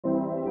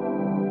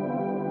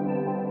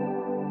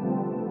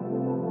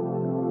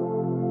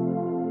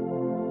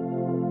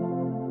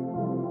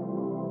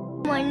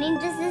morning.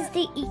 This is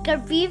the Eager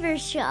Beaver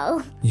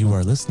Show. You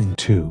are listening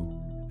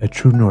to a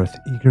True North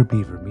Eager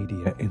Beaver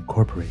Media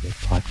Incorporated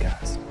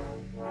podcast.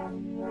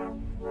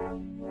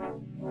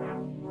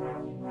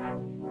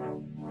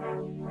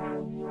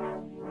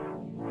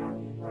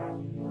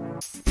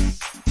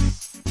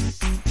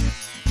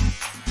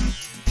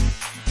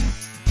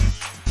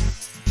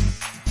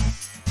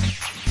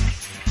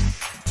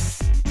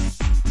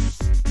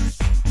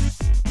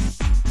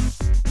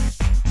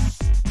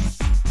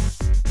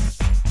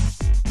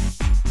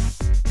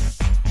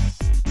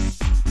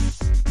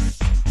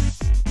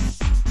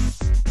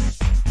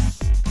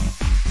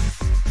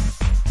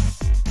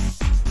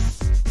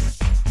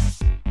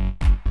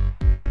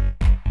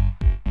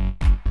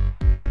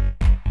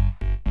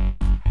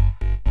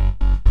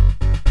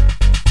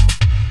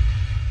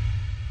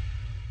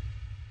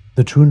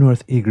 The True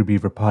North Eager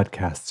Beaver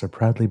podcasts are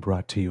proudly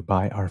brought to you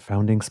by our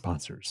founding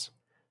sponsors,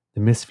 the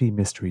Misfit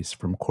Mysteries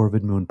from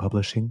Corvid Moon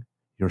Publishing,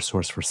 your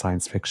source for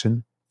science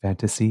fiction,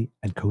 fantasy,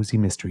 and cozy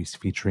mysteries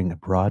featuring a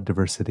broad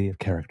diversity of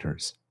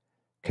characters,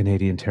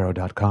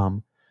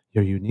 CanadianTarot.com,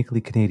 your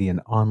uniquely Canadian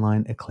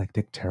online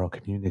eclectic tarot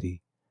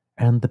community,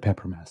 and the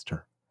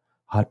Peppermaster,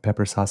 hot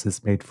pepper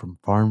sauces made from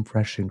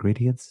farm-fresh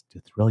ingredients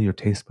to thrill your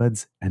taste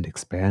buds and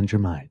expand your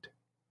mind.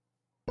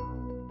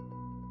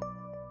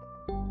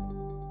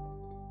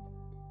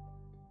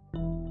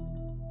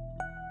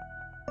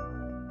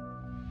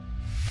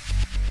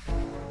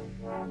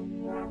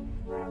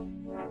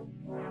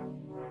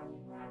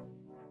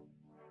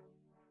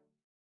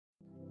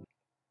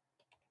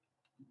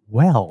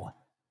 Well,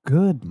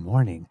 good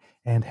morning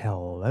and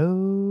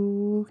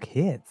hello,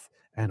 kids,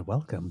 and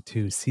welcome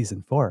to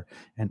Season 4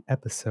 and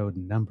episode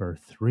number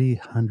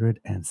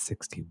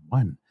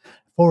 361.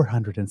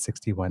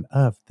 461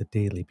 of the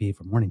Daily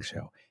Beaver Morning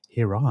Show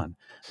here on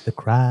the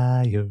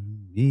Cryo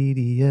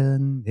Media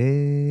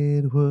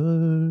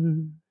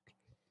Network.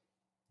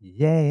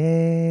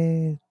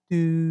 Yeah,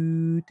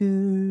 do.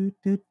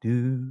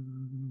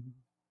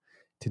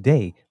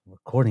 Today,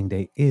 recording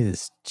day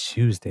is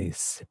Tuesday,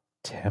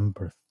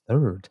 September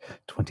 3rd,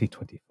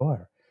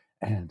 2024.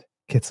 And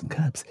kids and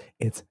cubs,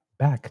 it's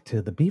back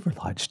to the Beaver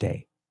Lodge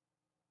day.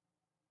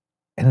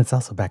 And it's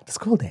also back to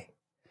school day.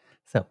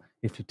 So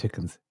if you've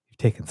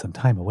taken some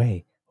time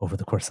away over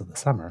the course of the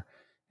summer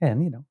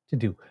and, to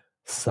do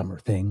summer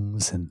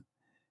things and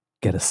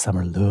get a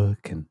summer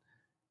look and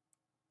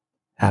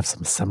have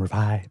some summer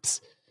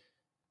vibes,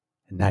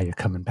 and now you're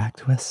coming back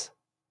to us,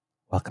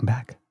 welcome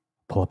back.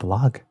 Pull up a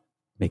log.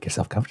 Make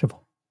yourself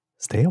comfortable.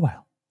 Stay a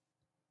while.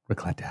 We're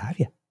glad to have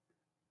you.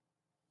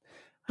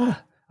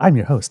 I'm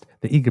your host,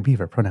 the Eager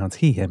Beaver, pronouns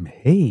he, him,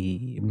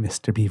 hey,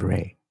 Mr. Beaver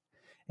A.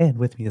 And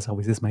with me, as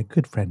always, is my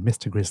good friend,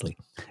 Mr. Grizzly.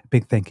 A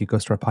big thank you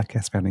goes to our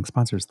podcast founding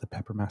sponsors, the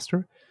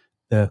Peppermaster,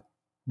 the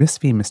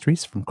Misfit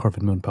Mysteries from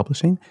Corvid Moon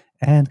Publishing,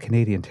 and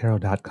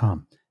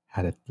CanadianTarot.com.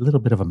 Had a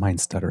little bit of a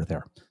mind stutter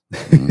there.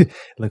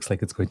 Looks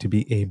like it's going to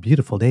be a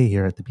beautiful day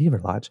here at the Beaver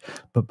Lodge.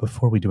 But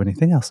before we do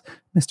anything else,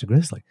 Mr.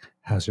 Grizzly,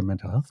 how's your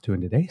mental health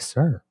doing today,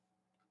 sir?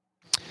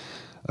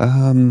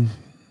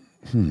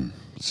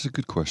 It's a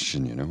good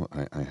question.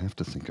 I have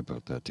to think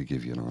about that to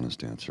give you an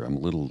honest answer. I'm a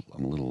little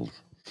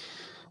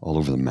all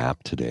over the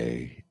map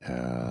today.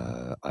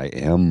 I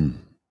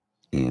am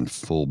in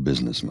full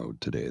business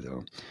mode today,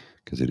 though,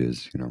 because it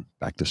is,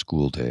 back to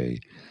school day.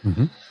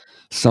 Mm-hmm.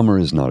 Summer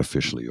is not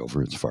officially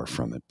over. It's far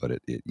from it, but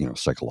it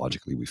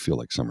psychologically we feel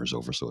like summer's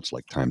over. So it's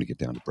like time to get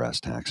down to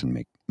brass tacks and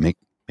make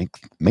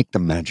the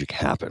magic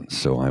happen.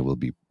 So I will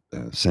be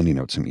sending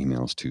out some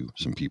emails to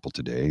some people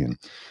today and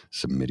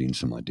submitting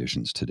some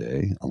auditions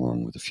today,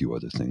 along with a few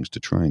other things to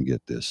try and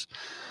get this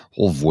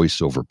whole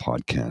voiceover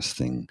podcast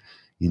thing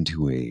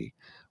into a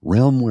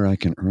realm where I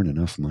can earn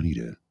enough money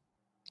to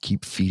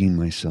keep feeding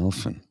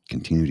myself and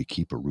continue to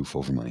keep a roof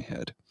over my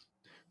head.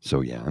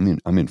 So yeah,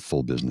 I'm in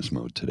full business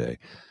mode today.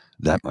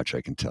 That much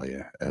I can tell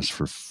you. As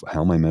for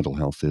how my mental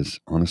health is,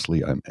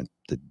 honestly,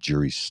 the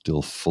jury's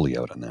still fully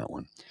out on that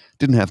one.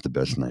 Didn't have the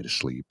best night of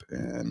sleep,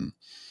 and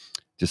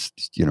just,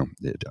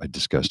 I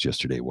discussed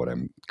yesterday what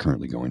I'm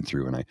currently going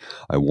through, and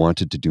I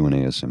wanted to do an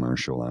ASMR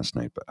show last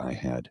night, but I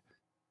had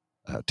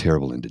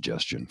terrible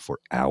indigestion for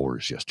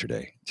hours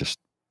yesterday. Just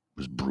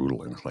was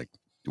brutal, and like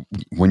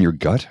when your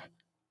gut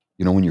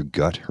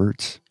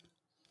hurts,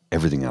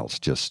 everything else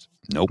just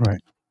nope. Right.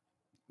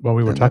 Well,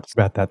 we were talking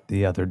about that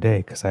the other day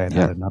because I had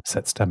an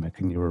upset stomach,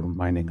 and you were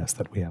reminding us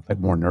that we have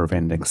more nerve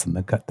endings in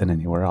the gut than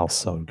anywhere else.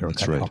 So your gut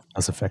health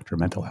does affect your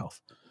mental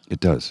health. It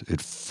does.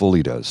 It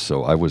fully does.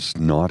 So I was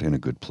not in a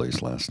good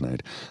place last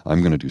night. I'm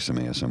going to do some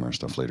ASMR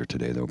stuff later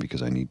today, though,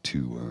 because I need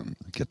to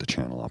get the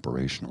channel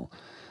operational.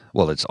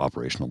 Well, it's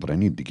operational, but I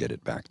need to get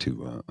it back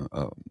to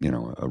a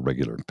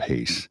regular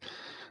pace.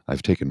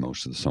 I've taken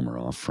most of the summer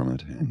off from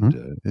it,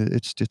 and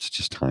it's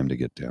just time to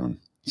get down,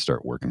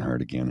 start working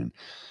hard again, and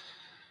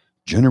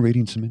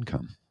generating some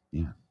income.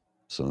 Yeah.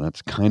 So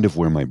that's kind of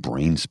where my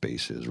brain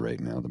space is right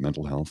now. The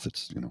mental health,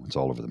 it's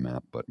all over the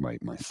map, but my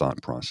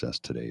thought process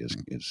today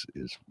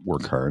is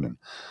work hard and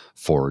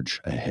forge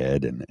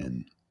ahead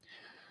and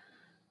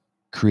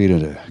create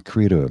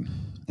a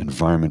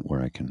environment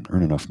where I can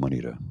earn enough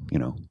money to,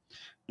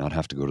 not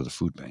have to go to the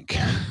food bank.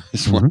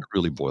 Is what it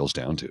really boils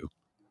down to.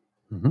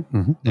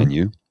 And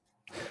you?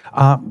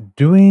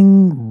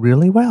 Doing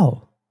really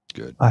well.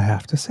 Good. I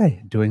have to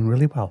say, doing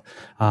really well.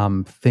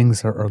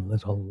 Things are a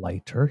little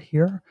lighter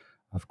here,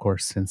 of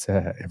course, since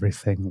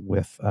everything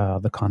with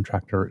the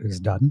contractor is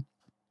done.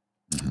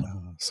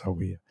 So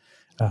we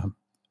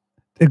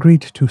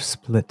agreed to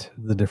split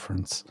the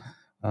difference,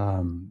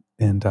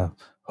 and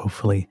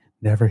hopefully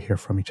never hear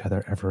from each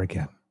other ever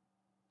again.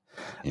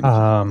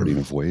 Parting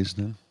of ways,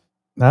 then?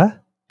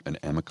 An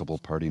amicable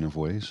parting of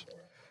ways?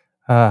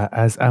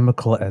 As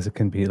amicable as it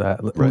can be.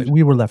 Right.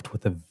 We were left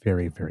with a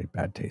very, very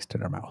bad taste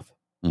in our mouth.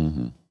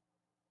 We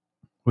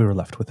were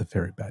left with a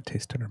very bad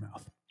taste in our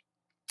mouth,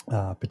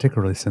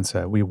 particularly since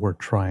we were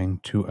trying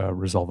to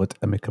resolve it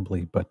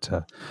amicably, but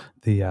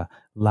the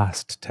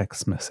last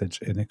text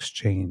message in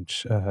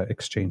exchanged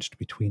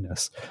between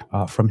us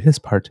from his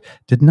part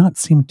did not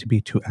seem to be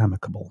too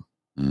amicable.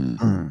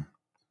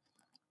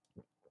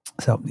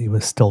 So he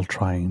was still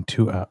trying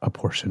to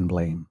apportion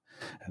blame,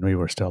 and we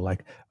were still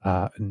like,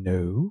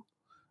 no.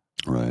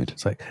 Right.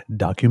 It's like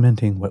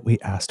documenting what we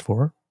asked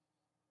for,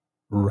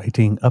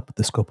 writing up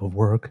the scope of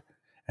work,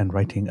 and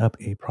writing up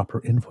a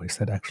proper invoice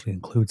that actually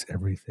includes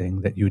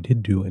everything that you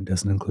did do and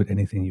doesn't include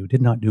anything you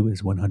did not do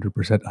is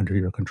 100% under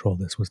your control.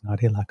 This was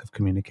not a lack of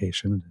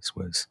communication. This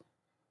was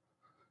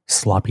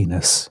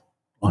sloppiness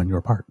on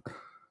your part.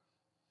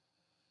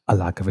 A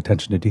lack of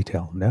attention to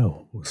detail.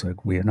 No, it was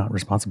like, we are not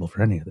responsible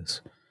for any of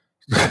this.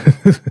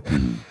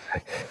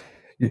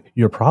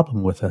 Your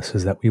problem with us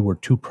is that we were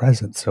too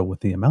present. So with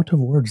the amount of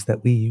words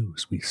that we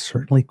use, we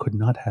certainly could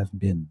not have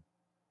been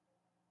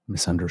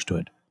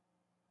misunderstood.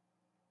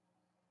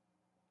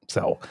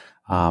 So,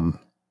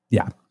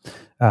 yeah.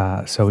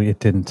 So it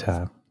didn't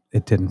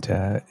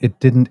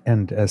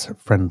end as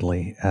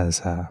friendly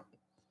as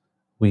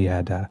we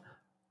had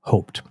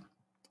hoped.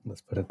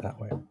 Let's put it that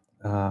way.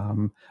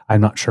 I'm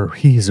not sure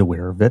he's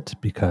aware of it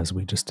because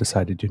we just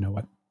decided, you know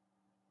what?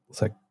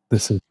 It's like,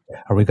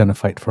 are we going to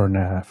fight for an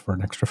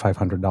extra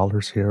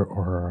 $500 here,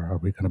 or are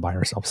we going to buy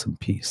ourselves some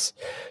peace?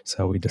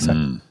 So we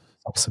decided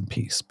some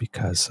peace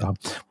because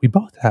we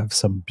both have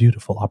some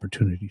beautiful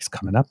opportunities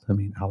coming up. I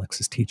mean, Alex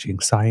is teaching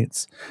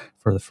science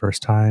for the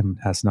first time,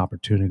 has an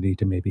opportunity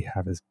to maybe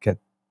get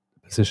a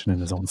position in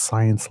his own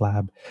science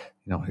lab.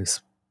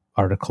 His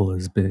article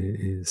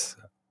is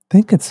I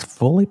think it's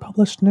fully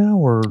published now,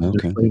 or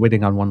they're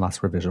waiting on one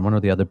last revision, one or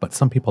the other, but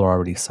some people are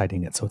already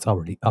citing it, so it's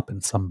already up in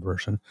some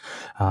version.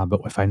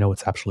 But if I know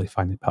it's actually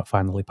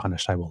finally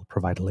punished, I will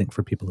provide a link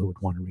for people who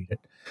would want to read it.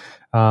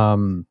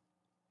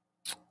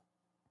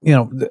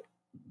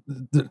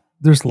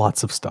 There's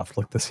lots of stuff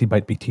like this. He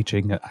might be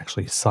teaching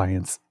actually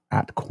science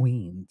at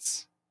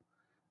Queen's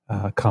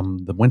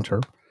come the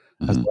winter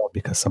as well,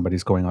 because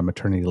somebody's going on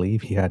maternity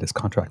leave. He had his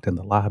contract in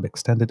the lab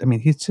extended. I mean,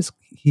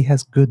 he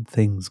has good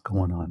things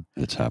going on.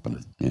 It's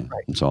happening. Yeah,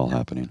 right. It's all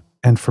happening.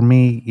 And for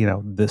me,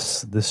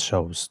 this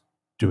show's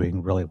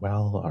doing really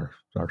well.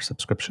 Our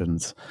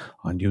subscriptions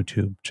on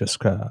YouTube just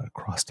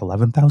crossed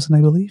 11,000, I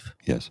believe.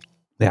 Yes.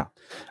 Yeah.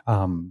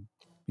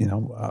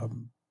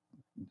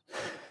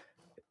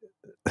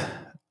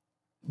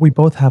 We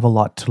both have a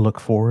lot to look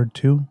forward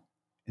to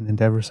in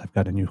endeavors. I've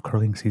got a new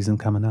curling season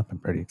coming up. I'm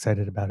pretty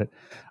excited about it.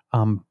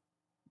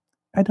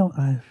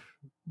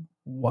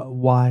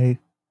 Why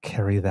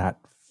carry that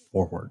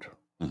forward?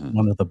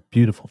 One of the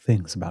beautiful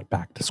things about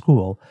back to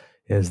school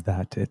is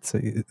that it's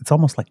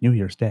almost like New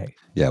Year's Day.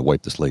 Yeah,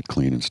 wipe the slate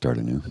clean and start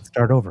anew.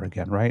 Start over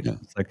again, right? Yeah.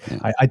 It's like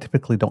I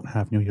typically don't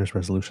have New Year's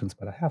resolutions,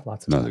 but I have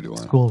lots of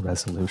school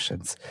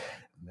resolutions.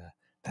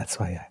 That's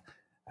why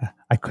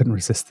I couldn't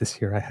resist this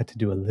year. I had to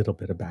do a little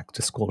bit of back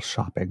to school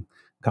shopping.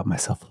 Got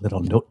myself a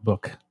little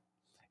notebook,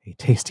 a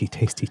tasty,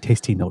 tasty,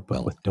 tasty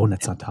notebook with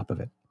donuts on top of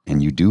it.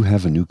 And you do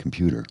have a new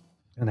computer.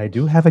 And I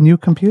do have a new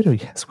computer,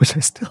 yes, which I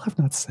still have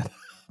not set up.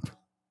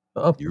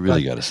 Oh, you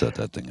really got to set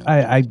that thing up.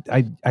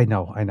 I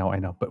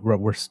know. But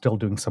we're still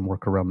doing some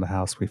work around the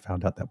house. We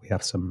found out that we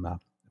have some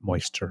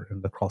moisture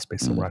in the crawl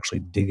space, so we're actually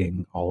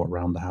digging all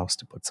around the house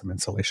to put some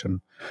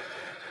insulation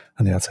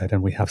on the outside.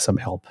 And we have some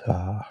help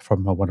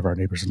from one of our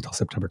neighbors until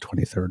September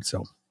 23rd.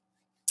 So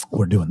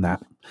we're doing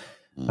that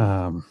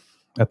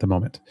at the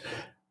moment.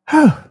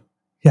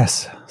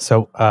 Yes.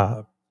 So,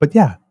 but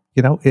yeah,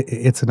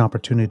 it's an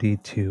opportunity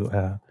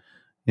to,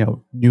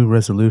 new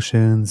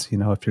resolutions,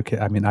 if you're kid.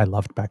 I mean, I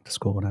loved back to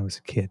school when I was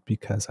a kid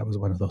because I was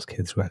one of those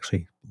kids who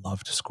actually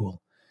loved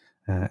school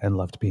and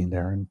loved being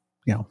there. And,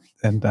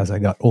 and as I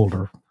got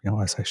older,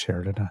 as I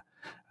shared it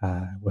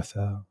with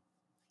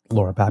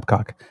Laura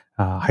Babcock,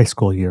 high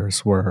school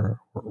years were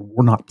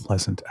not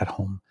pleasant at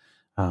home.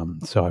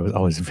 So I was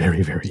always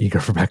very, very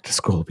eager for back to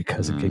school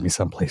because it gave me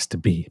some place to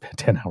be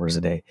 10 hours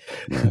a day.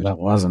 That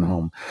wasn't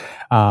home.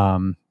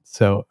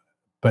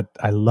 But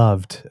I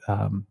loved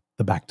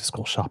the back to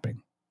school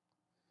shopping.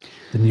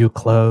 The new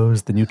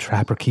clothes, the new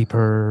Trapper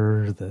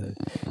Keeper, new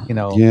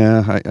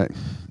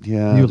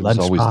there's lunch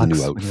always box, the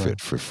new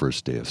outfit for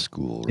first day of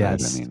school, right?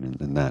 Yes. I mean,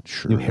 and that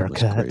sure new was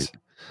haircut. great.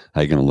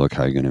 how you going to look,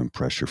 how you going to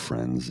impress your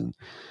friends. And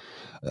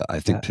I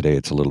think today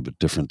it's a little bit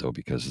different though,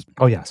 because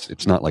Oh, yes.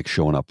 it's not like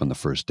showing up on the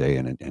first day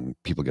and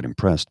people get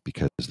impressed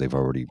because they've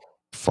already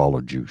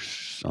followed you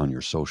on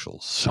your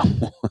socials. So,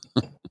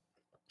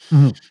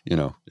 Mhm. you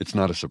know, it's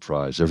not a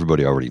surprise.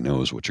 Everybody already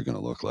knows what you're going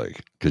to look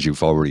like because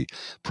you've already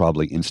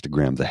probably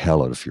Instagrammed the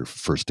hell out of your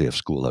first day of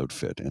school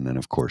outfit. And then,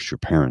 of course, your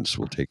parents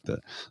will take the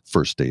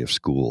first day of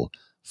school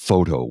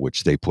photo,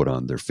 which they put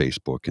on their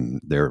Facebook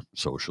and their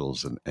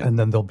socials. And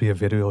then there'll be a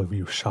video of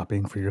you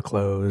shopping for your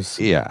clothes.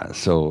 Yeah,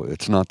 so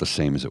it's not the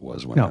same as it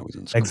was when I was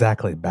in school.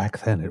 Exactly. Back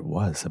then, it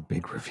was a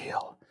big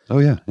reveal. Oh,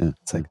 yeah. Yeah.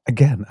 It's like,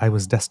 again, I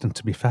was destined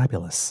to be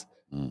fabulous.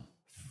 Mm.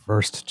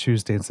 First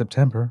Tuesday in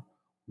September,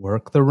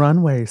 work the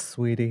runway,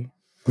 sweetie.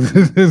 Never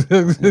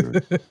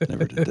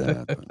did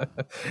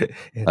that.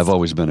 I've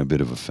always been a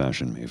bit of a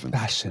fashion maven.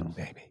 Fashion,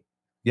 baby.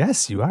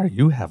 Yes, you are.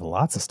 You have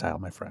lots of style,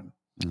 my friend.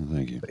 Oh,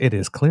 thank you. It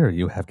is clear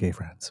you have gay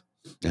friends.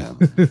 Yeah.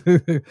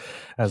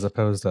 As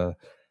opposed to,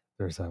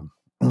 there's a...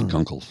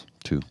 Uncles,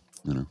 too,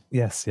 you know.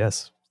 Yes.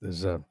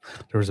 There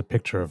was a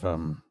picture of,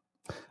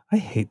 I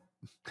hate...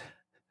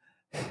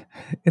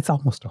 It's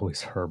almost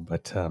always her,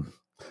 but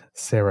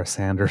Sarah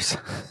Sanders.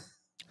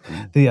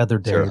 The other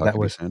day, Sarah that Huckabee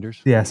was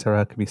Sanders? Yeah,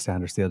 Sarah Huckabee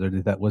Sanders. The other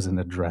day, that was in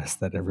a dress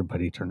that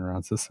everybody turned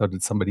around. So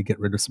did somebody get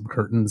rid of some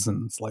curtains?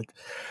 And it's like,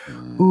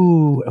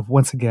 ooh,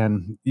 once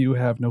again, you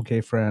have no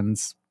gay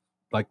friends,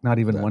 like not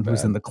even one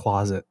who's in the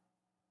closet.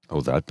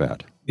 Oh, that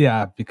bad?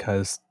 Yeah,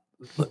 because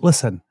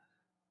listen,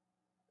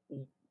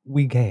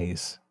 we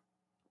gays.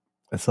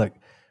 It's like,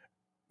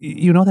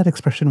 you know that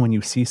expression, when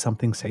you see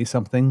something, say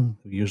something.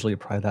 We usually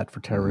apply that for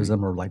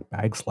terrorism or like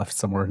bags left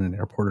somewhere in an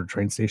airport or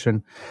train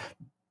station.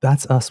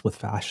 That's us with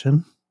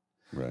fashion.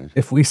 Right.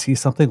 If we see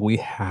something, we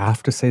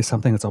have to say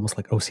something. It's almost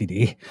like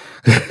OCD.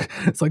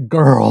 It's like,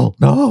 girl,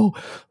 no.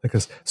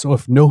 Because so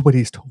if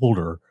nobody's told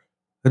her,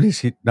 at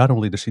least not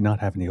only does she not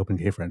have any open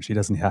gay friends, she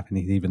doesn't have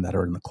any even that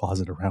are in the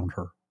closet around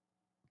her.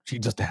 She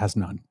just has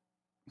none.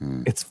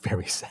 It's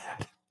very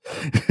sad.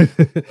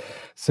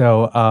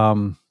 So,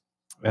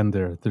 and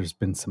there's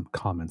been some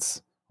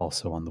comments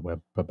also on the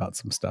web about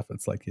some stuff.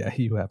 It's like, yeah,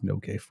 you have no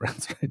gay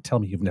friends, right? Tell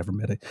me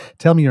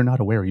tell me you're not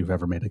aware you've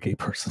ever met a gay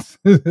person.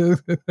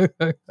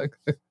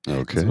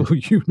 Okay. So,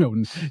 you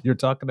know, you're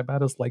talking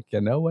about us like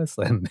you know us,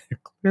 and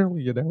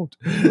clearly you don't.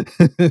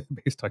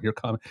 Based on your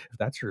comment, if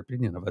that's your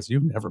opinion of us,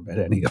 you've never met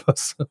any of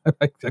us.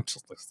 I'm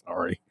just like,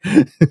 sorry.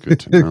 Good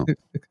to know.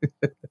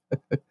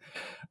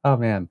 Oh,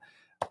 man.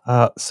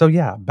 So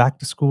yeah, back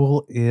to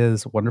school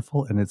is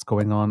wonderful, and it's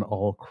going on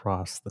all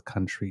across the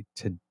country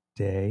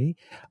today.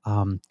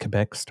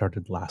 Quebec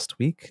started last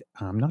week.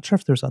 I'm not sure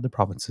if there's other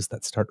provinces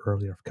that start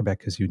earlier.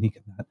 Quebec is unique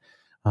in that.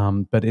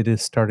 But it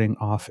is starting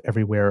off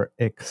everywhere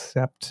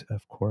except,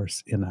 of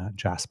course, in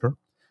Jasper,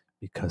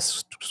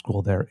 because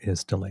school there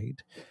is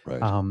delayed. Right.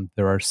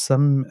 There were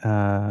some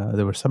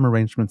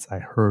arrangements I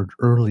heard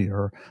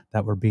earlier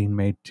that were being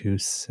made to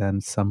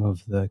send some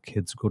of the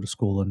kids who go to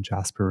school in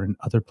Jasper and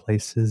other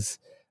places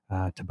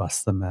to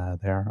bus them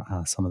there.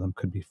 Some of them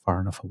could be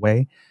far enough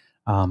away.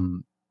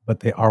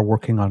 But they are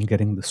working on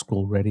getting the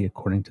school ready.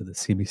 According to the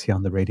CBC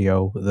on the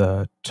radio,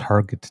 the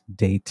target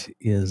date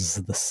is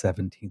the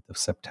 17th of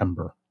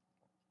September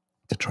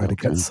to try to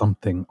get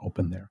something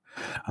open there.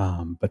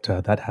 But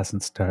that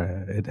hasn't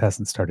started. It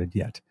hasn't started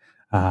yet.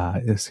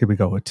 Here we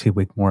go. T.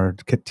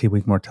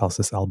 Wigmore tells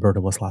us Alberta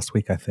was last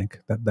week. I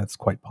think that's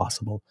quite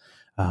possible.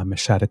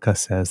 Mishatica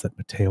says that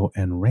Mateo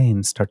and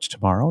Rain starts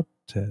tomorrow.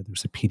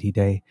 There's a PD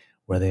day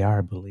where they are.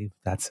 I believe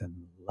that's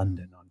in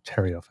London,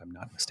 Ontario, if I'm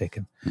not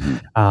mistaken.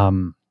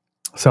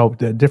 So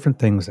the different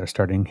things are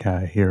starting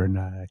here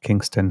in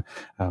Kingston.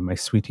 My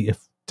sweetie,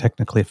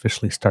 technically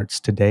officially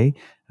starts today,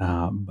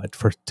 but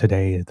for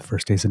today, the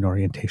first day is an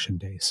orientation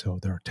day, so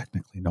there are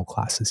technically no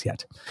classes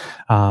yet.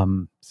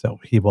 So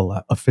he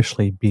will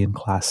officially be in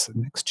class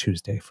next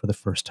Tuesday for the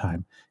first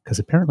time, because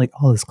apparently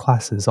all his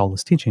classes, all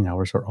his teaching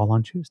hours are all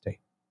on Tuesday,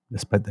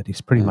 despite that he's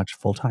pretty much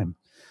full-time.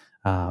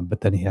 But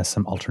then he has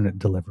some alternate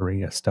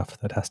delivery stuff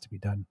that has to be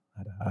done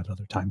at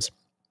other times.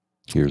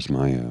 Here's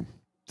my,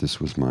 this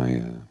was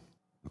my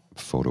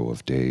photo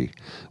of day,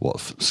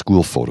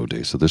 school photo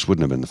day. So this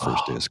wouldn't have been the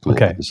first day of school.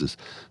 Okay. This is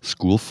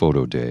school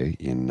photo day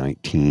in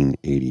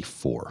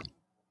 1984.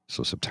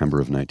 So September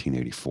of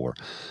 1984,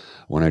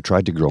 when I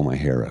tried to grow my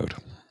hair out.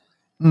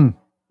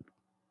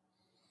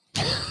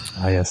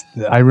 Yes,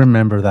 I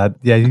remember that.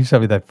 Yeah, you showed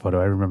me that photo.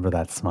 I remember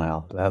that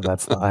smile.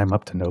 That's the I'm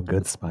up to no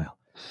good smile.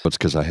 It's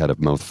because I had a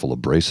mouthful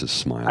of braces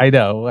smile. I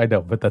know,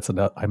 but that's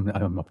enough.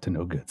 I'm up to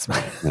no good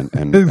smile.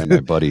 And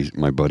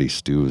my buddy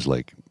Stu is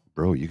like,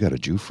 bro, you got a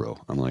Jufro.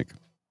 I'm like,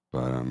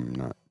 but I'm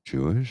not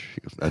Jewish.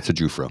 He goes, that's a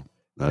Jufro.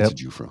 That's a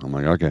Jufro. I'm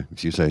like, okay,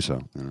 if you say so,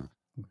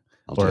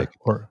 I'll take it.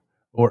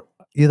 Or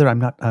either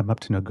I'm up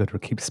to no good, or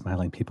keep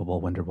smiling. People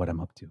will wonder what I'm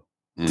up to.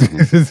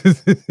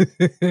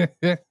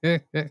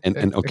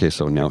 And okay,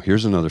 so now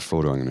here's another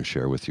photo I'm going to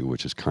share with you,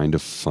 which is kind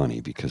of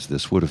funny, because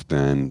this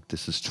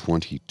is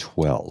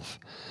 2012,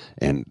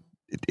 and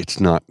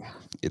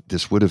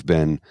this would have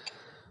been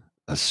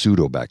a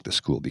pseudo back to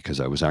school, because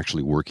I was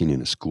actually working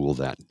in a school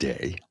that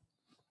day.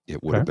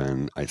 It would have Okay.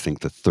 been, I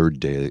think, the third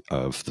day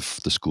of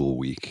the school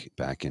week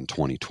back in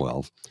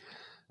 2012.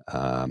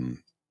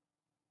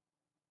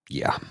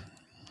 Yeah.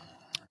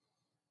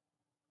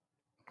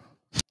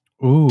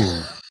 Ooh.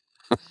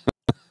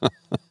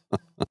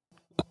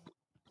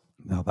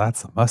 Now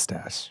that's a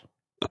mustache.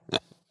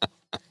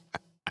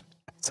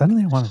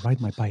 Suddenly I want to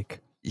ride my bike.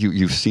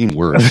 You've seen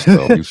worse,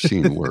 though. You've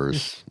seen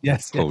worse.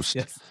 Yes, yes, Post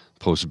yes.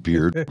 post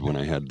beard when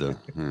I had the.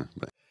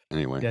 But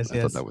anyway, Yes, I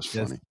thought yes, that was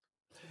yes. funny.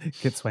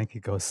 Kid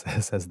Swanky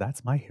says,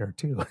 that's my hair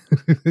too.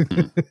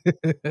 Hmm.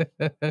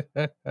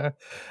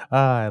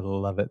 I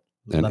love it.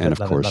 Love And it, of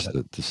love it, course, love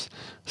it. this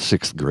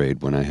sixth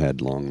grade when I had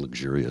long,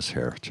 luxurious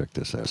hair. Check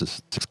this out. This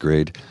is sixth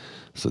grade,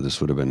 so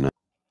this would have been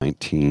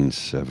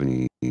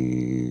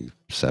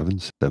 1977,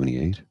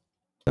 78,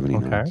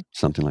 79, Okay.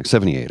 something like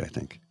 78, I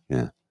think.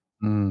 Yeah,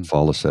 Mm.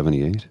 fall of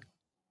 78.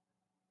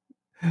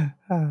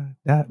 Now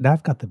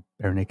I've got the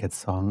Bare Naked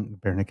song,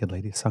 Bare Naked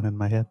Lady song in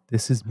my head.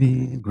 This is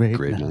me, great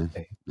Grade now, 9.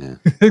 babe. Yeah,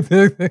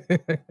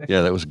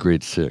 yeah, that was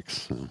grade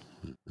 6. So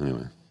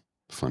anyway,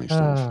 funny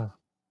stuff.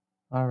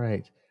 All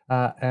right.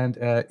 And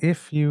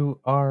if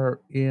you are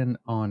in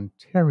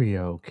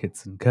Ontario,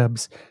 kids and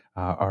cubs,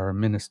 our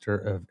Minister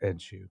of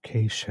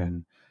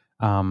Education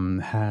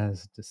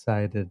has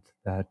decided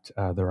that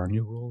there are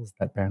new rules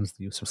that bans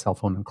the use of cell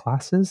phone in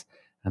classes,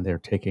 and they're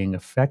taking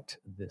effect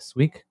this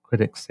week.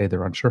 Critics say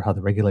they're unsure how the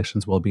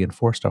regulations will be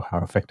enforced or how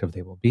effective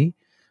they will be.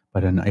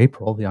 But in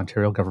April, the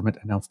Ontario government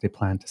announced a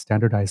plan to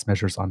standardize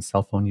measures on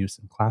cell phone use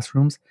in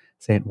classrooms,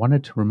 saying it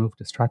wanted to remove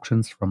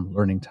distractions from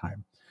learning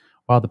time.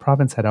 While the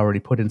province had already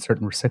put in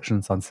certain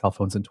restrictions on cell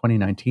phones in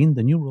 2019,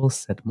 the new rules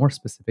set more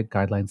specific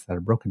guidelines that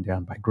are broken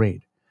down by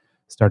grade.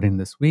 Starting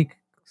this week,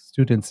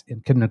 students in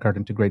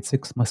kindergarten to grade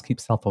 6 must keep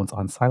cell phones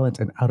on silent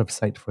and out of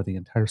sight for the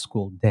entire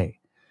school day.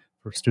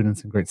 For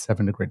students in grade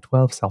 7 to grade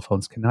 12, cell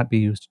phones cannot be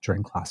used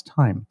during class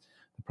time.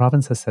 The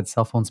province has said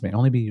cell phones may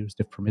only be used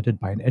if permitted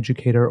by an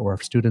educator or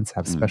if students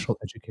have Mm. special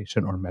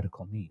education or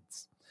medical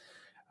needs.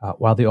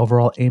 While the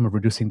overall aim of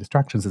reducing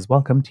distractions is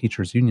welcome,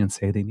 teachers' unions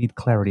say they need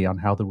clarity on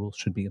how the rules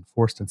should be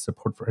enforced and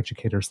support for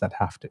educators that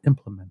have to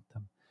implement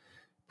them.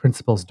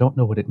 Principals don't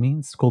know what it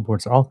means. School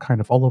boards are all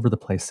kind of all over the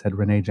place, said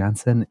Renee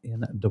Jansen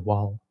in De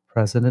Waal,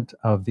 president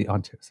of the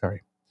Ontario.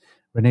 Sorry,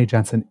 Renee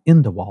Jansen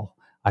in De Waal.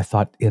 I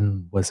thought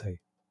in was a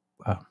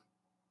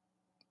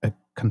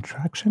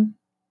contraction.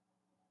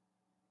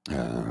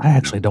 I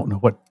actually don't know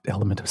what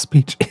element of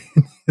speech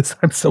is.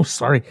 I'm so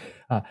sorry.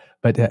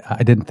 But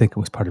I didn't think it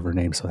was part of her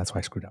name, so that's why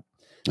I screwed up.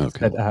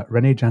 Okay. Said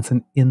Renee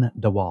Jansen in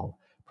De Waal,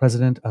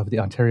 president of the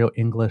Ontario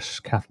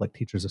English Catholic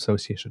Teachers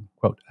Association.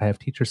 Quote, I have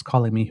teachers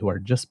calling me who are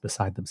just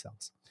beside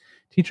themselves.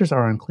 Teachers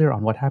are unclear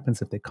on what happens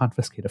if they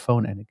confiscate a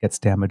phone and it gets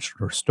damaged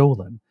or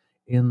stolen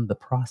in the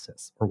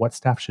process, or what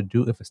staff should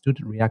do if a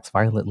student reacts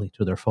violently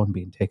to their phone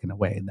being taken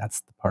away. And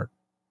that's the part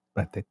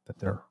I think that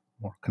they're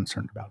more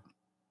concerned about.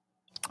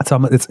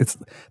 So it's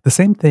the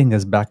same thing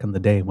as back in the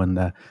day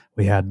when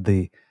we had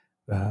the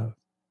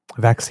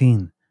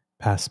vaccine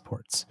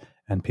passports,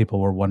 and people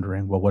were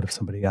wondering, well, what if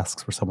somebody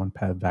asks for someone to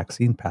have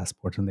vaccine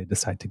passport and they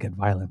decide to get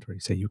violent, or you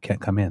say you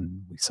can't come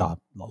in? We saw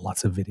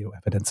lots of video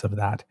evidence of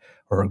that,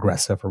 or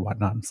aggressive or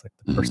whatnot. It's like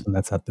the person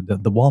that's at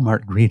the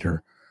Walmart greeter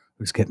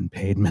who's getting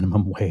paid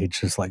minimum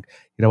wage is like,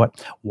 you know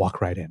what,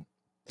 walk right in.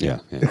 Yeah.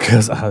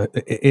 Because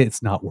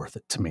it's not worth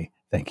it to me.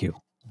 Thank you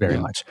very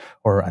Yeah. much.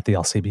 Or at the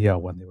LCBO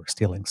when they were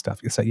stealing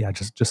stuff, you say, yeah,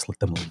 just let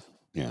them leave.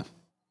 Yeah.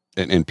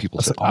 And people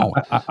say,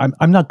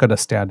 I'm not going to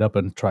stand up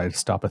and try to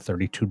stop a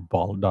 $32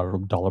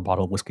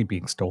 bottle of whiskey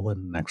being stolen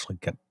and actually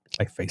get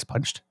my face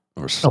punched.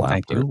 or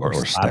slapped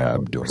or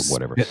stabbed or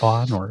whatever. Spit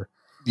on, or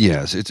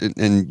Yes,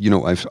 and you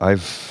know I've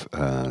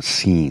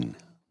seen.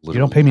 you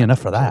don't pay me enough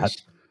for that.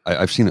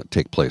 I've seen it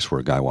take place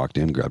where a guy walked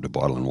in, grabbed a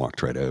bottle, and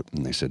walked right out.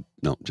 And they said,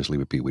 "No, just leave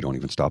it be. We don't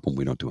even stop him.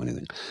 We don't do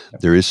anything."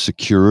 Yep. There is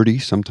security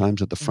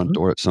sometimes at the front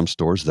door at some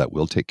stores that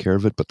will take care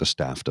of it, but the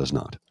staff does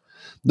not.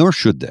 Nor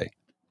should they.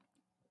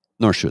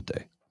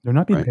 They're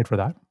not being paid for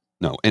that.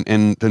 No,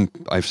 and then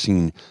I've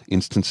seen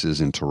instances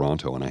in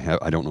Toronto, and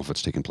I don't know if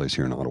it's taken place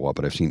here in Ottawa,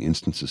 but I've seen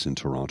instances in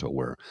Toronto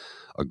where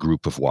a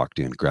group have walked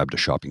in, grabbed a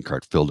shopping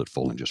cart, filled it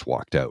full, and just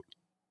walked out.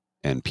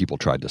 And people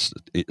tried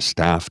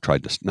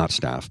to, not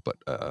staff, but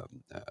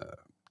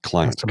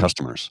clients,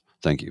 customers,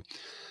 thank you,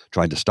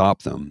 tried to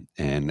stop them,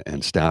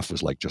 and staff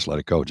was like, just let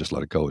it go,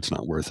 it's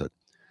not worth it.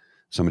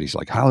 Somebody's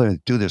like, how do they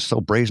do this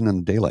so brazen in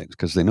the daylight?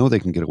 Because they know they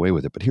can get away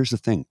with it, but here's the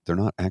thing, they're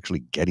not actually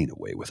getting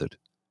away with it.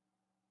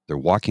 They're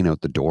walking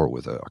out the door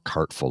with a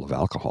cart full of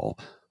alcohol,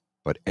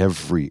 but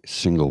every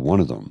single one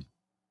of them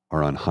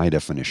are on high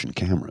definition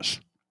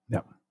cameras.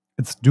 Yeah,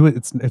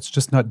 it's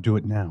just not do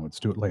it now, it's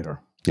do it later.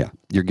 Yeah,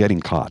 you're getting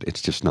caught.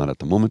 It's just not at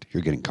the moment.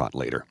 You're getting caught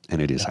later,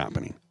 and it is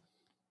happening.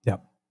 Yeah.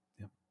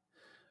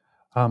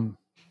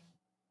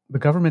 The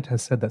government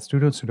has said that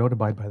students who don't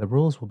abide by the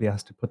rules will be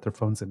asked to put their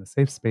phones in a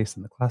safe space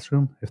in the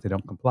classroom. If they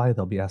don't comply,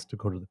 they'll be asked to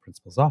go to the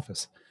principal's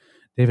office.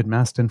 David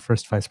Maston,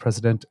 first vice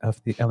president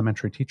of the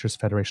Elementary Teachers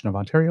Federation of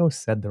Ontario,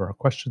 said there are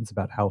questions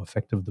about how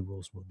effective the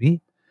rules will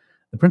be.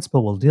 The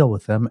principal will deal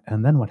with them,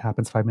 and then what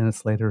happens 5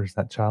 minutes later is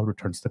that child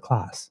returns to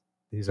class.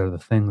 These are the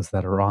things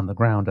that are on the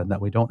ground and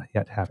that we don't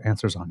yet have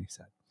answers on, he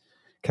said.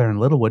 Karen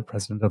Littlewood,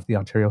 president of the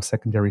Ontario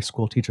Secondary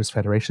School Teachers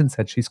Federation,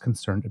 said she's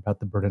concerned about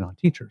the burden on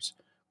teachers.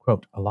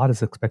 Quote, a lot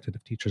is expected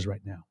of teachers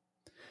right now.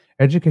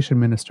 Education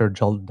Minister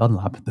Jill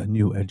Dunlap, the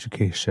new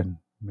education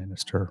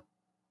minister,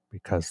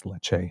 because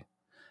Lecce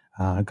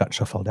got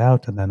shuffled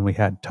out, and then we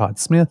had Todd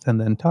Smith, and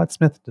then Todd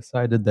Smith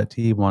decided that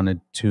he wanted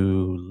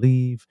to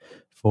leave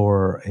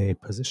for a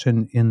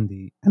position in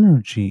the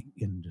energy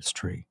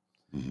industry,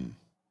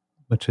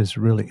 which is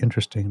really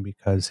interesting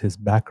because his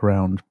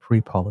background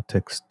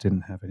pre-politics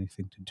didn't have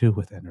anything to do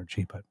with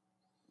energy, but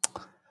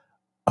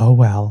oh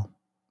well.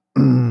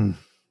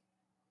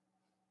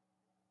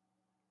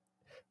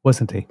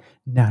 Wasn't a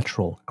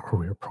natural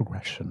career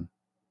progression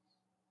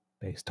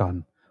based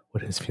on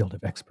what his field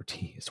of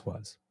expertise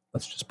was.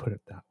 Let's just put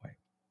it that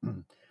way.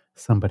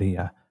 Somebody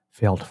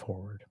failed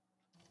forward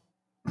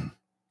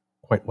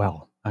quite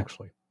well,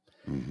 actually.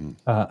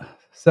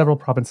 Several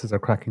provinces are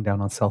cracking down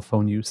on cell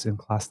phone use in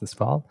class this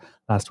fall.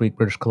 Last week,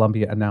 British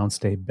Columbia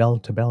announced a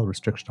bell-to-bell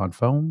restriction on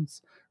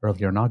phones.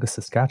 Earlier in August,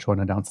 Saskatchewan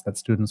announced that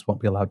students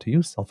won't be allowed to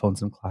use cell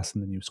phones in class in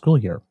the new school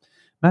year.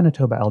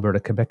 Manitoba, Alberta,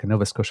 Quebec, and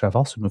Nova Scotia have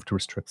also moved to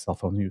restrict cell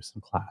phone use in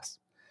class.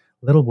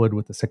 Littlewood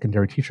with the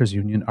Secondary Teachers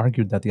Union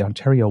argued that the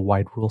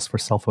Ontario-wide rules for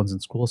cell phones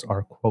in schools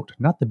are, quote,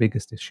 not the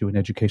biggest issue in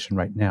education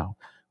right now.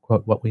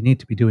 Quote, what we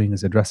need to be doing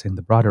is addressing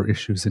the broader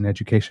issues in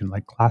education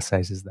like class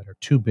sizes that are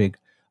too big,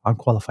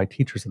 unqualified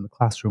teachers in the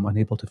classroom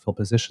unable to fill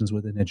positions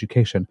within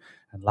education,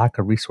 and lack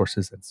of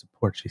resources and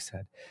support, she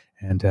said.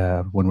 And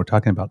when we're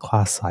talking about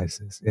class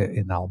sizes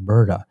in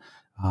Alberta,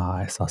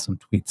 I saw some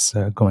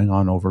tweets going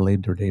on over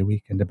Labor Day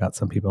weekend about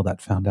some people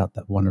that found out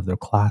that one of their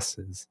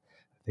classes,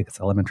 I think it's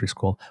elementary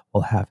school,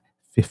 will have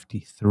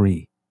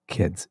 53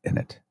 kids in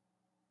it.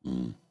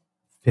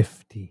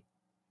 53.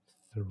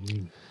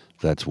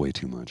 That's way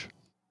too much.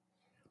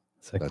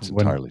 It's like that's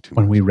entirely too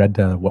much. When we read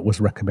what was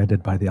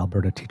recommended by the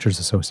Alberta Teachers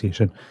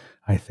Association,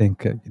 I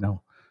think,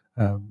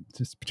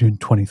 just between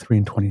 23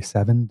 and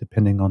 27,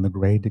 depending on the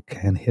grade, it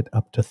can hit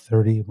up to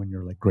 30 when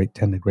you're like grade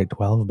 10 to grade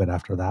 12. But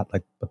after that,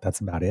 but that's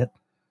about it.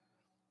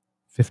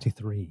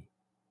 53.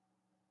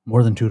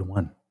 More than 2 to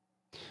 1.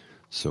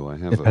 So I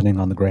have depending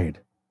on the grade.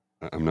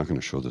 I'm not going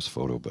to show this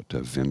photo, but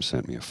Vim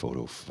sent me a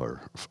photo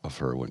of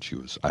her when she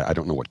was, I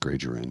don't know what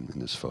grade you're in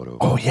this photo.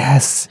 Oh,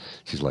 yes.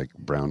 She's like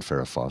brown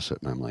Farrah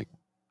Fawcett, and I'm like,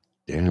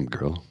 damn,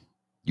 girl,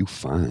 you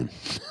fine.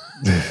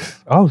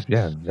 Oh,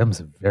 yeah,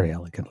 Vim's a very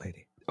elegant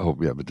lady. Oh,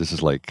 yeah, but this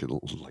is like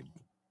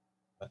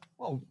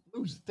well,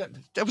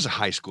 that was a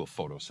high school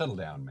photo. Settle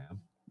down,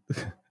 ma'am.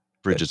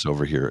 Bridget's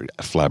over here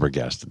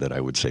flabbergasted that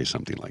I would say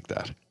something like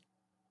that.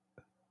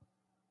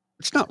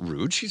 It's not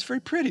rude. She's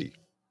very pretty.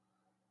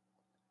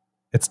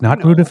 It's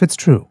not rude if it's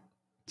true.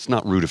 It's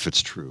not rude if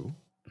it's true.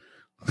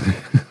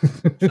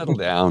 Settle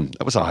down.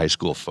 That was a high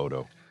school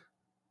photo.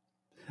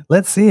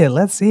 Let's see it.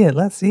 Let's see it.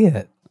 Let's see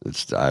it.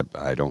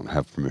 I don't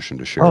have permission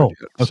to share it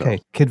yet. Okay.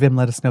 So. Kid Vim,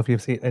 let us know if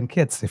you've seen it. And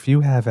kids, if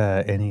you have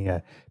any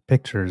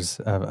pictures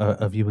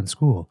of you in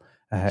school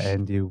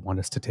and you want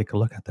us to take a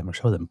look at them or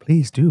show them,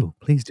 please do.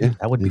 Please do. Yeah,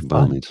 that would be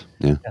fun.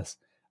 Yeah. Yes.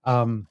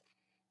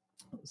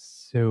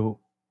 So,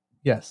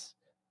 yes.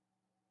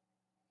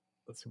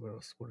 Let's see what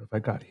else. What have I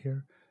got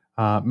here?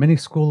 Many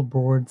school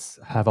boards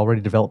have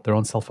already developed their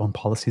own cell phone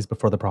policies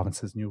before the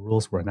province's new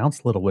rules were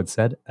announced, Littlewood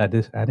said,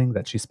 adding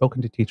that she's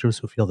spoken to teachers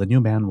who feel the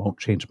new ban won't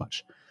change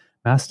much.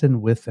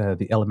 Maston with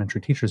the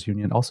Elementary Teachers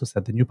Union also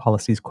said the new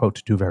policies,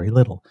 quote, do very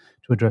little.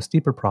 To address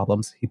deeper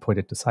problems, he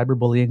pointed to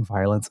cyberbullying,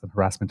 violence, and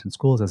harassment in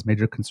schools as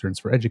major concerns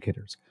for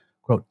educators.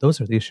 Quote,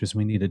 those are the issues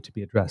we needed to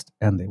be addressed,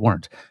 and they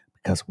weren't,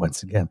 because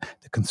once again,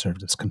 the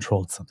Conservatives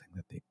controlled something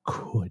that they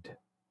could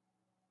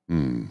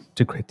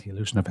to create the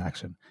illusion of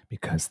action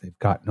because they've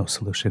got no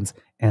solutions,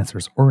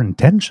 answers, or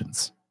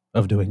intentions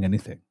of doing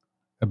anything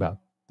about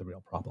the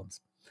real problems.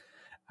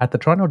 At the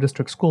Toronto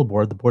District School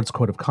Board, the board's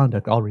code of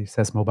conduct already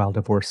says mobile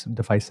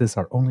devices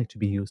are only to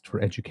be used for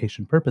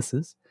education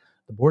purposes.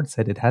 The board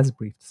said it has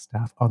briefed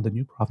staff on the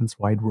new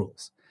province-wide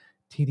rules.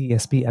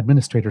 TDSB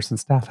administrators and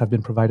staff have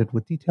been provided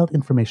with detailed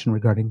information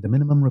regarding the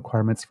minimum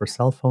requirements for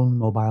cell phone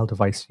mobile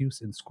device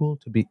use in school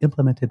to be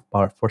implemented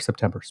for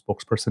September,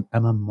 spokesperson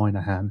Emma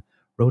Moynihan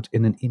wrote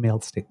in an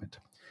emailed statement.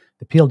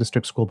 The Peel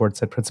District School Board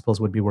said principals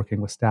would be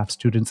working with staff,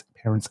 students,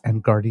 parents,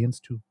 and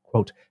guardians to,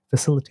 quote,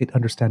 facilitate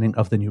understanding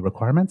of the new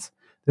requirements.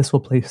 This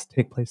will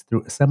take place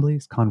through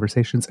assemblies,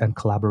 conversations, and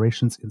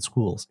collaborations in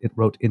schools, it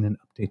wrote in an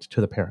update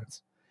to the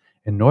parents.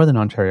 In Northern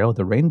Ontario,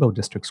 the Rainbow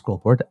District School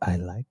Board, I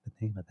like the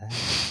name of that,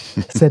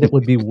 said it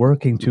would be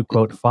working to,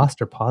 quote,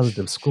 foster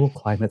positive school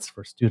climates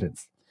for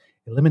students.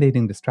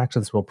 Eliminating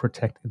distractions will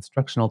protect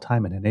instructional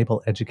time and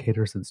enable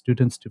educators and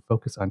students to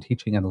focus on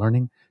teaching and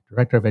learning,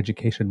 Director of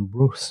Education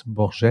Bruce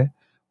Bourget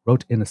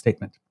wrote in a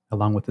statement.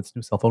 Along with its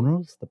new cell phone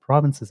rules, the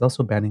province is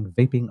also banning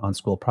vaping on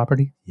school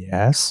property.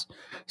 Yes,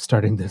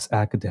 starting this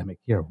academic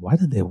year. Why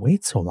did they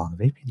wait so long?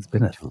 Vaping's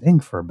been a thing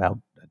for about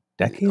a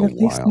decade at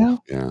least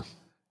now.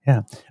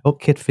 Yeah. Oh,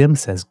 Kit Fim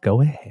says, go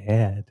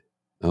ahead.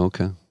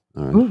 Okay.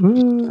 All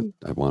right.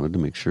 I wanted to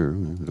make sure.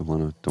 I don't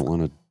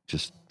want to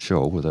just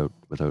show without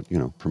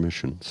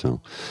permission. So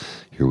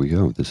here we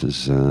go. This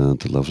is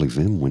the lovely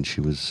Vim when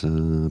she was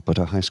but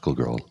a high school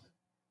girl.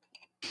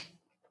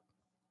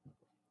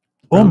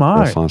 Oh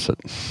my! Fawcett.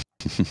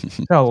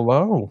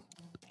 Hello.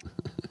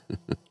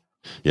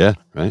 Yeah,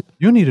 right.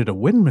 You needed a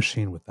wind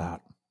machine with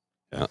that.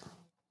 Yeah.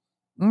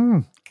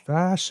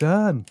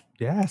 Fashion.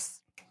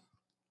 Yes.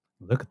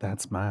 Look at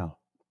that smile.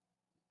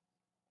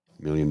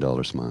 $1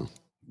 million smile.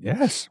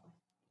 Yes.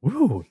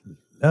 Ooh,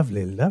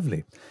 lovely,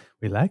 lovely.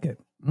 We like it.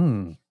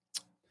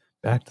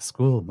 Back to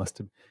school must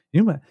have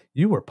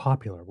you were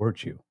popular,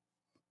 weren't you?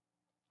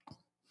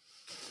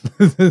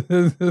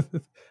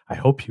 I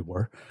hope you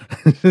were.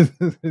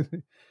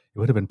 You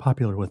would have been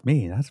popular with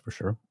me, that's for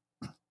sure.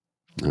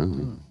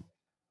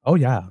 Oh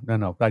yeah,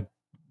 no.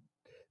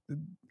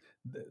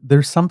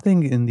 There's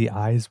something in the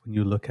eyes when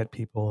you look at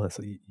people as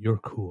you're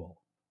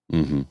cool.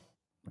 Mm-hmm.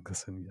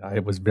 Listen, I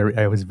was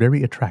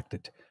very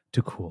attracted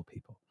to cool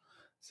people.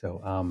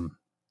 So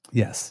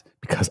yes,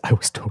 because I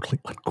was totally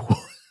uncool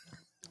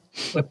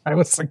when I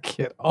was a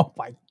kid. Oh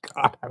my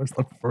God, I was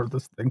the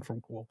furthest thing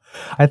from cool.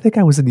 I think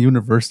I was in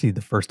university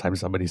the first time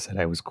somebody said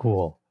I was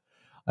cool.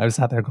 I was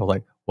sat there going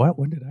like, what?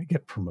 When did I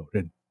get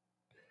promoted?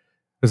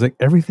 It was like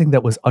everything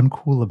that was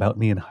uncool about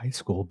me in high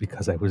school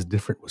because I was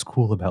different was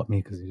cool about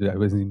me because I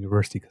was in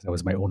university because I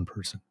was my own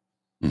person.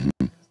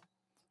 Mm-hmm.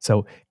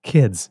 So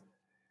kids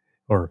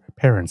or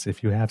parents,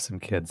 if you have some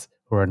kids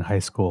who are in high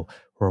school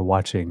who are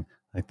watching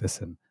like this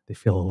and they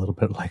feel a little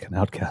bit like an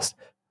outcast,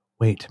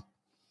 wait.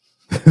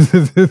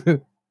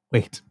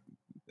 Wait.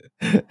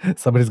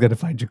 Somebody's going to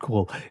find you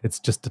cool. It's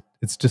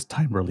just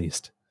time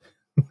released.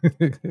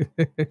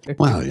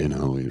 Well,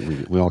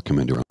 we all come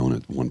into our own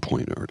at one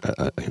point or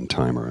in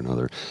time or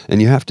another,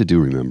 and you have to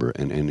remember.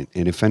 And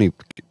if any,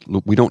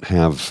 look, we don't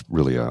have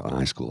really a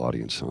high school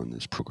audience on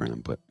this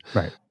program, but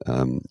right.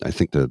 I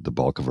think the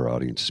bulk of our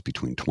audience is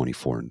between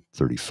 24 and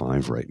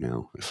 35 right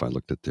now. If I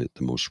looked at the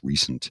most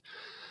recent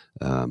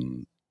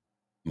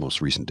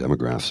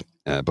demographics,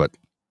 but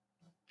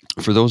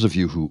for those of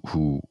you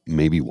who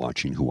may be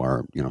watching, who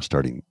are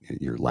starting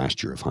your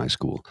last year of high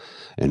school,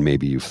 and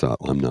maybe you've thought,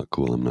 well, I'm not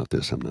cool, I'm not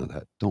this, I'm not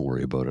that. Don't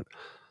worry about it.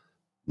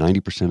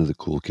 90% of the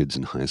cool kids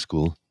in high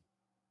school,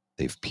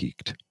 they've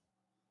peaked.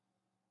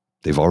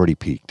 They've already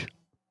peaked.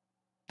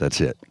 That's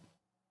it.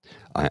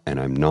 And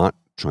I'm not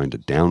trying to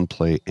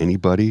downplay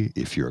anybody.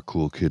 If you're a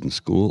cool kid in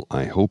school,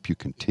 I hope you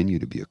continue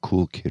to be a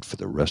cool kid for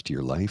the rest of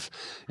your life.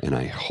 And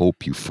I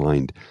hope you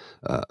find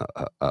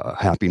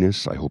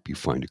happiness. I hope you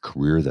find a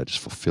career that is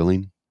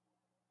fulfilling.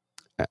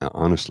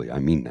 Honestly, I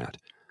mean that,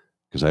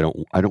 because I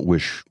don't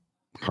wish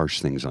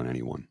harsh things on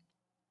anyone.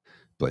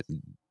 But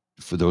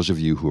for those of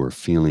you who are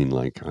feeling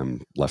like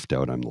I'm left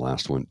out, I'm the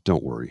last one,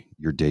 don't worry.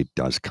 Your day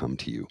does come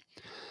to you.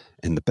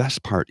 And the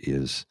best part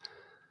is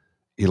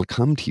it'll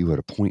come to you at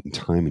a point in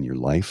time in your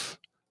life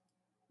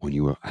when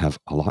you have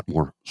a lot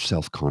more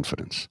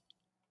self-confidence,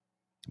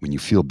 when you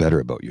feel better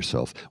about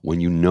yourself,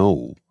 when you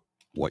know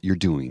what you're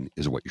doing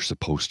is what you're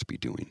supposed to be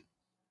doing.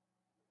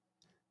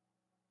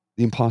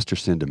 The imposter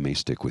syndrome may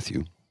stick with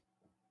you.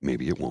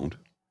 Maybe it won't.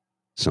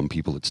 Some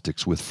people it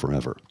sticks with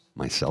forever.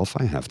 Myself,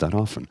 I have that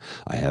often.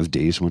 I have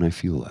days when I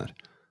feel that.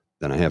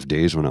 Then I have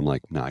days when I'm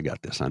like, no, I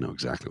got this. I know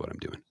exactly what I'm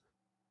doing.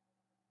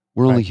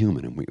 We're only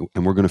human,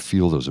 and we're going to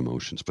feel those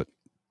emotions. But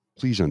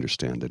please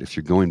understand that if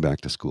you're going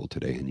back to school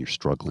today and you're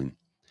struggling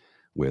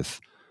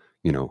with,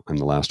 I'm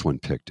the last one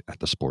picked at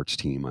the sports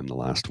team, I'm the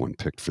last one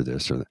picked for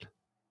this or that,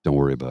 don't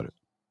worry about it.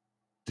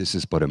 This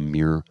is but a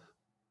mere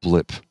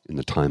blip in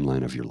the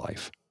timeline of your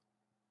life.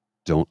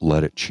 Don't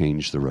let it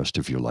change the rest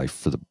of your life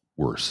for the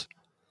worse.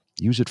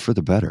 Use it for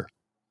the better.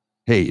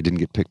 Hey, you didn't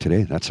get picked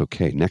today. That's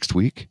okay. Next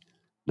week,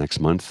 next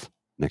month,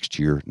 next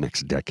year,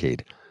 next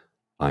decade,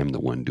 I'm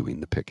the one doing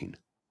the picking.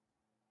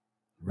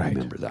 Right.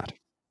 Remember that.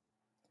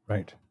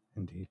 Right.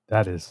 Indeed.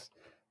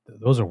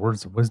 Those are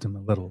words of wisdom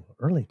a little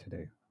early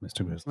today,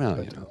 Mr. Grizzly.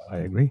 Well, I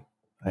agree.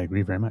 I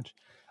agree very much.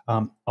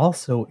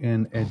 Also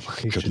in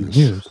education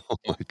news. Oh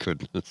my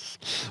goodness.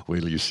 Wait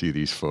till you see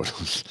these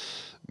photos.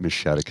 Miss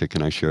Shattuck,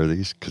 can I share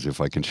these? Because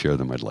if I can share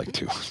them, I'd like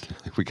to.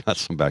 We got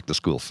some back to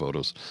school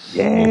photos.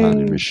 Yay! Mohan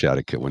and Miss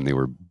Shattuck when they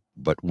were,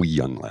 but we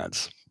young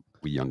lads.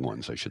 We young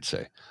ones, I should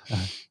say.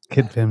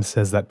 Kid Pim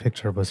says that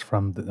picture was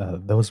from,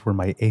 those were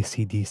my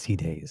AC/DC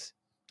days.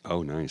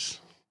 Oh,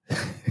 nice.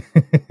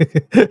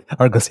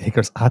 Argus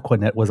Acres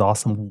Aquanet was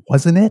awesome,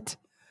 wasn't it?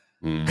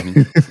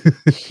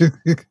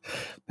 Mm-hmm.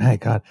 My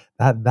God,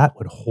 that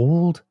would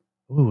hold.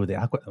 Ooh, the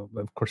aqua.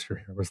 Of course, your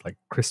hair was like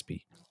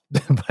crispy,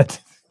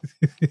 but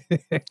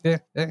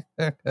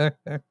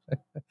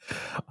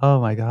oh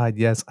my God,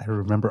 yes, I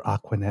remember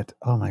Aquanet.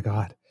 Oh my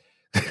God.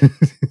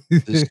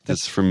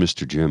 This from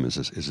Mr. Jim is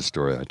a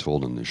story I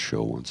told on this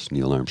show once.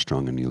 Neil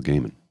Armstrong and Neil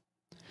Gaiman.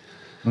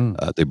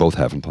 They both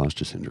have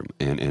imposter syndrome,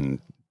 and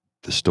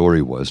the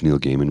story was Neil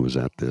Gaiman was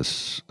at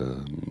this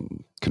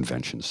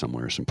convention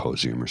somewhere,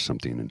 symposium or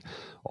something, and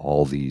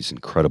all these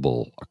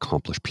incredible,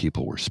 accomplished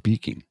people were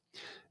speaking.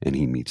 And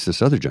he meets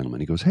this other gentleman.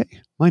 He goes,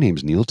 "Hey, my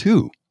name's Neil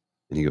too."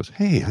 And he goes,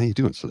 "Hey, how you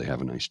doing?" So they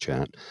have a nice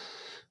chat.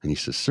 And he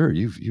says, "Sir,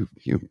 yeah,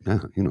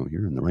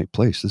 you're in the right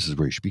place. This is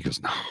where you should be." He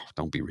goes, "No,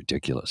 don't be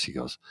ridiculous." He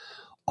goes,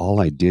 "All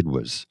I did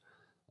was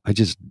I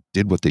just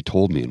did what they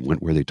told me and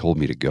went where they told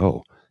me to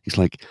go." He's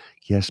like,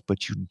 "Yes,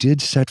 but you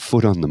did set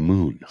foot on the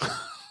moon."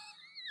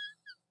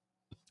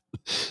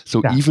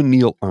 So Yeah. even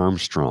Neil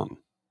Armstrong,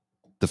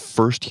 the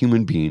first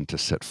human being to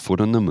set foot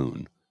on the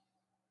moon,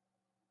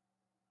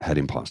 had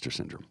imposter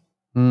syndrome.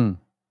 Mm.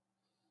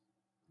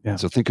 Yeah.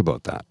 So think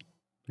about that.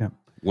 Yeah.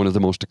 One of the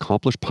most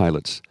accomplished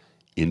pilots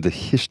in the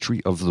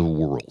history of the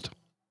world,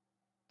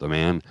 the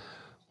man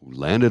who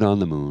landed on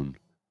the moon,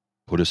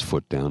 put his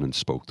foot down and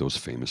spoke those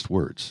famous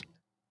words.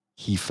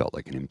 He felt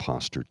like an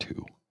imposter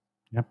too.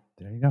 Yep.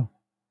 There you go.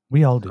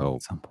 We all do So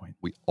at some point.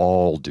 we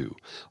all do.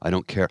 I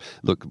don't care.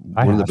 Look,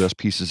 I one of the have. best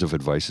pieces of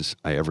advice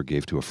I ever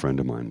gave to a friend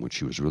of mine when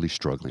she was really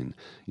struggling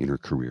in her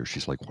career.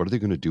 She's like, "What are they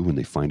going to do when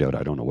they find out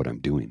I don't know what I'm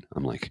doing?"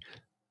 I'm like,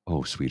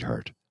 "Oh,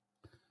 sweetheart,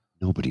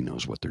 nobody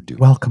knows what they're doing."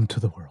 Welcome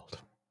to the world.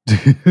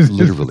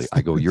 Literally,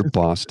 I go, "Your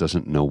boss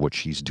doesn't know what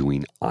she's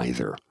doing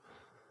either.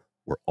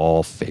 We're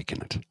all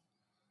faking it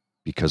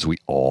because we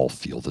all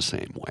feel the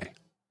same way."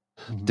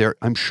 Mhm.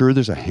 I'm sure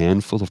there's a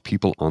handful of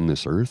people on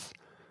this earth,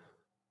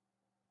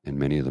 and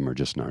many of them are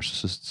just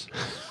narcissists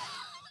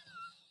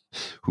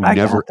who I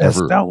never got this.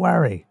 ever Don't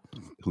worry.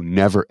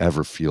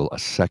 feel a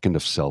second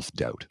of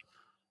self-doubt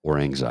or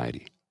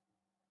anxiety.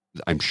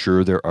 I'm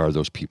sure there are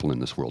those people in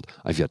this world.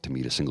 I've yet to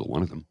meet a single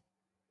one of them.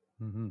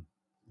 Mm-hmm.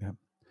 Yep.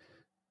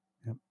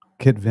 Yep.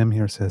 Kid Vim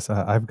here says,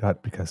 I've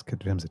got, because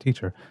Kid Vim's a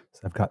teacher,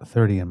 so I've got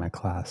 30 in my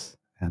class,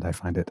 and I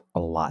find it a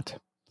lot.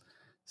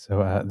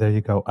 So there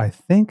you go. I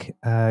think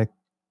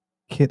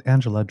Kit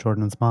Angela,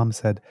 Jordan's mom,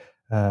 said,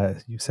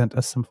 you sent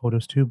us some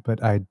photos too,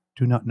 but I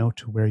do not know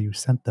to where you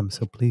sent them.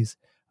 So please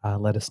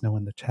let us know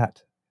in the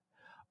chat.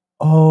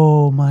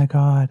 Oh my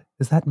God.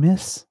 Is that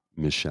Miss?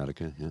 Miss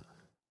Shadika, yeah.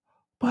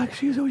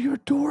 But you're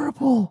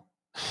adorable.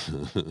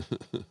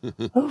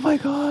 Oh my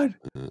God.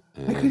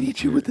 I could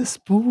eat you with a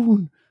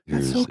spoon.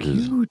 That's so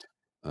cute.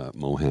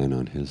 Mohan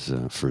on his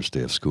first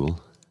day of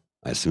school.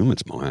 I assume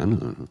it's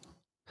Mohan.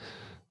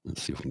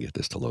 Let's see if we can get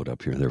this to load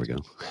up here. There we go.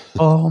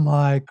 Oh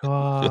my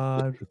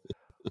God.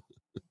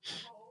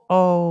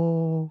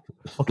 Oh.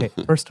 Okay,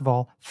 first of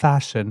all,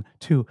 fashion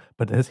too,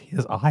 but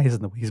his eyes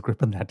and the way he's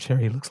gripping that chair,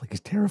 he looks like he's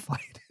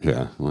terrified.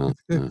 Yeah, well,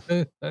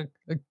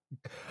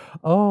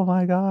 Oh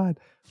my God.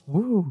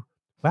 Woo.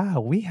 Wow,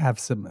 we have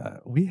some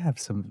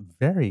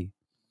very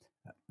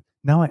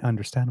now I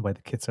understand why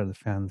the kids are the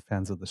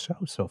fans of the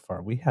show so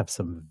far. We have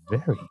some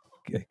very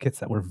kids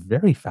that were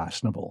very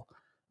fashionable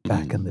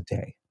back in the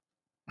day,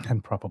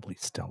 and probably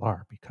still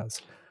are,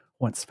 because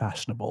once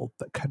fashionable,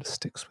 that kind of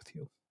sticks with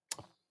you.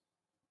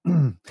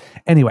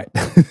 Anyway,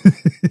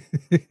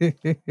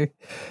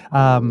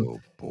 oh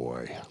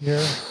boy.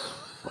 here.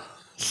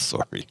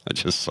 Sorry, I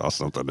just saw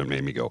something that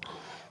made me go,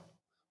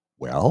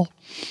 well,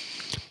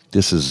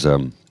 this is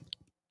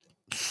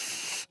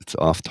it's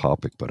off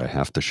topic, but I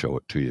have to show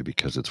it to you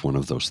because it's one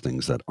of those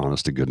things that,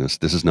 honest to goodness,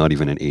 this is not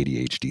even an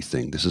ADHD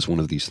thing. This is one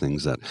of these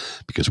things that,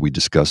 because we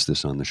discuss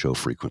this on the show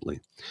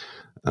frequently.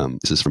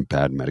 This is from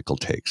Bad Medical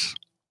Takes.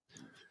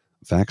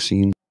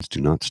 Vaccines do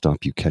not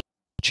stop you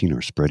catching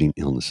or spreading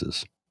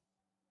illnesses.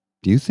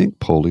 Do you think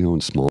polio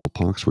and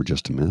smallpox were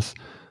just a myth?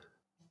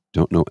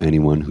 Don't know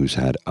anyone who's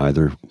had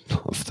either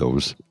of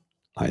those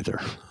either.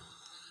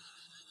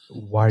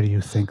 Why do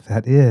you think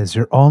that is?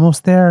 You're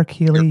almost there,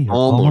 Keely. You're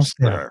almost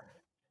there.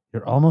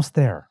 You're almost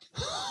there.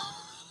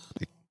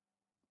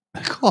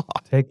 God.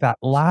 Take that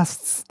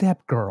last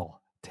step,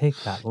 girl. Take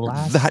that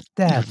last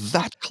step. You're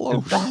that close.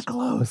 You're that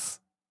close.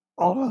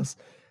 Almost.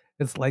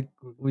 It's like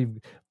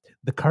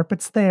the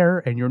carpet's there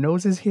and your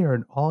nose is here,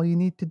 and all you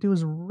need to do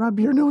is rub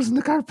your nose in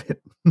the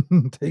carpet.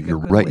 You're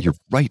right. You're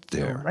right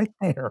there. You're right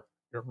there.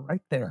 You're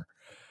right there.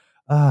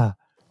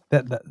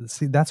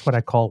 See, that's what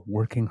I call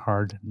working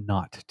hard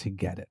not to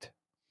get it.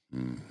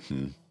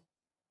 Mm-hmm.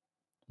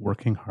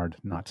 Working hard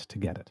not to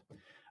get it.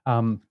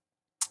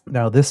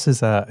 Now, this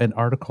is an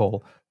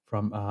article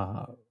from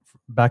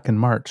back in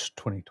March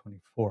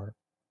 2024.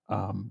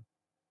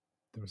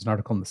 There was an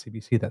article in the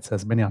CBC that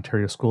says many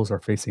Ontario schools are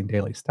facing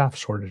daily staff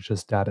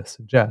shortages. Data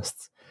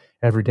suggests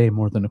every day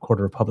more than a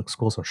quarter of public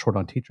schools are short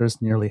on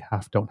teachers. Nearly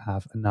half don't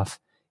have enough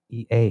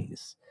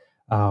EAs.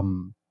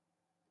 And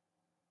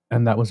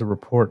that was a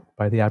report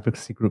by the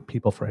advocacy group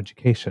People for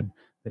Education.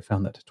 They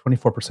found that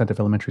 24% of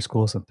elementary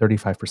schools and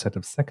 35%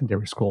 of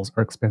secondary schools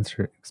are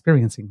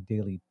experiencing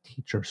daily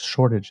teacher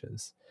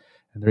shortages.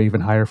 And they're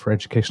even higher for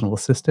educational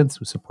assistants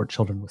who support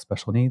children with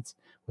special needs,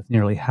 with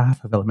nearly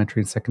half of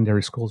elementary and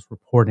secondary schools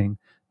reporting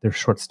they're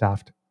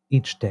short-staffed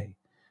each day.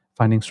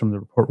 Findings from the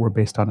report were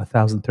based on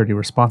 1,030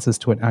 responses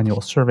to an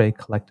annual survey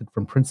collected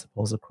from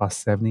principals across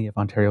 70 of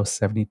Ontario's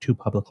 72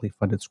 publicly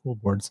funded school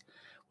boards,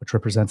 which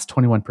represents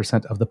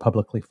 21% of the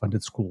publicly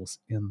funded schools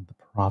in the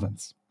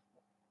province.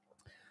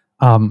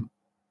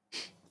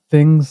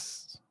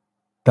 Things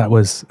that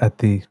was at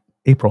the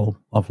April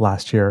of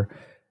last year.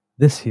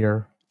 This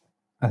year,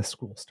 as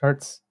school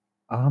starts,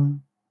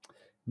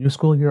 new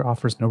school year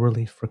offers no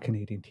relief for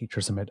Canadian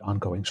teachers amid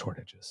ongoing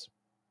shortages.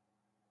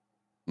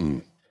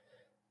 Mm.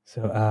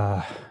 So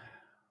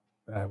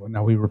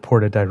now we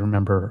reported, I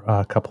remember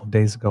a couple of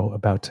days ago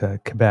about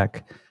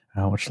Quebec,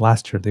 which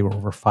last year they were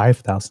over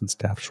 5,000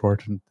 staff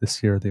short, and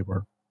this year they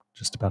were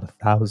just about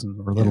 1,000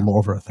 or a little more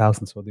over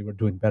 1,000. So they were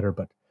doing better,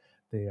 but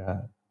they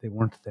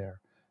weren't there.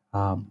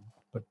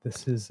 But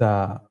this is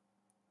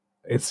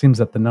it seems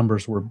that the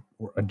numbers were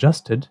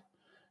adjusted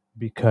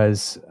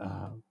because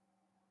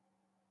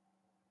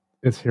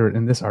it's here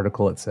in this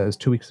article. It says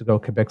 2 weeks ago,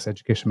 Quebec's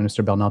Education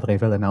Minister Bernard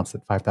Dréville announced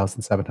that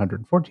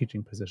 5,704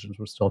 teaching positions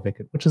were still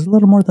vacant, which is a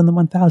little more than the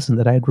 1,000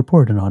 that I had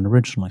reported on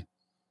originally.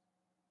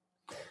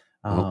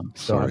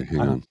 Sorry, hang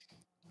on.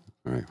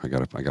 All right, I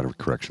got a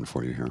correction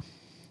for you here.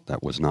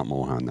 That was not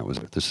Mohan.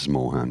 This is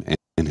Mohan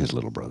and his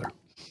little brother.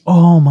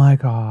 Oh my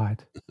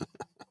God!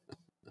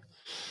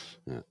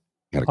 Yeah,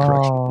 got a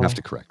correction. We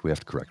have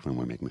to correct when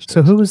we make mistakes.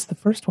 So who was the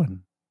first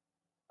one?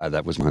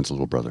 That was Mohan's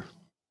little brother.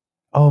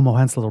 Oh,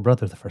 Mohan's little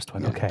brother, the first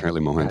one. Yeah, okay.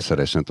 Apparently, Mohan said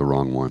I sent the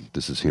wrong one.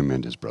 This is him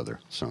and his brother.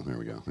 So there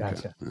we go.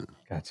 Gotcha. Okay.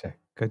 Gotcha.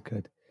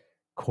 Good.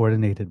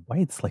 Coordinated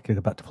whites, like you're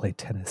about to play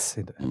tennis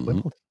at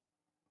Wimbledon.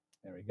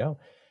 There we go.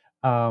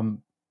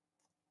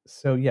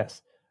 So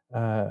yes,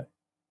 the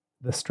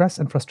stress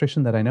and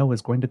frustration that I know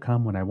is going to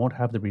come when I won't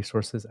have the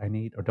resources I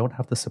need or don't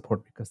have the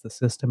support because the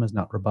system is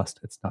not robust.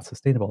 It's not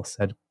sustainable,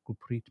 said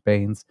Gurpreet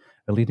Bains,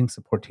 a leading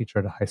support teacher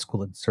at a high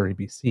school in Surrey,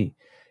 BC.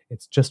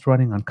 It's just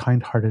running on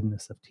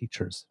kind-heartedness of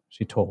teachers,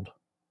 she told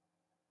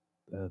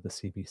the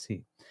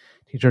CBC.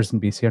 Teachers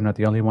in BC are not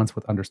the only ones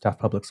with understaffed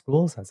public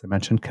schools. As I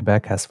mentioned,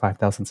 Quebec has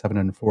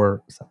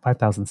 5,704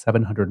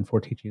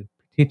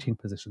 teaching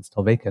positions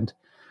still vacant.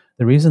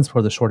 The reasons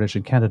for the shortage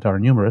in Canada are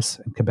numerous.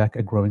 In Quebec,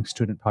 a growing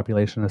student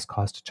population has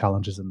caused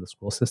challenges in the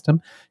school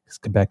system because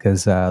Quebec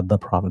is the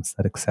province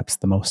that accepts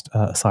the most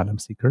asylum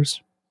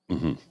seekers.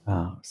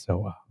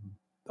 So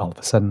all of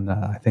a sudden,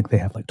 I think they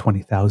have like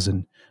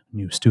 20,000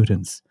 new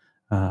students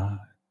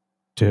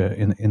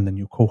in the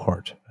new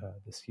cohort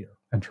this year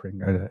entering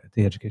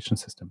the education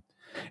system.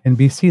 In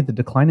BC, the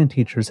decline in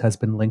teachers has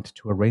been linked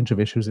to a range of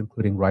issues,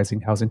 including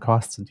rising housing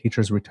costs and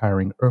teachers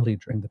retiring early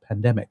during the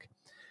pandemic.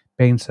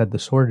 Bain said the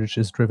shortage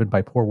is driven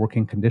by poor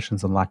working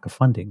conditions and lack of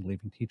funding,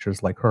 leaving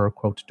teachers like her,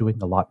 quote, doing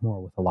a lot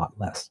more with a lot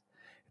less.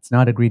 It's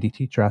not a greedy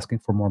teacher asking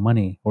for more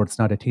money, or it's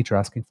not a teacher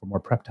asking for more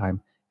prep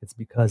time. It's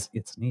because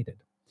it's needed.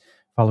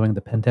 Following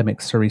the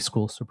pandemic, Surrey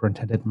School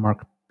Superintendent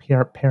Mark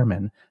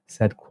Pearman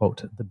said,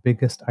 quote, the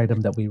biggest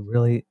item that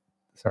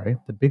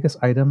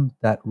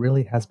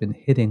really has been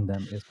hitting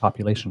them is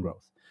population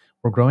growth.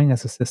 We're growing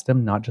as a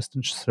system, not just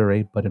in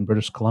Surrey, but in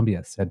British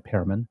Columbia, said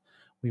Pearman.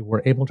 We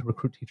were able to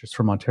recruit teachers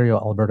from Ontario,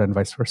 Alberta, and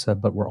vice versa,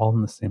 but we're all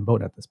in the same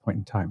boat at this point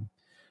in time.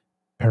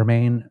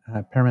 Pearman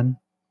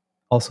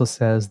also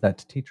says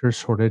that teacher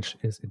shortage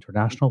is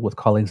international, with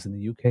colleagues in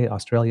the UK,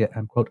 Australia,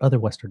 and, quote,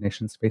 other Western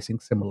nations facing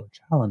similar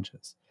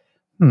challenges.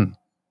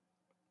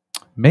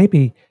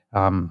 Maybe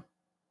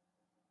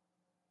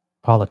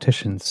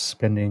politicians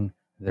spending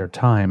their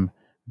time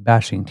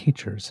bashing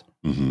teachers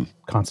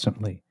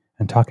constantly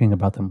and talking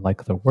about them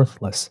like they're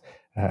worthless,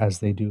 as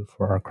they do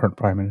for our current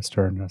prime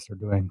minister and as they're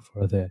doing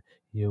for the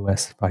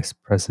U.S. vice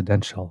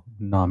presidential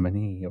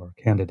nominee or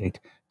candidate,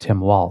 Tim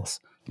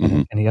Walz, and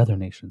in any other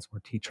nations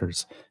where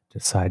teachers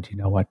decide, you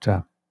know what,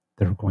 they're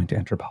going to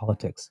enter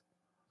politics.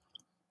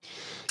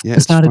 Yeah,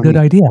 it's not a good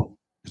idea.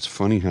 It's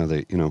funny how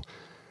they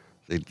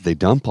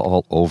dump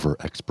all over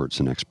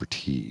experts and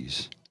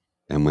expertise,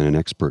 and when an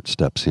expert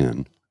steps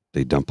in,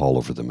 they dump all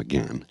over them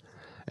again.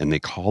 And they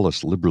call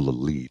us liberal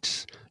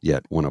elites,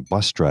 yet when a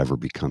bus driver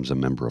becomes a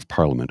member of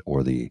parliament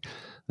or the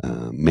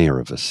mayor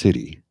of a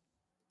city,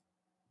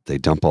 they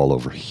dump all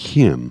over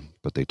him,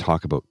 but they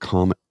talk about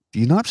common. Do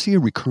you not see a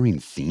recurring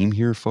theme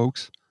here,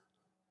 folks?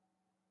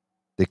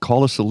 They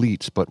call us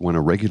elites, but when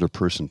a regular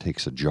person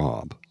takes a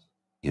job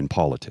in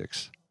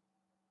politics,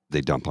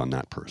 they dump on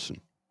that person.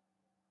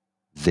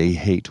 They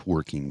hate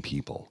working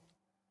people.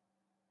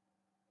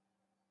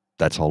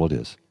 That's all it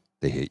is.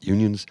 They hate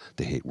unions.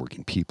 They hate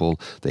working people.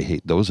 They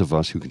hate those of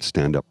us who can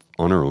stand up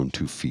on our own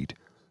 2 feet,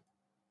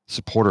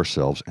 support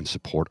ourselves, and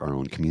support our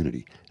own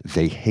community.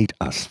 They hate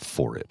us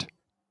for it.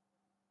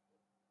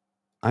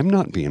 I'm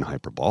not being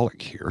hyperbolic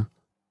here.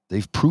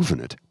 They've proven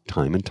it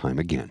time and time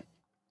again,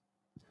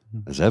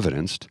 as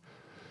evidenced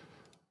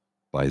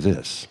by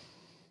this.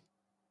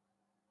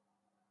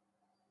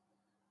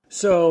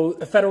 So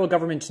the federal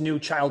government's new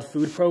child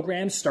food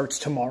program starts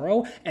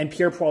tomorrow, and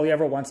Pierre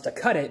Poilievre wants to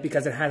cut it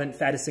because it hasn't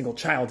fed a single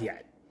child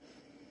yet.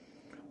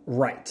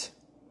 Right.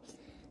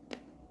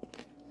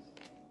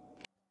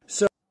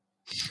 So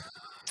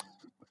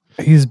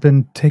he's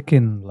been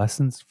taking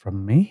lessons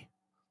from me.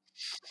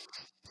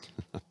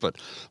 but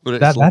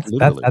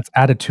that's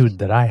attitude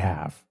that I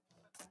have.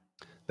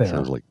 There.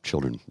 Sounds like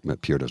children.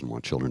 Pierre doesn't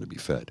want children to be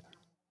fed.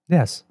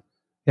 Yes.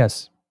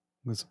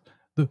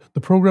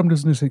 The program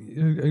doesn't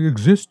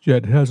exist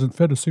yet. It hasn't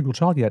fed a single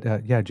child yet.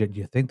 Do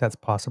you think that's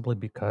possibly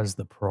because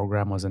the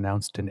program was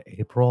announced in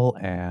April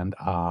and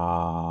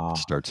it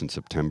starts in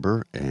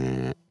September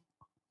and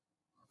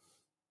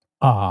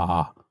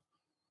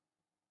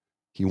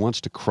He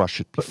wants to crush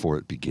it before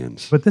it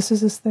begins. But this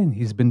is his thing.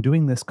 He's been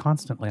doing this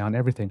constantly on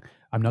everything.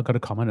 I'm not going to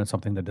comment on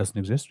something that doesn't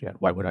exist yet.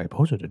 Why would I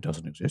oppose it? It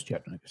doesn't exist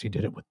yet. Because he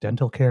did it with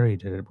dental care. He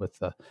did it with,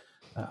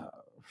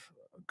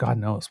 God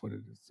knows what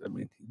it is. I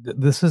mean,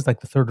 this is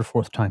like the third or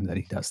fourth time that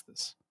he does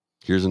this.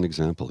 Here's an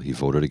example. He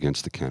voted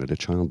against the Canada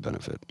Child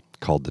Benefit,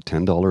 called the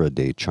 $10 a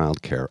day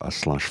child care a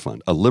slush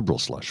fund, a liberal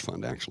slush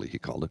fund, actually, he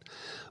called it.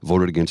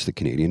 Voted against the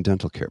Canadian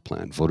Dental Care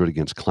Plan. Voted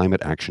against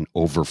climate action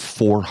over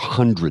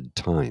 400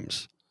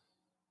 times.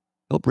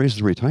 Help raise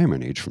the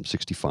retirement age from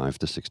 65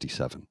 to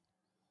 67.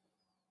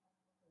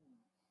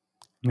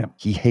 Yeah.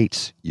 He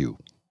hates you.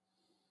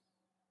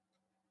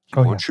 He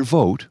wants your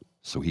vote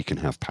so he can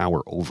have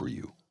power over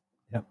you.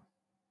 Yep.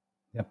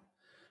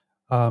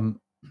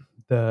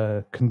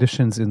 The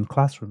conditions in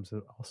classrooms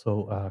are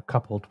also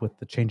coupled with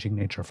the changing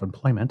nature of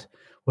employment.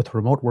 With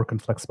remote work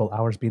and flexible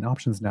hours being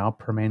options now,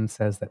 Permain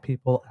says that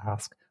people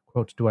ask,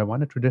 quote, do I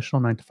want a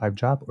traditional 9-to-5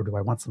 job or do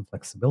I want some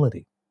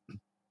flexibility?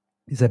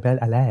 Isabelle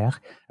Allaire,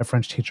 a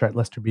French teacher at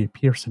Lester B.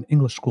 Pearson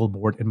English School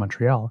Board in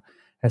Montreal,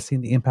 has seen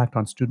the impact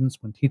on students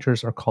when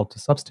teachers are called to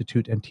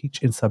substitute and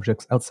teach in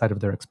subjects outside of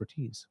their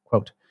expertise.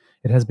 Quote,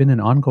 it has been an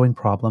ongoing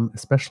problem,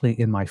 especially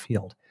in my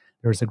field.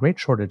 There is a great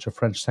shortage of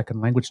French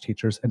second language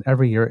teachers, and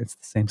every year it's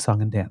the same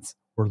song and dance.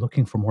 We're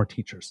looking for more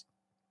teachers.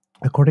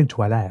 According to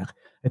Allaire,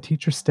 a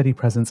teacher's steady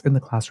presence in the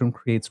classroom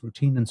creates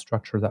routine and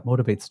structure that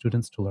motivates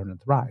students to learn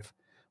and thrive.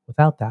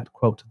 Without that,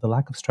 quote, the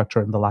lack of structure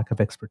and the lack of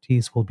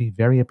expertise will be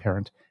very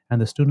apparent, and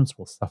the students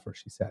will suffer,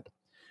 she said.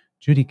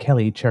 Judy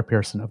Kelly,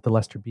 chairperson of the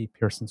Lester B.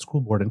 Pearson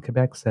School Board in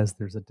Quebec, says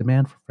there's a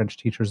demand for French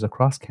teachers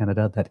across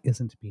Canada that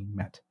isn't being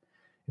met.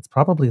 It's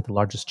probably the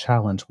largest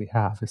challenge we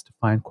have is to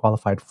find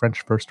qualified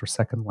French first or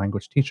second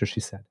language teachers, she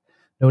said,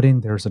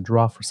 noting there's a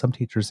draw for some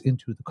teachers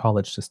into the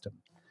college system.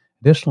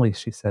 Additionally,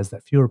 she says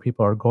that fewer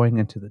people are going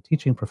into the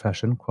teaching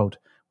profession, quote,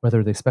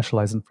 whether they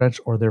specialize in French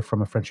or they're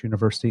from a French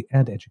university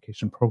and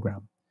education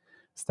program.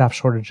 Staff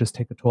shortages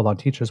take a toll on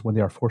teachers when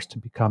they are forced to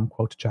become,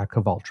 quote, jack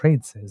of all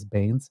trades, says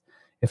Baines.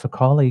 If a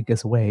colleague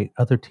is away,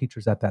 other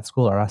teachers at that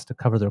school are asked to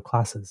cover their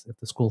classes if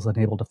the school is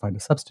unable to find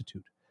a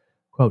substitute.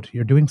 Quote,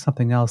 you're doing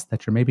something else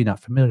that you're maybe not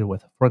familiar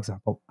with. For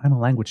example, I'm a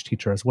language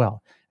teacher as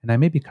well, and I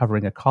may be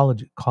covering a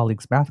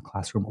colleague's math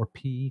classroom or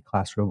PE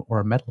classroom or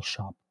a metal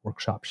shop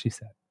workshop, she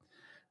said.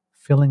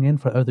 Filling in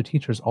for other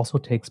teachers also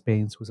takes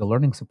Baines, who's a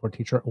learning support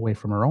teacher, away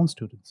from her own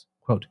students.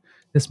 Quote,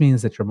 this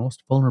means that your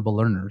most vulnerable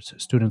learners,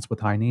 students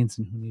with high needs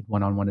and who need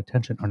one-on-one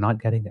attention, are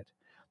not getting it.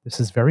 This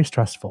is very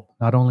stressful,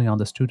 not only on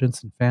the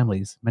students and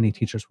families. Many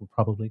teachers will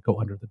probably go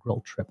under the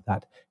guilt trip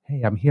that,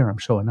 hey, I'm here, I'm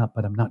showing up,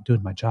 but I'm not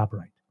doing my job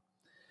right.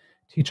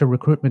 Teacher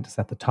recruitment is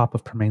at the top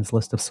of Permain's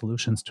list of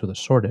solutions to the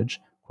shortage.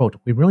 Quote,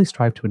 we really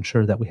strive to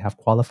ensure that we have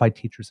qualified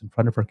teachers in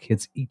front of our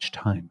kids each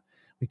time.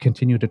 We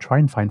continue to try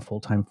and find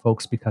full-time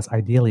folks because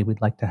ideally we'd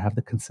like to have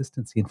the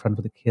consistency in front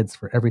of the kids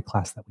for every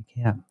class that we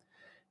can.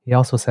 He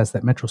also says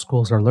that metro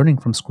schools are learning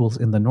from schools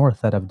in the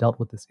North that have dealt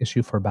with this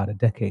issue for about a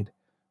decade.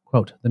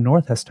 Quote, the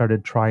North has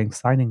started trying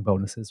signing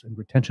bonuses and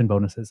retention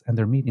bonuses, and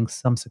they're meeting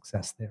some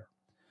success there.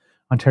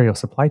 Ontario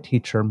supply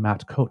teacher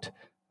Matt Coate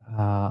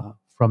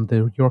from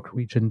the York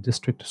Region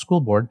District School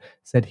Board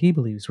said he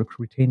believes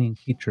retaining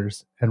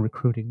teachers and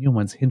recruiting new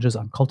ones hinges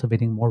on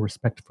cultivating more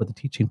respect for the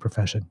teaching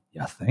profession.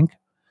 You think?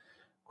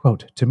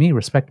 Quote, to me,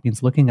 respect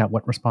means looking at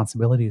what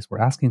responsibilities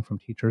we're asking from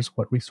teachers,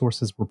 what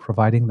resources we're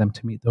providing them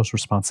to meet those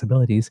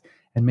responsibilities,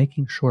 and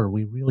making sure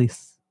we're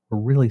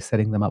really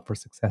setting them up for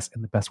success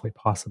in the best way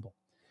possible.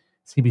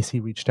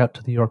 CBC reached out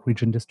to the York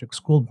Region District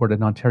School Board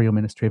and Ontario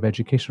Ministry of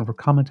Education for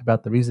comment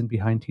about the reason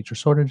behind teacher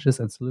shortages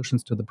and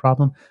solutions to the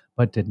problem,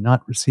 but did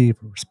not receive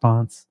a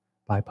response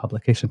by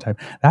publication time.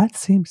 That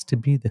seems to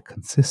be the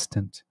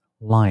consistent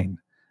line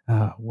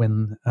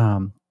when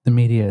the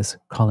media is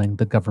calling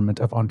the government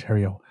of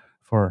Ontario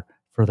for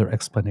further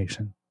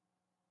explanation.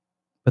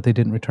 But they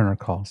didn't return our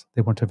calls.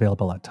 They weren't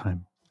available at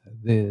time.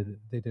 They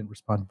didn't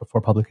respond before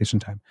publication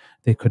time.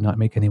 They could not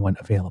make anyone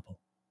available.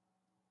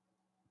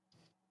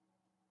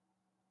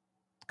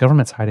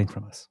 Government's hiding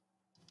from us.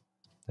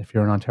 If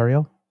you're in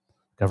Ontario,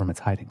 government's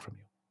hiding from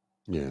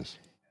you. Yes.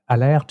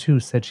 Allaire, too,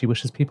 said she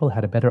wishes people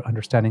had a better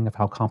understanding of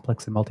how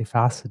complex and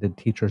multifaceted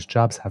teachers'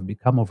 jobs have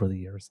become over the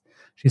years.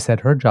 She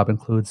said her job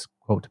includes,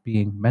 quote,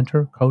 being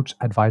mentor, coach,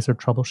 advisor,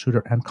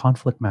 troubleshooter, and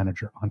conflict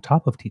manager on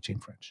top of teaching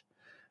French.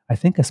 I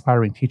think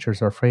aspiring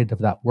teachers are afraid of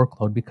that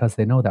workload because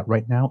they know that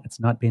right now it's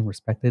not being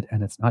respected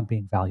and it's not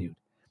being valued.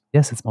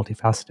 Yes, it's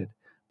multifaceted,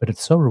 but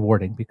it's so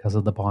rewarding because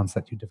of the bonds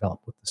that you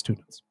develop with the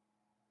students.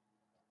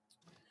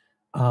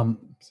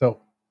 So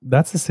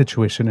that's the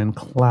situation in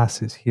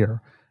classes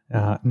here.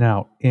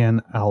 Now,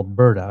 in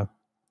Alberta,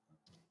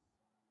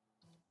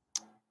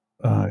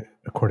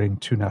 according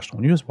to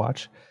National News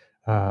Watch,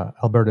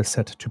 Alberta is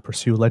set to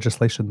pursue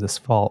legislation this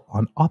fall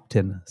on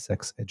opt-in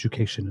sex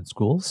education in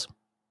schools.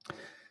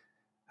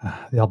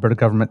 The Alberta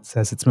government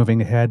says it's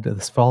moving ahead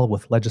this fall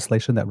with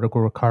legislation that will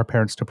require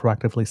parents to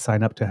proactively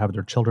sign up to have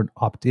their children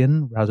opt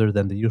in rather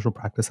than the usual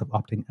practice of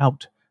opting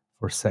out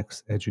for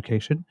sex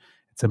education.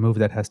 It's a move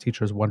that has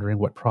teachers wondering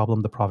what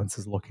problem the province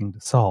is looking to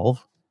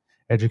solve.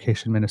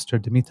 Education Minister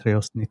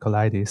Dimitrios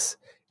Nikolaidis,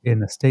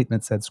 in a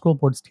statement, said school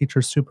boards,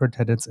 teachers,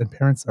 superintendents, and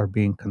parents are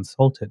being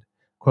consulted.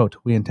 Quote,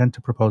 "We intend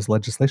to propose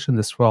legislation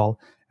this fall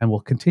and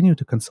will continue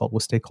to consult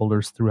with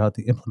stakeholders throughout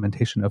the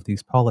implementation of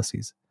these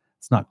policies."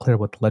 It's not clear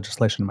what the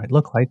legislation might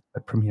look like,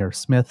 but Premier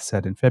Smith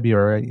said in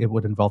February it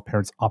would involve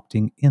parents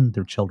opting in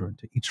their children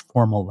to each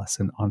formal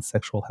lesson on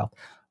sexual health.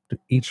 To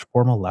each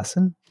formal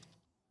lesson?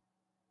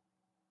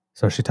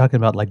 So is she talking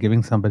about like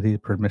giving somebody a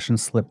permission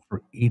slip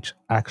for each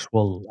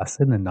actual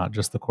lesson and not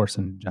just the course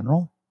in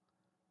general?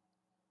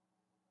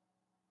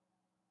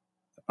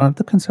 Aren't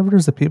the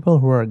conservatives the people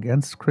who are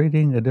against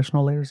creating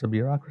additional layers of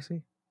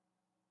bureaucracy?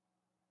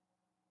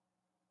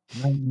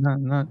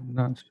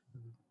 Not.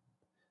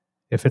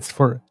 If it's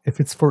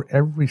for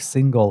every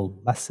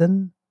single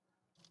lesson,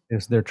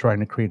 is they're trying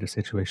to create a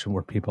situation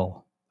where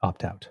people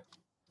opt out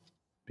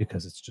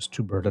because it's just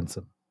too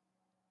burdensome.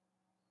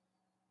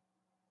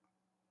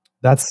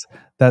 That's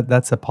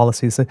a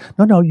policy. Say,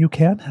 no, you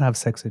can have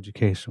sex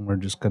education. We're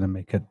just going to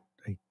make it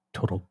a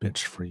total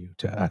bitch for you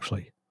to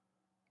actually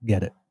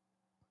get it.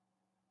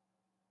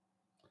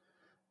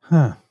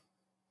 Huh.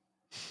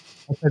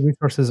 Outside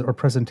resources or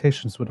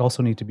presentations would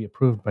also need to be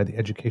approved by the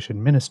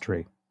Education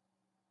Ministry.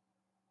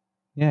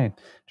 Yay.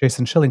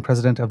 Jason Schilling,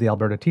 president of the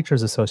Alberta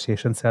Teachers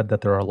Association, said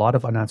that there are a lot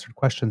of unanswered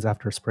questions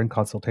after a spring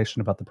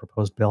consultation about the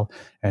proposed bill.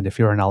 And if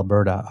you're in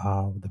Alberta,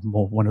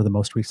 one of the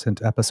most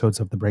recent episodes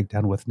of The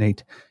Breakdown with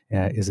Nate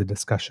is a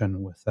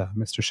discussion with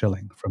Mr.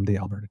 Schilling from the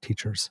Alberta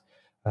Teachers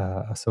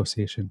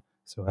Association.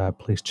 So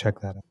please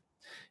check that out.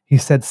 He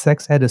said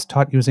sex ed is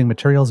taught using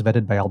materials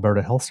vetted by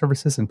Alberta Health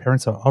Services, and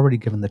parents are already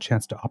given the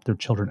chance to opt their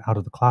children out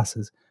of the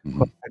classes.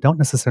 Mhm. I don't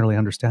necessarily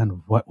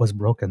understand what was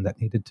broken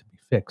that needed to be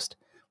fixed.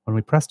 When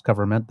we pressed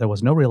government, there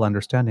was no real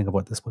understanding of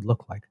what this would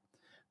look like.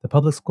 The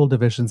public school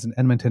divisions in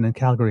Edmonton and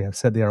Calgary have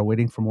said they are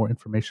waiting for more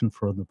information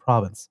from the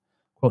province.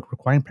 Quote,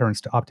 requiring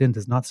parents to opt in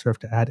does not serve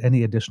to add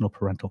any additional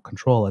parental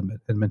control,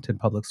 Edmonton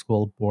Public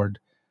School Board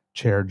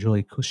Chair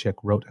Julie Kushik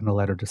wrote in a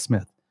letter to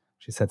Smith.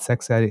 She said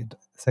sex ed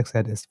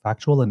is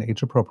factual and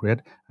age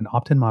appropriate, and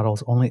opt-in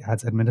models only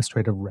adds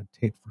administrative red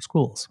tape for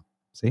schools.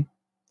 See?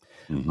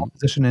 Mhm.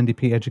 Opposition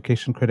NDP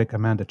education critic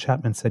Amanda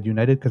Chapman said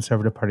United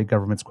Conservative Party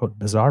government's, quote,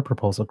 bizarre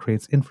proposal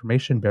creates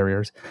information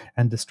barriers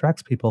and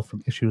distracts people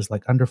from issues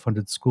like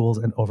underfunded schools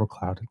and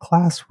overcrowded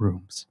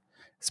classrooms,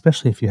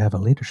 especially if you have a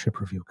leadership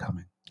review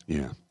coming.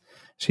 Yeah.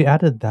 She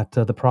added that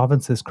the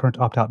province's current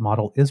opt-out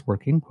model is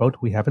working.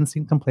 Quote, we haven't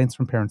seen complaints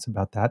from parents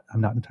about that.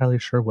 I'm not entirely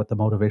sure what the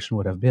motivation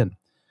would have been.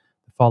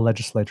 The fall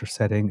legislature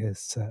sitting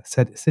is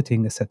set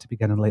to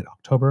begin in late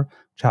October.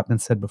 Chapman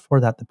said before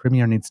that the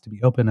premier needs to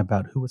be open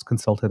about who was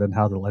consulted and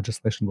how the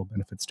legislation will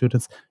benefit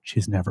students.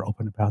 She's never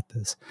open about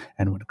this.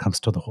 And when it comes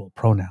to the whole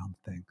pronoun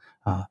thing,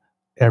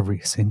 every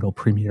single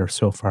premier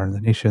so far in the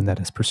nation that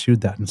has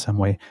pursued that in some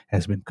way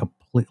has been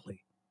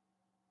completely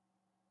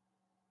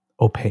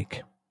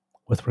opaque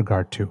with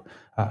regard to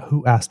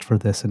who asked for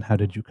this and how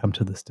did you come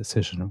to this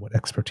decision and what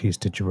expertise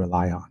did you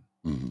rely on.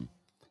 Mm-hmm.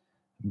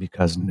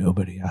 Because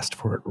nobody asked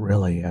for it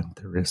really, and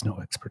there is no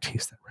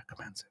expertise that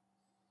recommends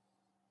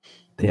it.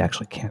 They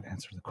actually can't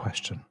answer the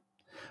question.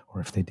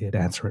 Or if they did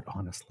answer it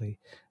honestly,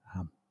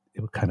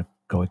 it would kind of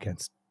go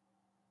against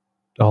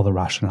all the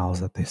rationales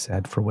that they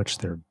said for which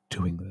they're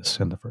doing this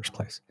in the first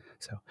place.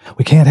 So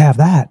we can't have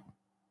that,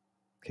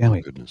 can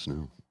we? Goodness,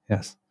 no.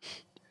 Yes.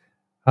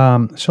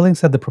 Schilling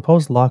said the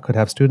proposed law could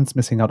have students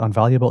missing out on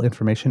valuable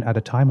information at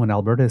a time when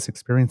Alberta is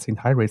experiencing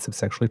high rates of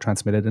sexually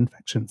transmitted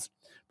infections.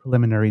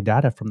 Preliminary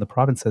data from the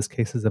province says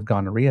cases of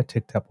gonorrhea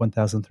ticked up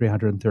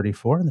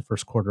 1,334 in the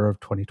first quarter of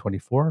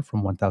 2024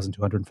 from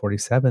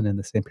 1,247 in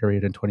the same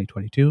period in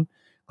 2022.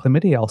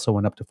 Chlamydia also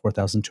went up to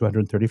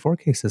 4,234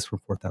 cases from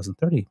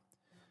 4,030.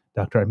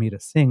 Dr. Amita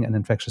Singh, an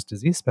infectious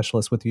disease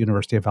specialist with the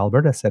University of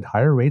Alberta, said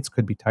higher rates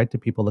could be tied to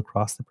people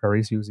across the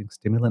prairies using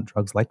stimulant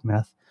drugs like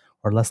meth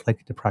or less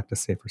likely to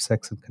practice safer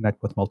sex and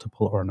connect with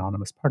multiple or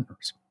anonymous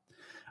partners.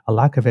 A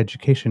lack of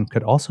education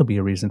could also be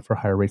a reason for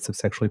higher rates of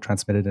sexually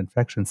transmitted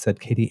infections, said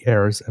Katie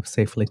Ayres of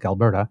SafeLink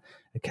Alberta,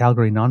 a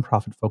Calgary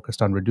nonprofit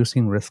focused on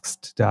reducing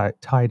risks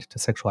tied to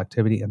sexual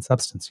activity and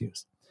substance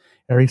use.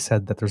 Ayres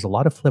said that there's a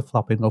lot of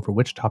flip-flopping over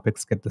which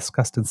topics get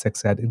discussed in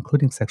sex ed,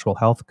 including sexual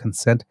health,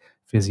 consent,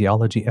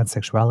 physiology, and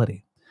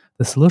sexuality.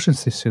 The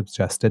solutions she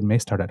suggested may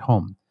start at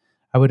home.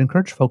 I would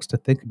encourage folks to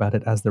think about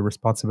it as their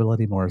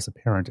responsibility more as a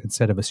parent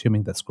instead of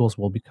assuming that schools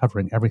will be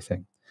covering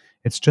everything.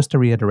 It's just a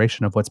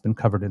reiteration of what's been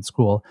covered in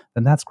school,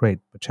 then that's great,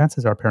 but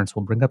chances are parents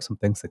will bring up some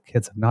things that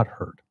kids have not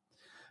heard.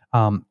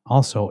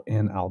 Also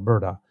in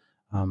Alberta,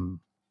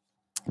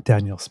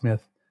 Danielle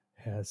Smith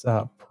has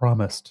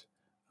promised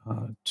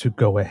to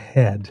go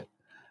ahead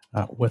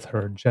with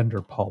her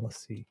gender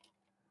policy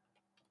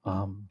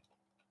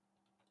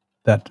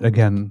that,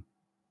 again,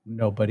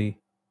 nobody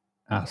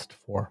asked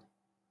for.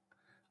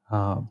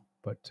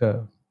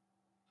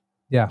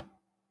 Yeah.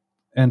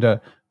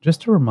 And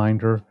just a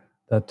reminder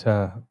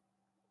that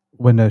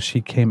when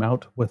she came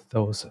out with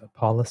those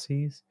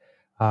policies,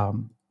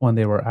 when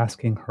they were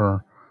asking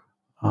her,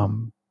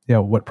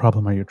 what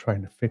problem are you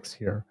trying to fix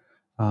here?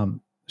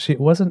 she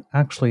wasn't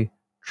actually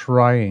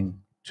trying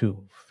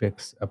to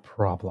fix a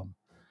problem.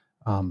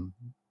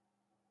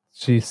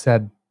 She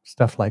said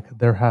stuff like,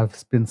 there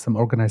have been some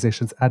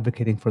organizations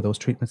advocating for those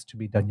treatments to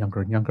be done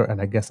younger and younger,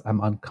 and I guess I'm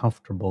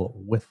uncomfortable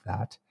with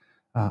that.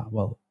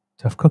 Well,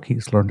 tough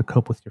cookies, learn to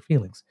cope with your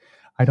feelings.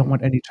 I don't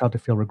want any child to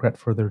feel regret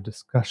for their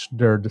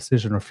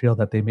decision, or feel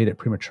that they made it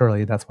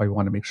prematurely. That's why we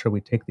want to make sure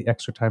we take the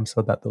extra time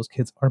so that those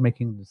kids are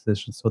making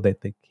decisions so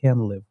that they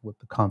can live with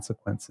the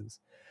consequences.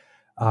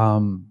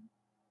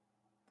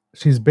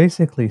 She's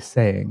basically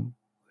saying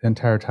the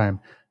entire time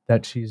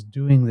that she's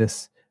doing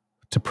this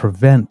to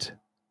prevent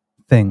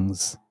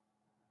things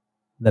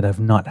that have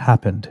not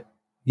happened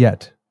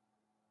yet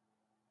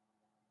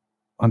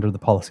under the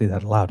policy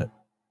that allowed it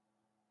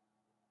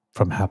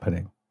from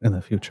happening in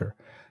the future.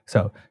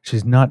 So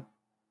she's not,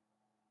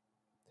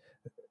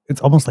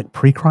 it's almost like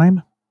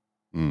pre-crime.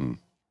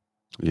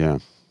 Yeah.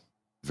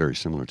 Very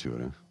similar to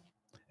it.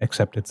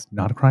 Except it's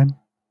not a crime.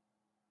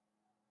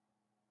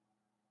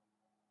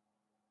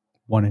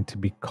 Wanting to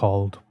be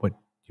called what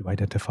you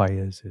identify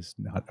as is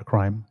not a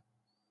crime.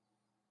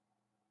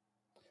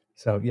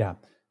 So yeah.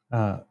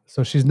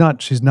 So she's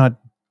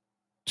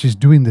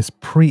doing this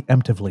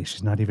preemptively.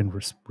 She's not even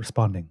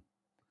responding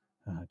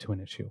to an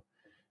issue.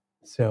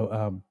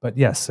 So, but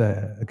yes,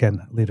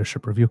 again,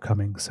 leadership review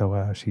coming.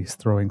 So she's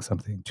throwing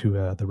something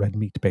to the red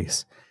meat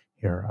base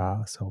here.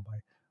 So by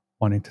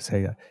wanting to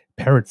say,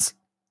 parents,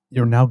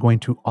 you're now going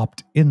to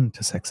opt in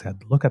to sex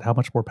ed. Look at how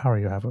much more power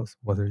you have.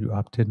 Whether you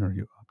opt in or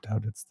you opt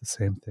out, it's the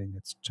same thing.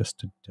 It's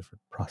just a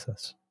different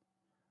process.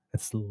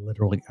 It's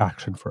literally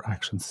action for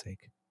action's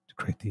sake to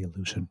create the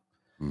illusion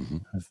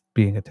of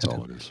being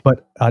attentive.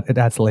 But it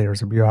adds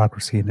layers of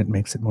bureaucracy, and it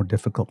makes it more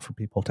difficult for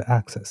people to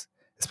access,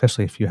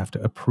 especially if you have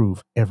to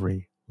approve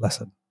every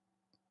lesson,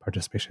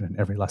 participation in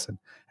every lesson,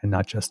 and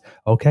not just,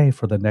 okay,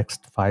 for the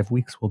next 5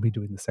 weeks, we'll be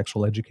doing the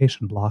sexual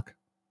education block.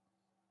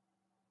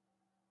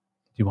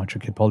 Do you want your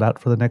kid pulled out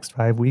for the next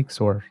 5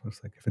 weeks? Or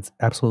it's like, if it's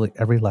absolutely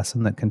every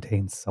lesson that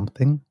contains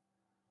something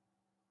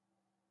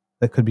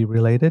that could be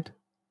related,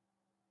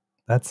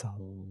 that's a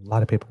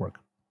lot of paperwork,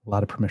 a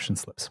lot of permission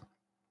slips.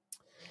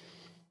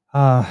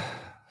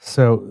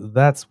 So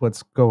that's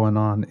what's going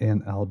on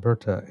in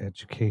Alberta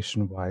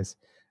education-wise.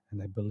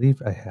 And I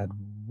believe I had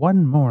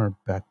one more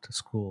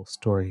back-to-school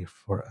story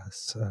for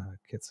us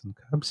kids and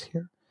cubs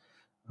here.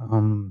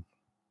 Or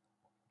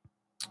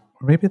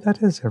maybe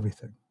that is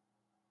everything.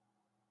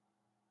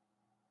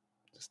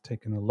 Just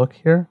taking a look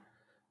here.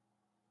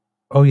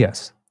 Oh,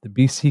 yes. The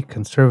BC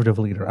Conservative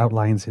leader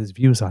outlines his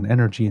views on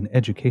energy and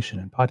education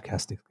and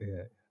podcast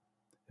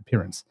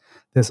appearance.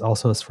 This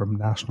also is from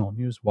National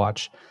News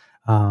Watch,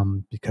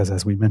 because,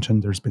 as we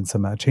mentioned, there's been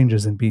some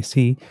changes in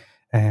BC,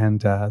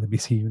 and the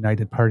BC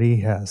United Party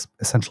has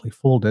essentially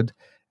folded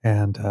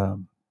and,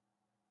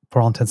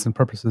 for all intents and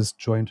purposes,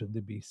 joined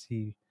the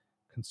BC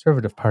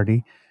Conservative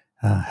Party.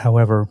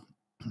 However,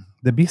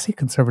 the BC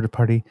Conservative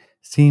Party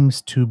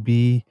seems to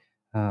be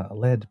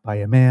led by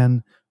a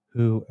man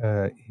who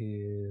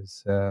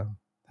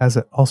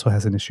also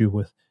has an issue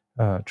with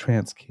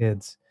trans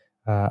kids,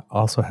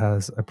 also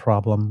has a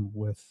problem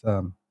with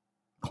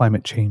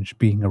climate change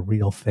being a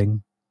real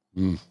thing.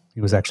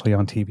 He was actually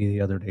on TV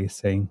the other day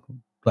saying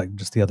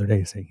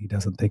he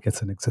doesn't think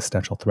it's an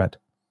existential threat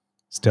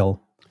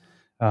still.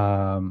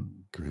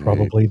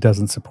 Probably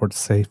doesn't support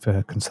safe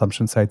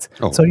consumption sites.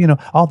 So,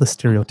 all the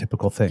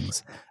stereotypical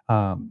things.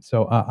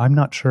 So I'm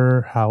not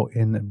sure how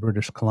in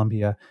British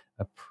Columbia,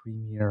 a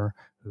premier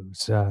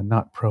who's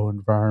not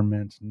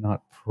pro-environment,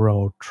 not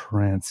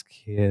pro-trans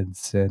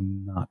kids,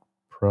 and not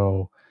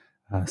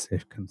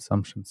pro-safe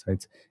consumption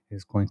sites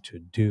is going to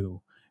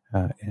do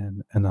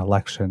in an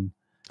election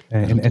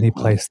in any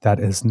place that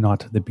is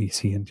not the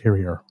BC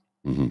Interior.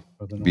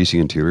 BC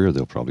Interior,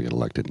 they'll probably get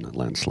elected in a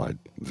landslide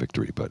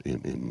victory, but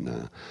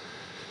in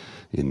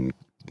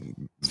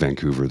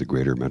Vancouver, the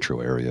greater metro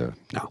area,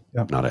 no,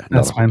 not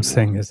That's why I'm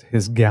saying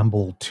his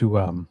gamble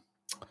to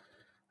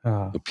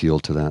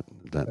appeal to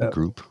that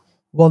group.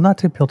 Well, not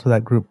to appeal to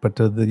that group, but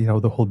to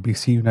the whole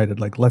BC United,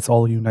 like, let's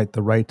all unite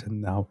the right.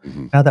 And now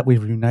that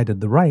we've united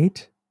the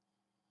right,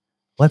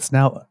 let's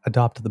now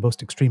adopt the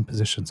most extreme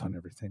positions on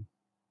everything.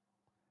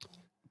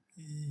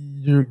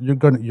 You're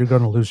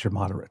gonna lose your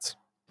moderates.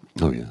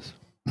 Oh yes,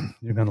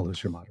 you're gonna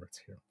lose your moderates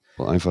here.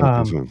 Well, I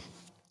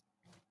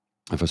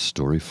have a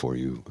story for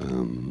you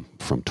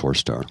from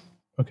Torstar.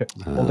 Okay,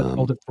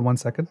 hold it for 1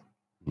 second.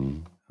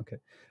 Okay.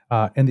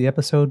 In the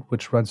episode,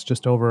 which runs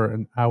just over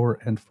an hour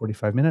and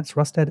 45 minutes,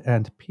 Rusted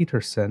and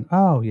Peterson.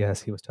 Oh,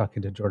 yes, he was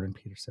talking to Jordan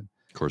Peterson.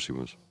 Of course he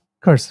was.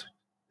 Of course.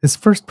 His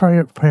first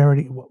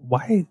priority,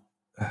 why?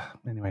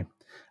 Anyway,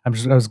 I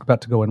was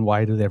about to go in,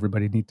 why do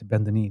everybody need to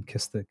bend the knee and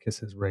kiss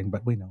his ring?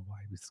 But we know why.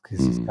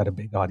 Because he's got a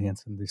big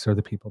audience, and these are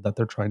the people that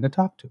they're trying to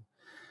talk to.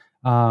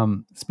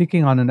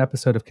 Speaking on an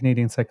episode of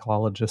Canadian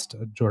psychologist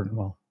Jordan,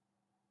 well,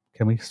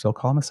 can we still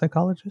call him a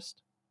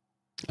psychologist?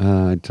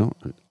 I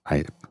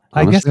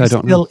guess he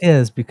still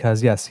is,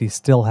 because yes, he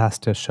still has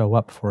to show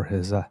up for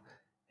his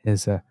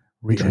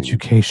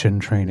re-education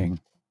training,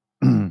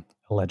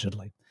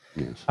 allegedly.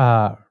 Yes.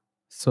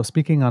 So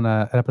speaking on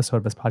an episode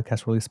of his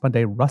podcast released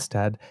Monday,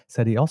 Rustad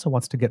said he also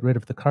wants to get rid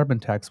of the carbon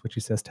tax, which he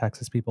says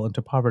taxes people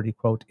into poverty,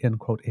 quote, in,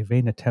 quote, a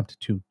vain attempt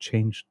to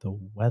change the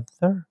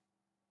weather.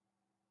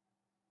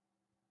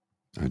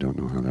 I don't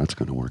know how that's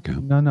going to work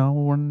out. No,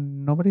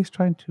 nobody's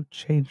trying to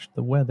change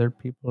the weather.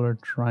 People are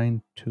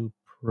trying to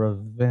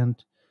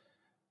prevent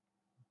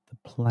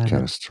the planet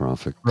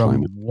Catastrophic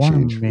from climate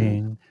change.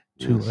 warming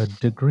to a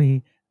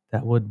degree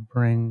that would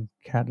bring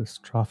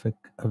catastrophic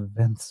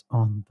events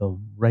on the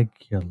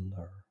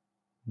regular,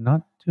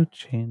 not to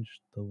change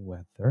the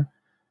weather.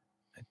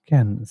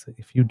 Again,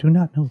 if you do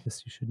not know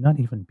this, you should not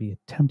even be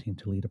attempting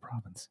to lead a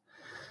province.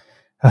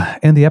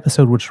 In the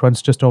episode, which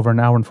runs just over an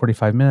hour and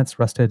 45 minutes,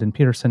 Rustad and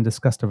Peterson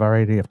discussed a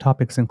variety of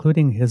topics,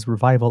 including his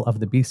revival of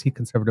the BC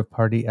Conservative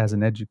Party as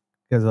an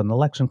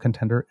election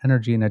contender,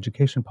 energy and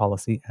education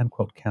policy, and,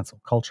 quote,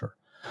 cancel culture.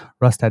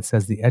 Rustad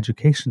says the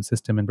education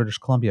system in British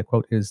Columbia,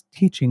 quote, is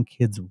teaching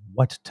kids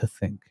what to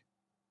think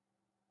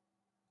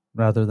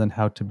rather than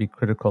how to be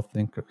critical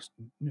thinkers.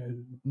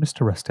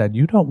 Mr. Rustad,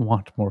 you don't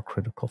want more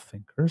critical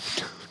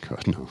thinkers.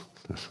 God, no.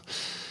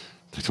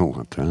 They don't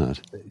want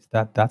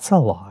that. That's a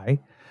lie.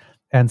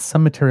 And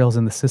some materials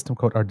in the system,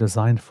 quote, are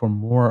designed for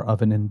more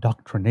of an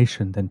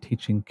indoctrination than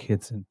teaching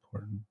kids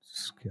important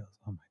skills.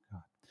 Oh, my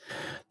God.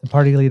 The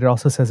party leader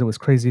also says it was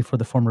crazy for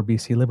the former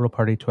BC Liberal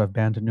Party to have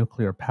banned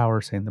nuclear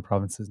power, saying the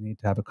provinces need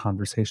to have a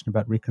conversation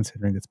about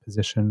reconsidering its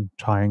position,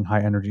 tying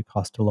high energy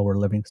costs to lower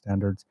living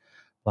standards,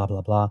 blah,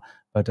 blah, blah.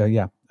 But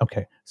yeah,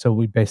 okay. So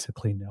we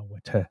basically know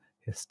what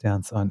his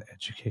stance on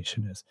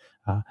education is.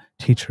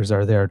 Teachers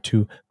are there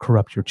to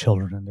corrupt your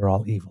children, and they're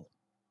all evil.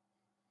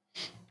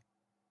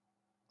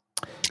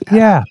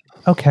 Yeah.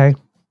 Okay.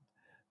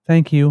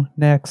 Thank you.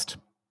 Next.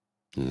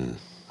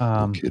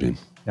 No kidding.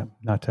 Yeah.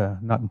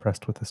 Not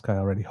impressed with this guy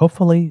already.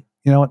 Hopefully,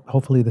 you know what?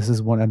 Hopefully, this is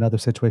another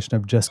situation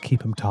of just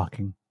keep him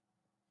talking.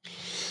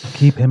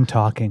 Keep him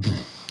talking.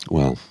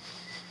 Well,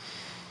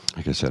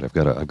 like I said, I've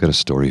got a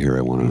story here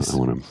I want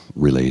to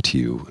relay to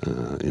you.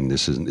 And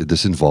this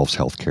involves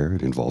healthcare.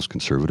 It involves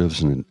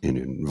conservatives, and it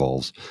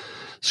involves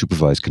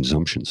supervised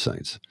consumption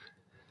sites.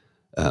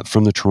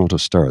 From the Toronto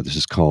Star, this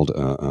is called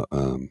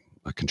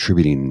a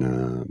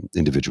contributing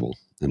individual,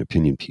 an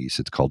opinion piece.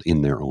 It's called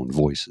In Their Own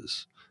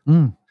Voices.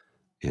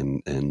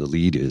 And the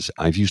lead is,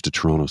 I've used a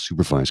Toronto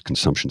supervised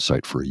consumption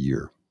site for a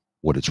year.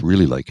 What it's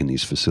really like in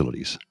these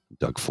facilities.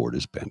 Doug Ford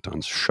is bent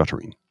on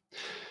shuttering.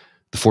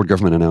 The Ford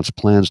government announced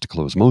plans to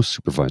close most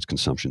supervised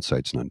consumption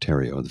sites in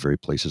Ontario, the very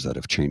places that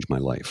have changed my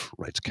life,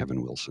 writes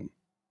Kevin Wilson.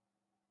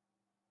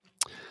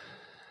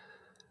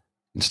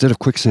 Instead of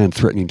quicksand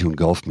threatening to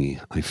engulf me,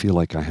 I feel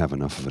like I have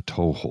enough of a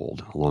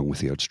toehold, along with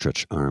the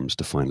outstretched arms,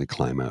 to finally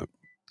climb out.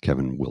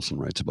 Kevin Wilson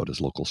writes about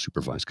his local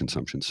supervised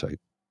consumption site.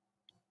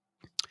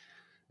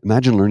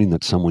 Imagine learning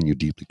that someone you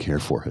deeply care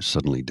for has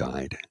suddenly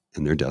died,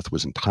 and their death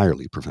was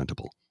entirely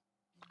preventable.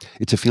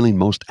 It's a feeling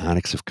most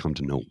addicts have come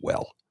to know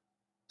well,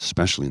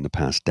 especially in the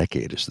past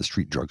decade as the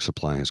street drug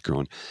supply has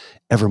grown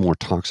ever more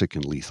toxic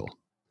and lethal.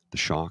 The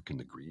shock and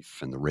the grief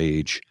and the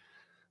rage.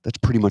 That's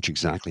pretty much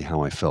exactly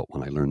how I felt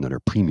when I learned that our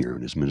Premier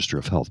and his Minister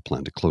of Health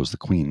planned to close the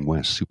Queen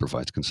West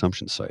supervised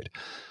consumption site,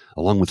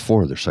 along with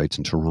 4 other sites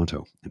in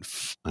Toronto and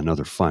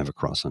another 5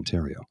 across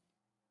Ontario.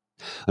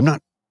 I'm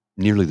not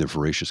nearly the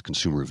voracious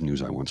consumer of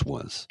news I once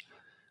was.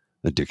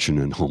 Addiction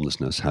and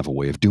homelessness have a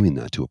way of doing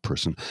that to a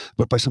person,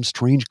 but by some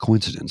strange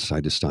coincidence, I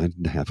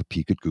decided to have a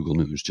peek at Google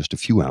News just a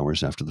few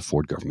hours after the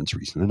Ford government's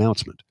recent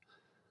announcement.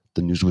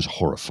 The news was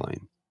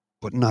horrifying,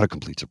 but not a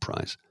complete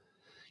surprise.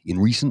 In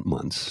recent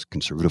months,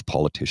 Conservative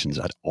politicians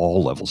at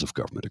all levels of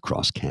government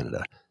across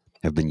Canada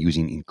have been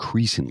using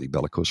increasingly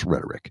bellicose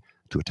rhetoric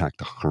to attack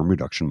the harm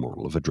reduction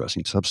model of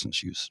addressing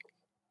substance use.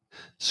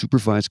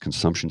 Supervised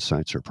consumption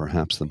sites are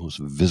perhaps the most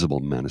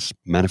visible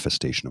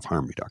manifestation of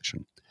harm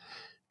reduction.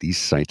 These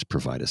sites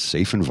provide a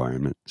safe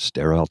environment,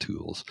 sterile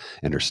tools,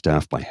 and are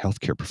staffed by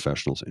healthcare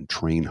professionals and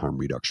trained harm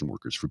reduction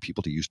workers for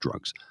people to use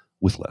drugs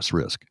with less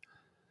risk.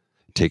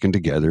 Taken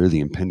together, the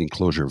impending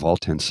closure of all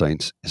 10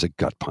 sites is a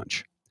gut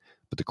punch.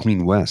 But the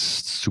Queen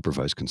West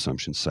supervised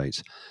consumption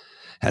sites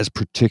has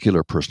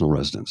particular personal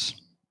resonance.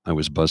 I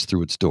was buzzed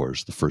through its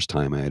doors the first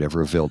time I had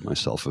ever availed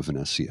myself of an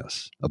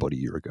SCS about a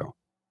year ago.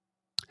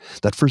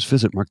 That first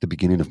visit marked the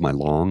beginning of my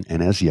long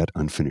and as yet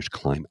unfinished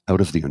climb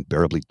out of the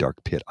unbearably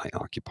dark pit I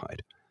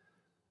occupied.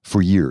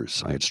 For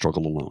years, I had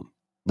struggled alone,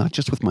 not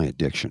just with my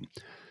addiction,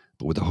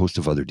 but with a host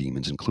of other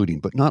demons, including,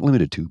 but not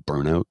limited to,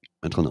 burnout,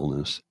 mental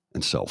illness,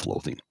 and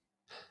self-loathing.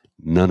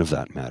 None of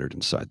that mattered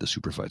inside the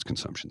supervised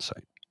consumption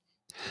site.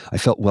 I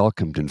felt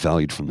welcomed and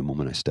valued from the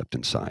moment I stepped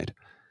inside.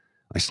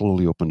 I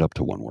slowly opened up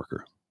to one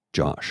worker,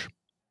 Josh.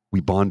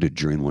 We bonded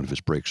during one of his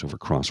breaks over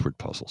crossword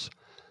puzzles.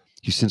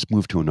 He's since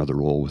moved to another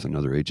role with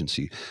another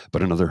agency,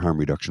 but another harm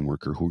reduction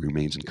worker who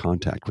remains in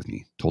contact with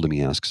me told him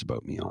he asks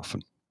about me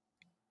often.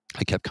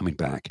 I kept coming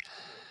back.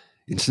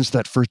 And since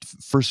that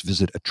first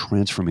visit, a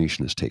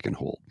transformation has taken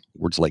hold.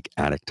 Words like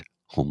addict,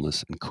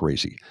 homeless, and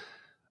crazy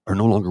are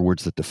no longer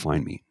words that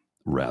define me.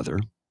 Rather,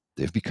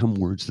 they've become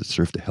words that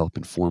serve to help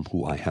inform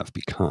who I have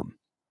become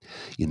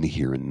in the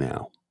here and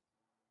now.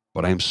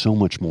 But I am so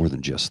much more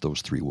than just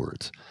those three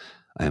words.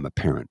 I am a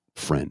parent,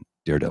 friend,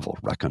 daredevil,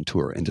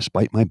 raconteur, and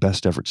despite my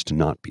best efforts to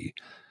not be,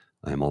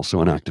 I am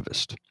also an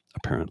activist,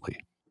 apparently.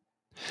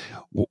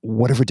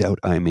 Whatever doubt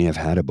I may have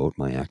had about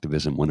my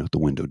activism went out the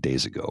window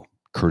days ago,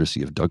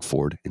 courtesy of Doug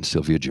Ford and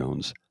Sylvia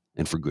Jones,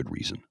 and for good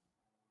reason.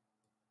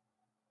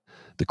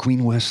 The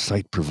Queen West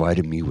site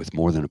provided me with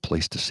more than a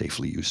place to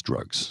safely use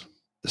drugs.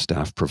 The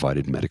staff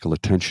provided medical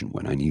attention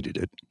when I needed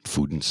it,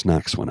 food and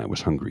snacks when I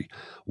was hungry,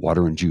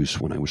 water and juice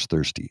when I was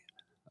thirsty,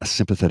 a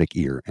sympathetic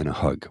ear and a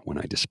hug when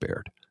I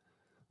despaired.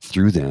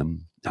 Through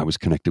them, I was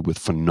connected with a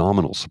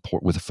phenomenal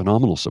support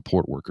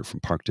worker from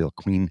Parkdale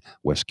Queen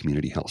West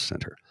Community Health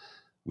Center,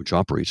 which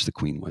operates the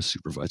Queen West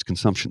Supervised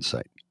Consumption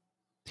Site.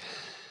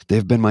 They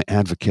have been my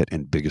advocate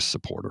and biggest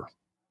supporter.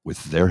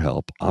 With their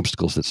help,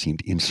 obstacles that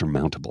seemed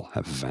insurmountable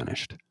have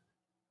vanished.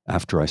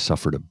 After I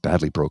suffered a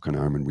badly broken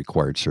arm and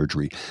required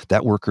surgery,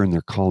 that worker and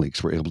their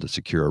colleagues were able to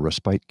secure a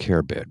respite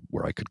care bed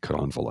where I could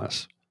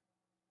convalesce.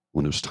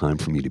 When it was time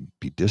for me to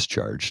be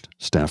discharged,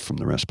 staff from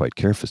the respite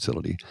care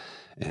facility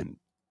and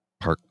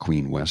Park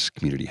Queen West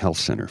Community Health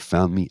Center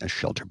found me a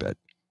shelter bed.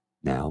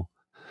 Now,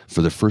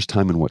 for the first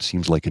time in what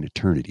seems like an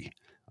eternity,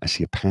 I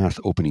see a path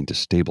opening to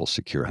stable,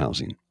 secure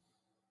housing.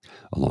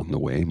 Along the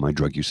way, my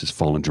drug use has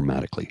fallen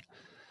dramatically.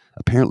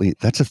 Apparently,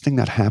 that's a thing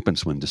that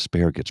happens when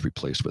despair gets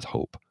replaced with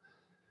hope.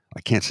 I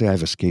can't say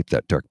I've escaped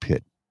that dark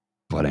pit,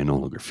 but I no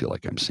longer feel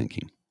like I'm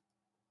sinking.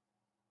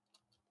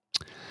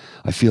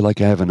 I feel like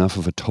I have enough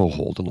of a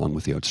toehold along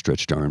with the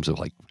outstretched arms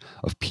of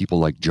people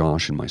like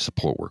Josh and my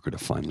support worker to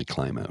finally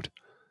climb out.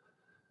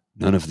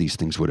 None of these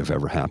things would have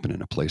ever happened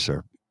in a place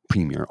our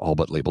premier all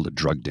but labeled a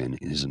drug den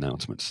in his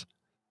announcements.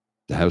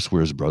 The house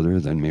where his brother,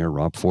 then Mayor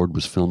Rob Ford,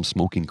 was filmed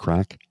smoking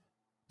crack,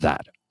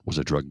 that was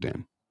a drug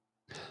den.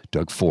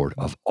 Doug Ford,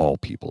 of all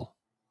people,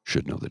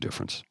 should know the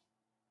difference.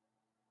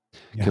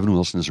 Yeah. Kevin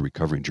Wilson is a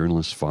recovering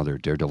journalist, father,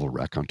 daredevil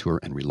raconteur,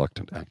 and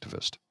reluctant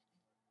activist.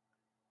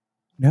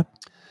 Yep.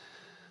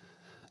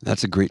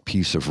 That's a great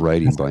piece of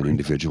writing by an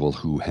individual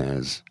who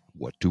has,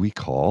 what do we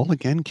call,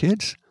 again,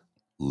 kids?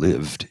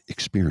 Lived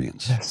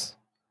experience. Yes.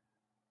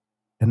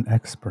 An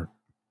expert.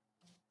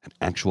 An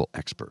actual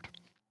expert.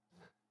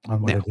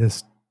 On what it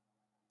is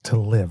to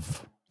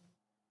live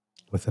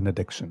with an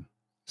addiction.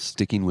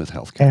 Sticking with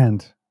healthcare.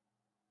 And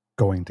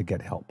going to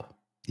get help.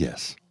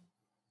 Yes.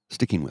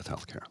 Sticking with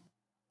healthcare.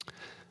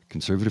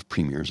 Conservative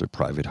premiers are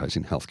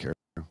privatizing healthcare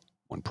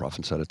one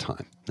province at a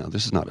time. Now,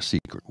 this is not a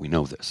secret. We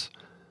know this.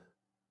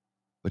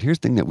 But here's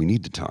the thing that we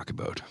need to talk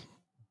about.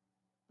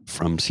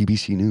 From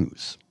CBC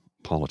News,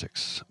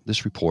 politics.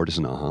 This report is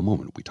an aha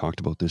moment. We talked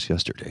about this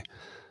yesterday.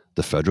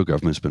 The federal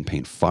government has been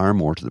paying far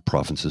more to the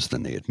provinces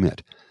than they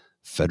admit.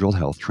 Federal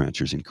health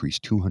transfers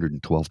increased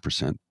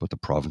 212%, but the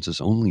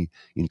provinces only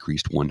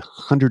increased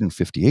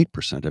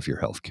 158% of your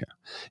health care.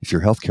 If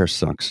your health care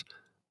sucks,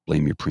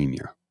 blame your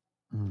premier.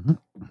 Mm-hmm.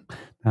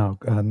 Now,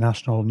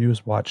 National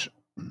News Watch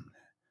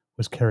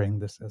was carrying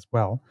this as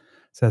well.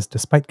 It says,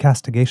 despite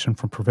castigation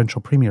from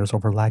provincial premiers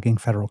over lagging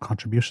federal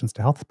contributions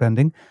to health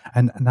spending,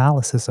 an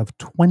analysis of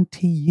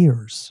 20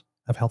 years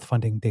of health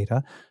funding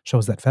data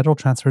shows that federal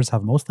transfers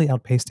have mostly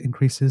outpaced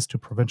increases to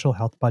provincial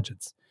health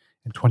budgets.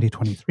 In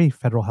 2023,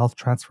 federal health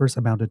transfers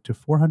amounted to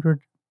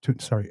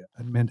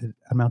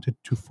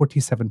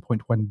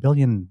 $47.1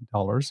 billion,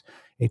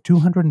 a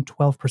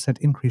 212%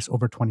 increase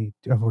over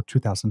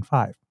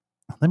 2005.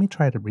 Let me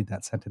try to read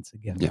that sentence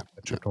again. Yeah.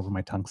 I tripped over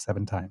my tongue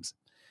 7 times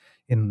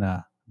in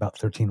about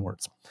 13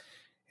 words.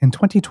 In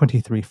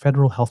 2023,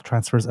 federal health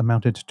transfers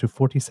amounted to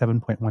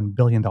 $47.1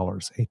 billion, a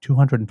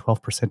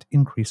 212%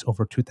 increase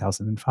over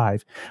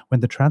 2005,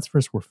 when the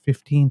transfers were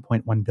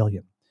 $15.1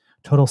 billion.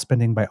 Total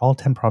spending by all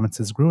 10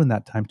 provinces grew in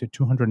that time to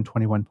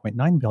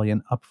 $221.9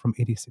 billion, up from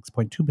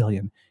 $86.2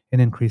 billion, an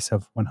increase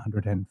of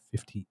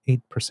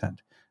 158%.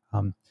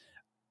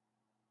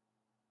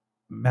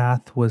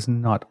 Math was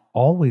not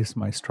always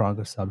my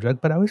strongest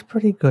subject, but I was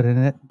pretty good in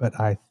it. But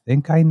I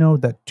think I know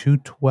that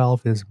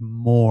 212 is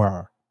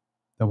more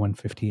than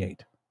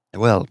 158.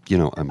 Well,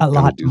 I'm a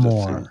lot do the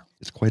more. thing.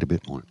 It's quite a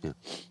bit more. Yeah.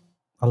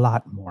 A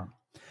lot more.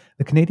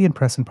 The Canadian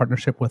Press, in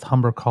partnership with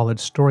Humber College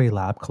Story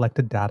Lab,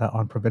 collected data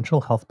on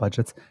provincial health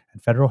budgets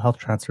and federal health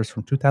transfers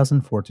from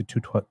 2004 to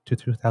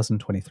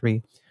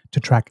 2023 to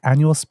track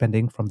annual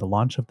spending from the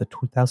launch of the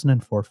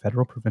 2004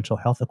 Federal Provincial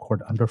Health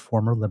Accord under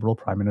former Liberal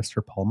Prime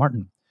Minister Paul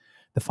Martin.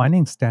 The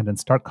findings stand in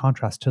stark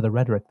contrast to the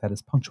rhetoric that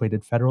has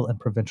punctuated federal and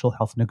provincial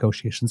health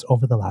negotiations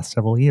over the last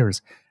several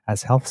years,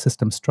 as health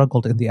systems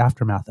struggled in the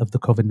aftermath of the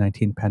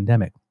COVID-19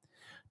 pandemic.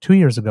 2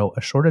 years ago,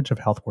 a shortage of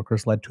health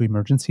workers led to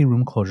emergency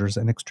room closures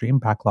and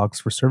extreme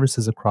backlogs for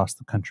services across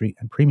the country,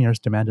 and premiers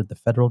demanded the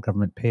federal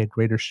government pay a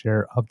greater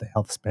share of the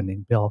health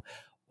spending bill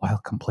while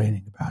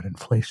complaining about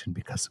inflation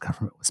because the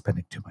government was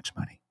spending too much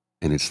money.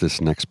 And it's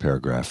this next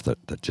paragraph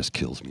that just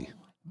kills me.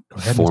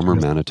 Ahead, Former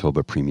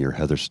Manitoba Premier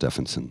Heather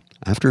Stephenson,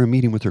 after a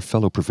meeting with her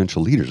fellow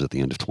provincial leaders at the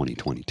end of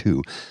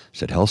 2022,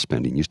 said health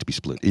spending used to be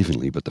split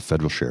evenly, but the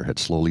federal share had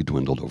slowly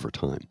dwindled over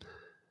time.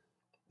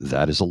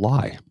 That is a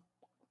lie.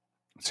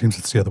 It seems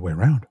it's the other way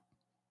around.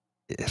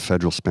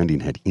 Federal spending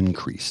had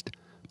increased,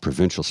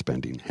 provincial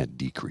spending had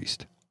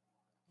decreased.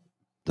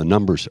 The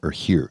numbers are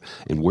here.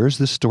 And where's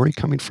this story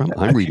coming from?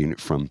 I'm reading it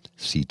from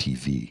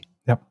CTV.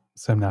 Yep,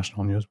 some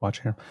national news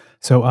watch here.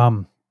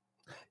 So,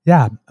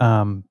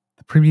 the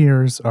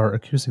premiers are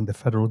accusing the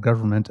federal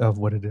government of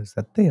what it is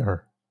that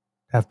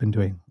have been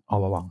doing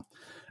all along.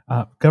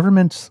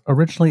 Government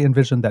originally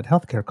envisioned that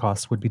healthcare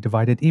costs would be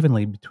divided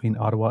evenly between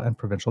Ottawa and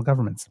provincial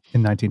governments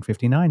in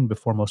 1959,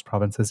 before most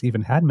provinces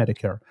even had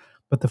Medicare.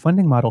 But the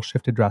funding model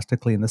shifted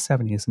drastically in the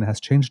 70s and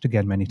has changed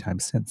again many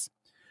times since.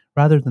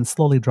 Rather than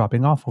slowly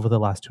dropping off over the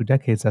last 2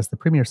 decades, as the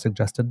Premier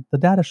suggested, the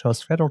data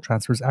shows federal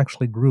transfers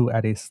actually grew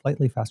at a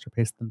slightly faster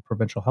pace than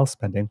provincial health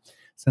spending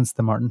since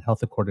the Martin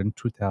Health Accord in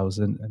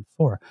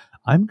 2004.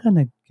 I'm going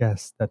to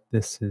guess that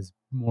this is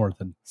more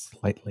than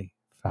slightly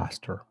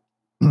faster.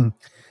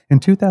 In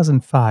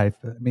 2005,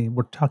 I mean,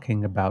 we're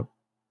talking about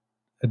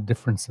a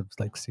difference of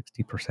like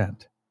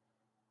 60%.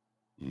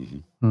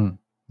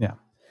 Yeah.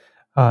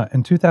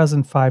 In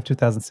 2005,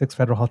 2006,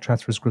 federal health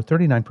transfers grew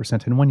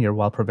 39% in 1 year,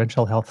 while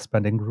provincial health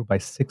spending grew by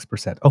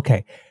 6%.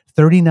 Okay,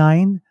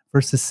 39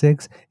 versus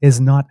 6 is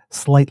not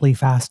slightly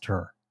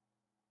faster.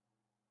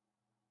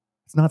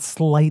 It's not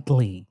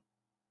slightly.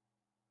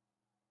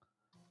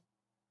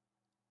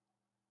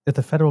 If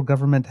the federal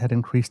government had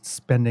increased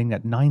spending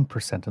at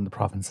 9% and the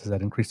provinces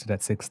had increased it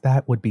at 6%,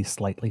 that would be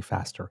slightly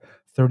faster.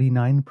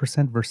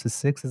 39% versus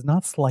 6 is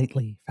not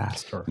slightly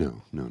faster.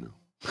 No.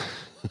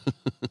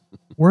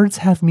 Words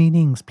have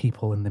meanings,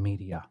 people in the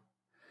media.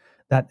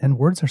 And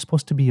words are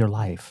supposed to be your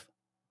life,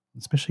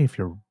 especially if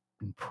you're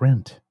in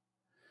print.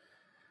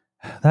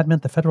 That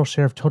meant the federal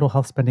share of total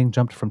health spending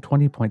jumped from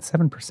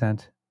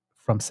 20.7%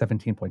 from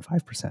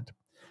 17.5%.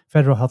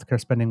 Federal healthcare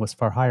spending was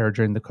far higher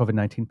during the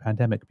COVID-19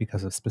 pandemic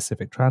because of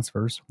specific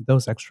transfers.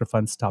 Those extra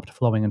funds stopped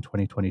flowing in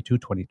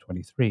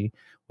 2022-2023,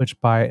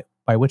 by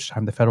which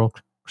time the federal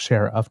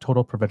share of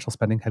total provincial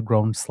spending had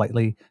grown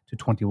slightly to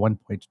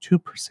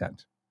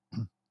 21.2%.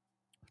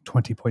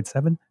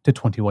 20.7 to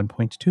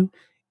 21.2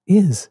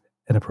 is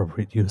an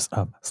appropriate use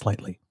of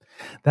slightly.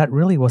 That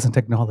really wasn't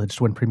acknowledged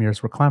when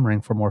premiers were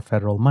clamoring for more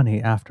federal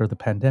money after the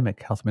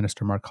pandemic, Health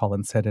Minister Mark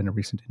Holland said in a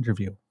recent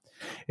interview.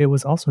 It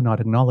was also not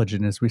acknowledged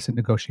in his recent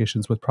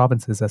negotiations with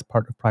provinces as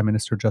part of Prime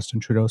Minister Justin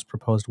Trudeau's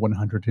proposed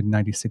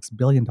 $196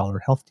 billion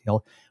health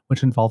deal,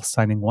 which involves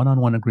signing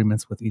one-on-one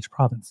agreements with each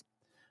province.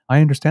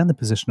 I understand the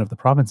position of the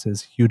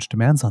provinces, huge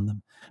demands on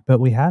them, but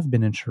we have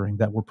been ensuring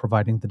that we're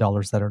providing the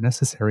dollars that are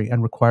necessary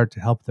and required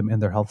to help them in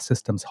their health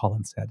systems,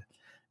 Holland said.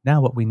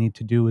 Now what we need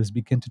to do is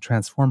begin to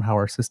transform how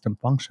our system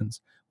functions.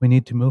 We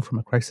need to move from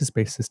a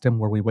crisis-based system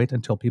where we wait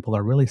until people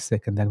are really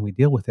sick and then we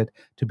deal with it,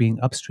 to being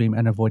upstream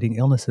and avoiding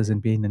illnesses and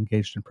being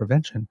engaged in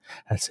prevention,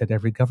 has said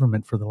every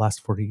government for the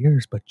last 40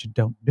 years, but you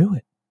don't do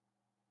it.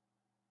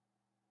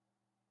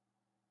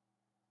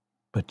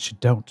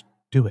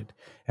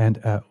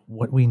 And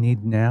what we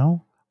need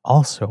now,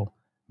 also,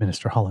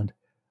 Minister Holland,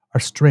 are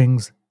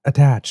strings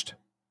attached.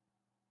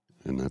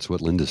 And that's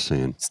what Linda's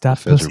saying. Stop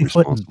the feds are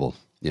pussyfooting. responsible.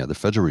 Yeah, the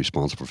feds are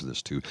responsible for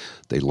this too.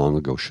 They long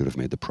ago should have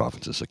made the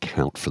provinces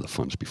account for the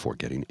funds before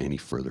getting any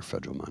further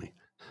federal money.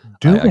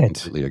 I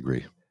completely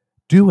agree.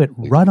 Do it.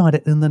 Run on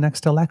it in the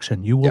next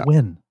election. You will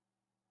win.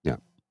 Yeah.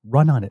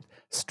 Run on it.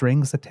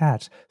 Strings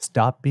attached.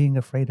 Stop being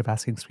afraid of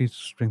asking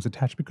strings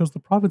attached, because the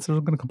provinces are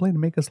going to complain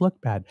and make us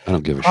look bad. I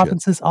don't give a shit.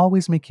 Provinces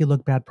always make you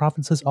look bad.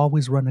 Provinces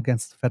always run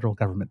against the federal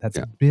government. That's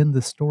been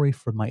the story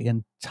for my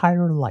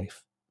entire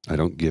life. I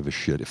don't give a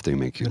shit if they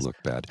make you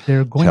look bad.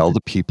 Tell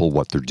the people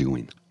what they're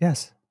doing.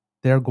 Yes.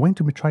 They're going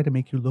to try to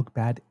make you look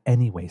bad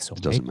anyway, so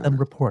make them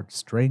report.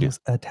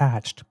 Strings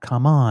attached.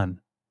 Come on.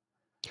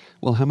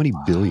 Well, how many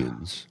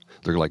billions?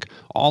 They're like,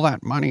 all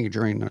that money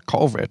during the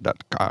COVID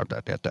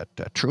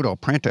that Trudeau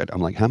printed.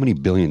 I'm like, how many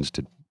billions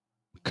did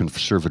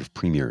conservative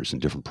premiers in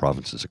different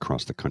provinces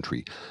across the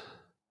country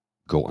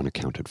go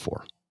unaccounted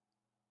for?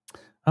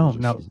 Oh,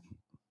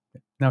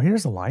 now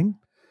here's a line.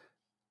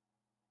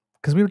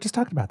 Because we were just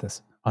talking about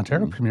this.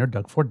 Ontario Premier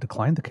Doug Ford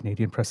declined the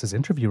Canadian Press's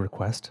interview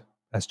request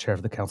as chair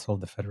of the Council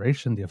of the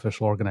Federation, the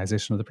official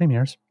organization of the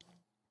premiers.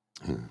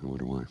 I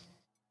wonder why.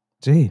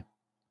 Gee.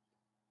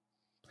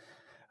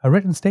 A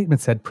written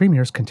statement said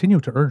premiers continue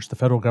to urge the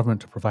federal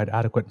government to provide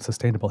adequate and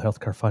sustainable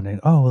healthcare funding.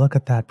 Oh, look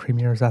at that.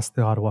 Premiers asked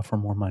the Ottawa for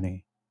more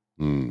money.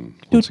 News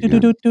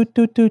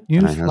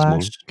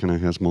flash. Can I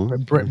have more?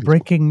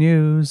 Breaking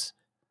news.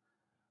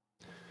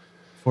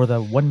 For the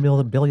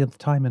 1 billionth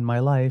time in my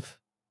life.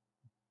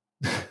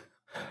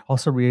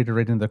 Also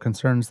reiterating the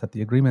concerns that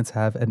the agreements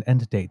have an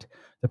end date.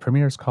 The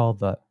premiers call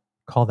that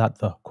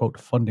the, quote,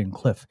 funding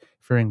cliff,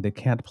 fearing they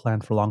can't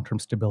plan for long-term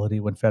stability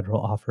when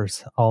federal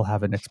offers all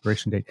have an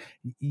expiration date.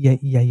 Yeah,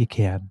 you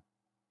can.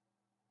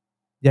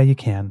 Yeah, you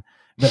can.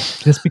 But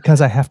just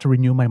because I have to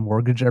renew my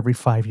mortgage every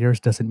 5 years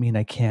doesn't mean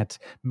I can't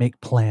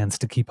make plans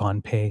to keep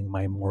on paying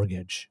my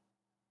mortgage.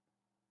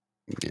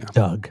 Yeah.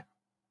 Doug.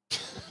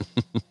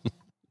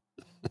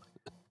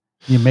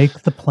 You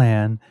make the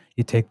plan,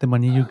 you take the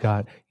money you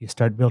got, you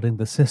start building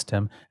the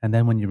system, and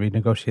then when you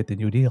renegotiate the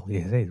new deal,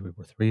 you say,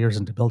 we're 3 years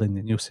into building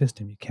the new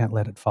system, you can't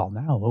let it fall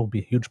now. It will be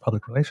a huge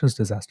public relations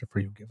disaster for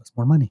you. Give us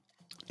more money.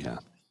 Yeah.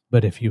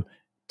 But if you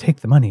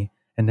take the money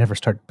and never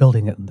start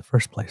building it in the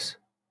first place,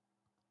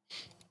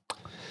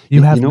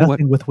 you have know what?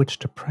 nothing with which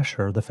to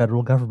pressure the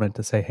federal government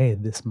to say, hey,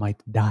 this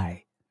might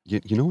die.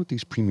 You know what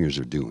these premiers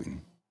are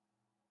doing?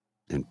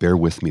 And bear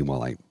with me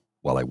while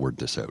I word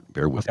this out.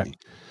 Bear with me.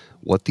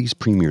 What these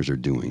premiers are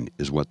doing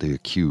is what they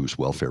accuse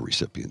welfare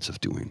recipients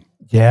of doing.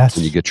 Yes.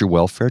 When you get your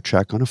welfare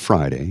check on a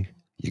Friday,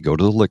 you go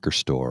to the liquor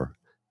store,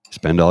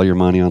 spend all your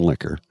money on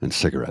liquor and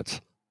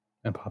cigarettes,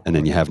 and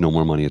then you have no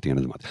more money at the end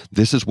of the month.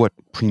 This is what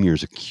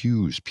premiers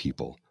accuse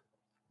people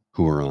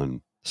who are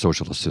on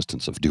social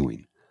assistance of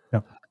doing.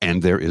 Yep.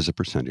 And there is a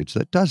percentage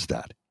that does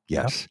that.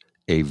 Yes,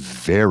 a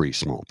very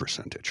small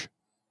percentage.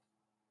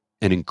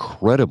 An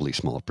incredibly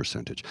small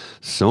percentage.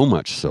 So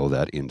much so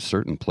that in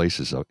certain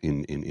places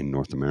in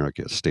North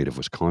America, state of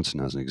Wisconsin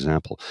as an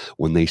example,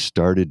 when they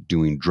started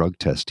doing drug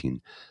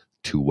testing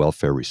to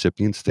welfare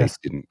recipients, they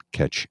didn't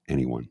catch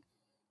anyone.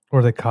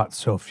 Or they caught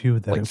so few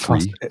that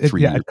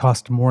Like it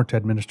cost more to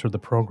administer the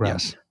program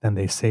than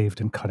they saved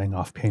in cutting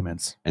off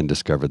payments. And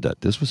discovered that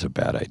this was a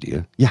bad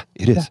idea. Yeah,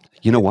 it is.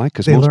 You know why?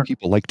 Because most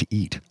people like to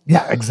eat.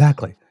 Yeah,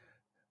 exactly.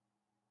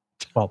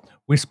 Well,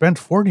 we spent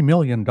 $40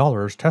 million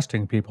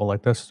testing people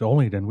like this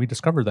only, and we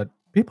discovered that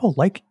people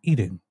like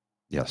eating.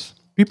 Yes.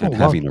 People and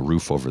having a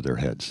roof over their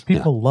heads.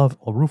 People love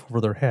a roof over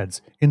their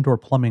heads, indoor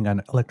plumbing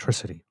and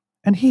electricity,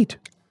 and heat.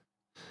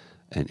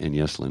 And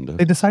yes, Linda.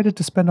 They decided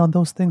to spend on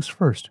those things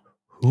first.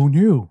 Who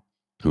knew?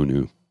 Who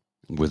knew?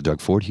 With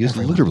Doug Ford, he is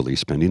literally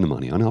spending the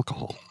money on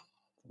alcohol.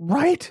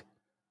 Right.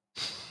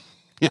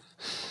 Yeah.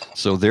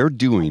 So they're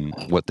doing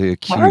what they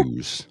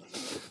accuse.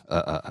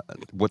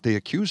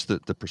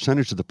 The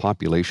percentage of the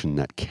population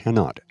that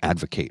cannot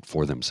advocate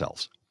for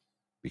themselves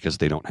because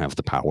they don't have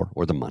the power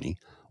or the money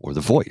or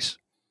the voice.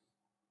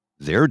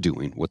 They're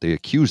doing what they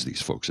accuse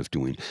these folks of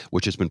doing,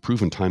 which has been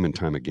proven time and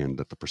time again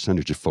that the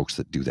percentage of folks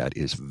that do that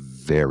is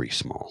very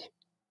small.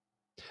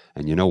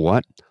 And you know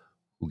what?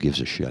 Who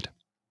gives a shit?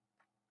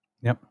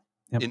 Yep.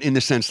 In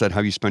the sense that how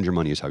you spend your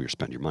money is how you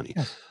spend your money.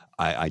 Yes.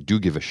 I do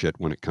give a shit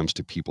when it comes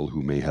to people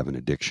who may have an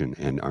addiction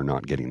and are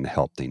not getting the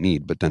help they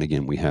need. But then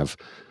again, we have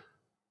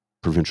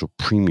provincial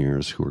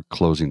premiers who are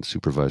closing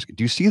supervised.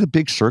 Do you see the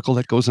big circle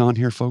that goes on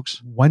here,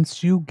 folks?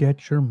 Once you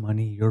get your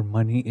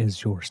money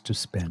is yours to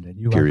spend. And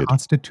you Period. are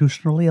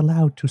constitutionally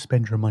allowed to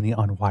spend your money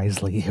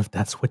unwisely if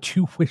that's what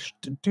you wish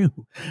to do.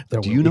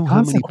 Do you know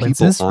how many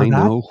people I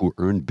know who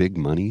earn big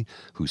money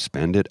who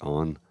spend it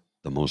on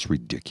the most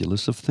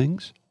ridiculous of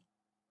things?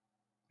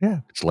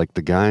 Yeah. It's like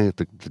the guy,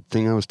 the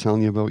thing I was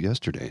telling you about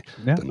yesterday,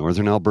 the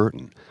Northern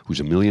Albertan,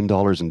 who's $1 million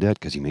in debt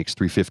because he makes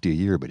 $350 a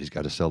year, but he's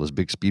got to sell his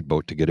big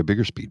speedboat to get a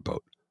bigger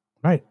speedboat.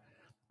 Right.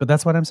 But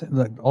that's what I'm saying.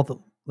 Like,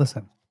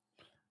 listen,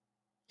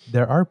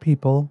 there are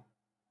people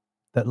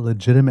that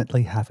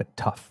legitimately have it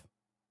tough.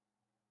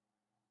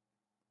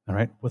 All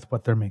right. With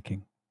what they're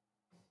making.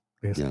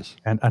 Yes.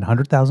 And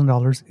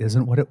 $100,000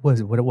 isn't what it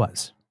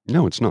was.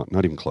 No, it's not.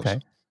 Not even close. Okay.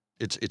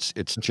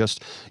 It's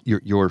just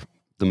you're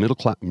the middle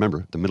class.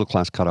 Remember, the middle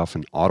class cutoff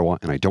in Ottawa,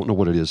 and I don't know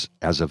what it is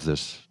as of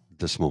this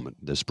moment,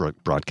 this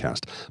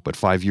broadcast. But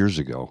 5 years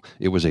ago,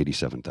 it was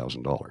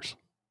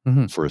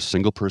 $87,000 for a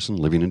single person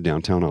living in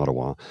downtown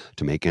Ottawa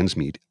to make ends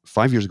meet.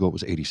 5 years ago, it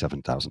was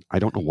 $87,000. I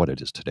don't know what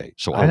it is today.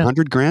 So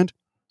 $100,000,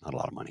 not a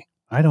lot of money.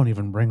 I don't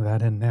even bring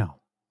that in now.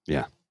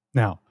 Yeah.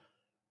 Now,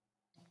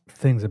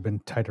 things have been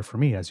tighter for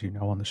me, as you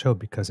know, on the show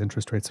because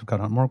interest rates have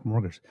gone on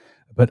mortgage.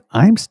 But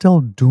I'm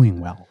still doing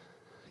well.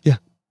 Yeah.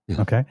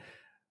 Okay.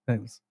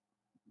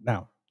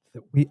 Now,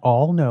 we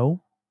all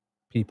know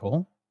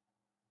people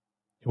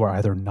who are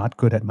either not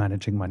good at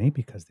managing money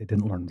because they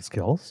didn't learn the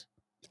skills,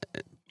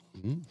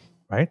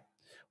 right?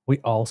 We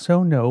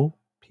also know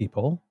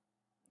people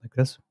like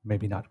this,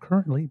 maybe not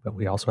currently, but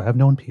we also have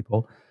known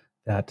people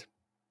that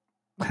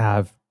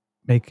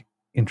make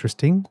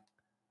interesting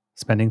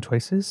spending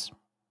choices,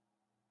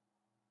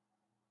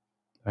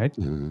 right?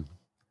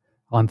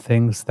 On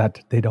things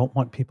that they don't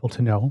want people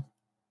to know.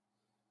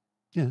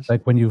 Yes.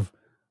 Like when you've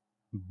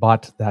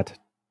bought that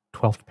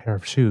 12th pair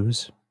of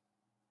shoes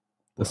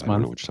this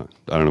month. I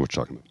don't know what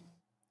you're talking about.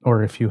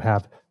 Or if you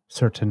have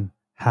certain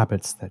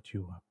habits that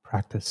you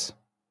practice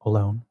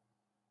alone.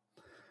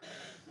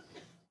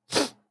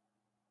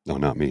 No,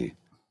 not me.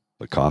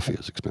 But coffee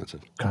is expensive.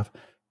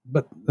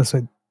 But that's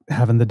like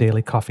having the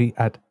daily coffee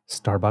at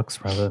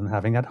Starbucks rather than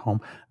having at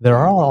home. There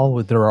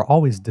are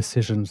always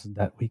decisions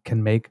that we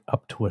can make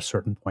up to a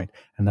certain point,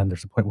 and then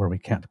there's a point where we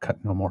can't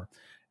cut no more.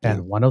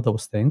 And one of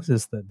those things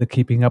is the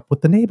keeping up with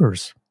the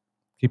neighbors.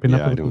 Keeping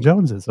up with the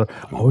Joneses, or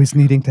always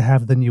needing to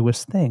have the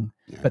newest thing.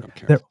 Yeah,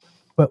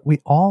 but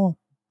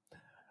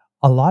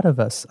a lot of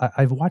us,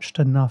 I've watched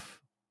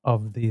enough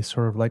of the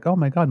sort of like, oh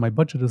my God, my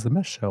budget is a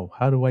mess show.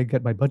 How do I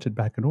get my budget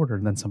back in order?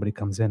 And then somebody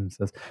comes in and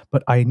says,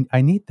 but I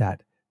need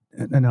that.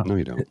 No,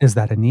 you don't. Is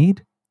that a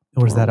need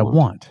or is that a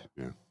want?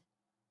 Yeah.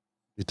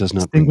 It does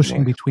not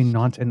distinguishing between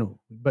not and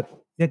but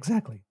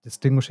exactly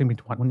distinguishing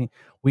between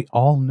we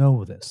all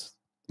know this.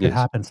 It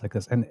happens like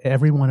this, and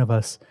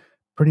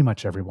pretty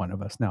much every one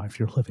of us now, if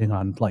you're living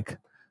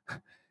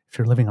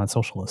on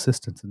social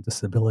assistance and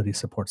disability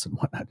supports and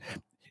whatnot,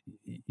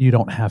 you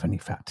don't have any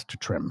fat to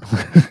trim.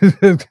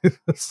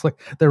 It's like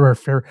there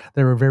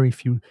are very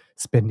few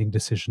spending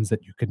decisions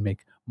that you can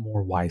make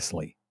more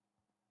wisely.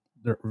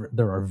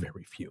 There are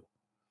very few,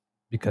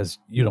 because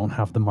you don't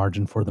have the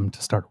margin for them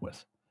to start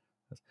with.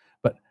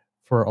 But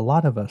for a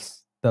lot of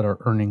us that are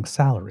earning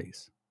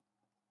salaries,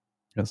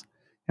 because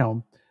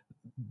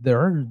there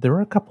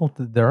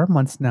are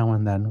months now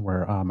and then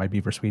where my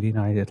Beaver sweetie and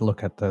I did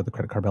look at the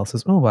credit card bill,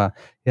 says, "Oh,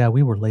 yeah,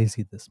 we were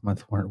lazy this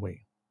month, weren't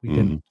we? We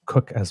didn't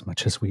cook as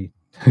much as we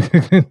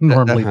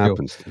normally that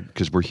happens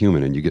because we're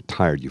human, and you get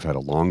tired. You've had a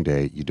long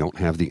day. You don't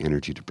have the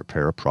energy to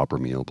prepare a proper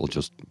meal. We'll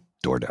just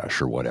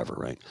DoorDash or whatever,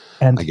 right?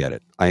 And I get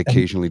it. I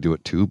occasionally do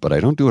it too, but I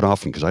don't do it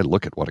often because I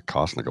look at what it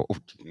costs and I go,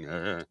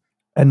 oh.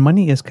 And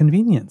money is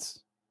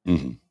convenience.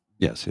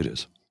 Yes, it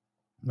is.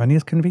 Money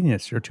is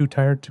convenience. You're too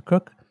tired to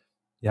cook.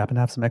 You happen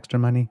to have some extra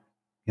money.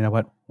 You know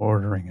what?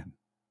 Ordering it.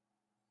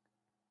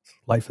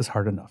 Life is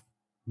hard enough.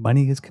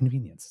 Money is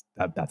convenience.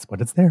 That's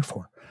what it's there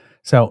for.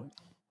 So,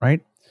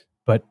 right?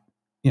 But,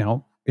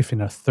 if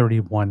in a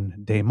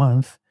 31-day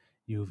month,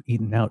 you've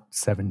eaten out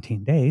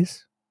 17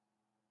 days,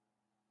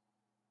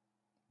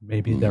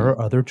 maybe there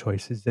are other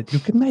choices that you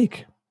can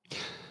make.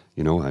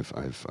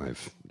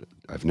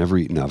 I've never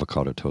eaten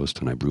avocado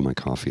toast, and I brew my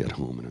coffee at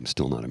home, and I'm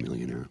still not a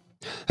millionaire.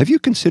 Have you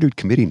considered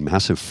committing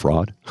massive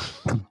fraud?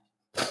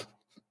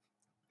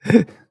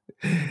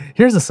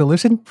 Here's a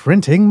solution: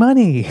 printing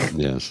money.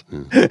 Yes.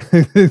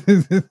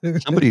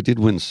 Somebody did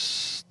win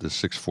the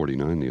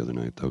 649 the other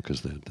night, though,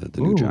 because the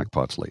new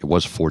jackpot's late. It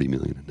was 40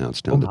 million, and now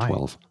it's down to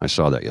 12. I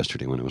saw that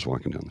yesterday when I was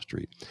walking down the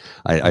street.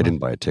 I didn't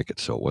buy a ticket,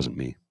 so it wasn't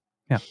me.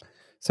 Yeah.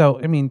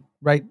 So,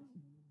 right.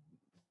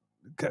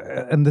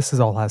 And this is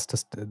all has to,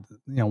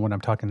 when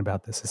I'm talking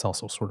about this, is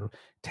also sort of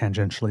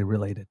tangentially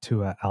related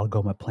to a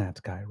Algoma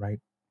plant guy, right?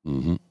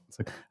 It's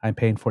like, I'm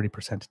paying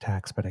 40%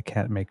 tax, but I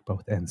can't make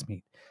both ends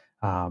meet.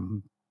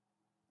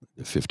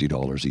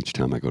 $50 each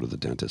time I go to the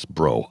dentist,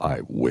 bro.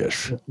 I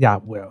wish. Yeah,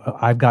 well,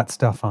 I've got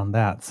stuff on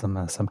that.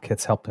 Some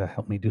kits help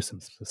me do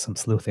some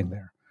sleuthing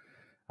there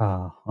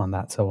on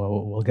that.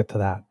 So we'll get to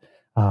that.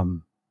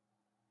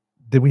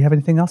 Did we have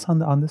anything else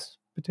on this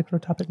particular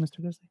topic,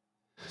 Mr. Grizzly?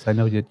 So I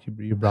know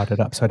you brought it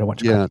up, so I don't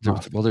want you to cut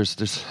off. Well,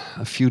 there's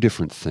a few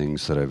different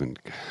things that I'm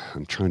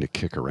trying to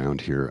kick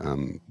around here.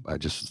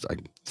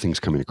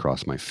 Things coming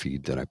across my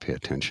feed that I pay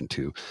attention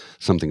to.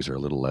 Some things are a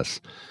little less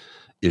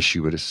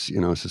issue. It's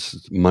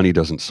just, money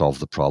doesn't solve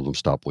the problem.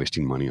 Stop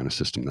wasting money on a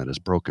system that is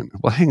broken.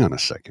 Well, hang on a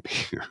second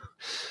here.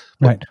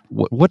 Right.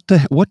 What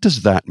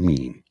does that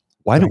mean?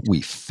 Why don't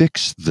we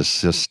fix the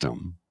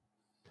system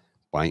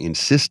by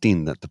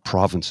insisting that the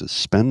provinces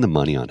spend the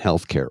money on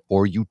healthcare,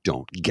 or you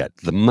don't get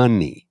the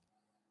money?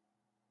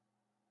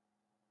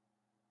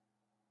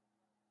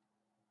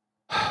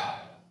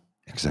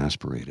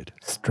 Exasperated.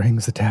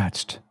 Strings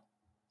attached.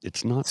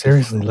 It's not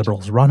seriously difficult.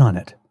 Liberals, run on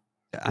it.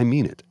 I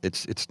mean it.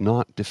 It's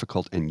not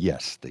difficult, and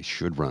yes, they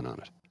should run on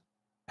it.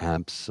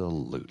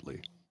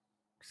 Absolutely.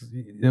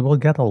 It will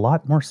get a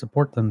lot more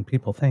support than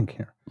people think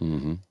here.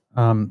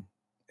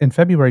 In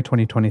February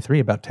 2023,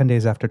 about 10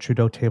 days after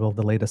Trudeau tabled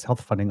the latest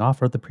health funding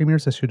offer, the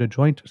premiers issued a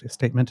joint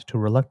statement to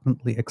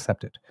reluctantly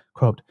accept it.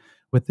 Quote,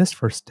 "With this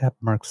first step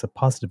marks a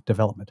positive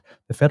development.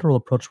 The federal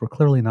approach will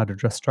clearly not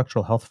address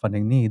structural health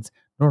funding needs,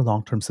 nor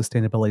long-term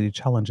sustainability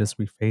challenges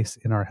we face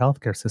in our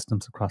healthcare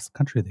systems across the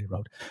country," they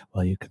wrote.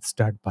 Well, you could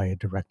start by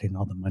directing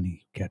all the money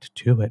you get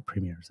to it,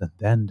 premiers, and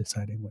then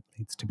deciding what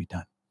needs to be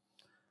done.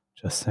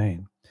 Just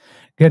saying.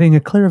 Getting a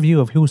clear view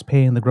of who's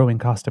paying the growing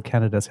cost of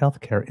Canada's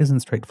healthcare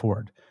isn't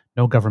straightforward.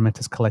 No government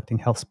is collecting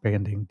health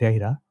spending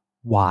data.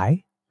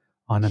 Why?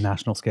 On a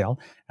national scale.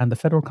 And the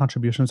federal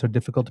contributions are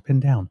difficult to pin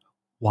down.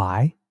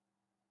 Why?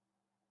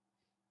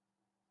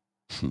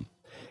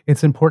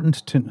 It's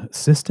important to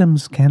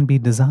systems can be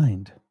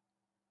designed.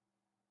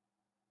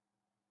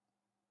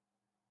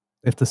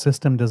 If the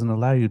system doesn't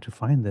allow you to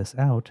find this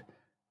out,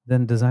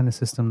 then design a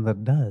system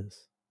that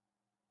does.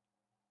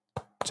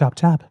 Chop,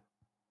 chop.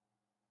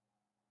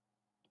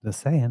 Just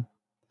saying.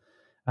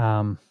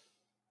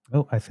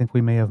 I think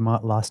we may have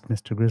lost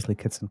Mr. Grizzly,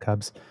 Kits and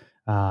Cubs.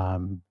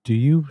 Do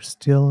you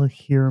still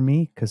hear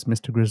me? Because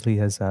Mr. Grizzly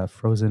has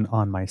frozen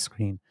on my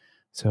screen.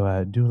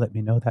 So do let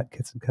me know that,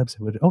 Kits and Cubs.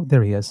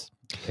 There he is.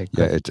 Okay,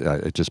 yeah,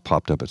 it just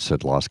popped up. It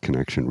said lost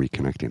connection,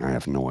 reconnecting. I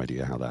have no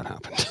idea how that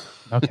happened.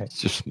 Okay. It's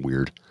just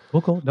weird.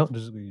 Cool. No,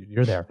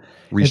 you're there.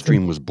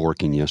 Restream was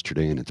borking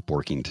yesterday, and it's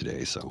borking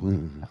today. So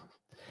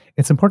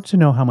it's important to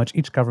know how much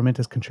each government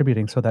is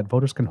contributing so that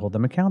voters can hold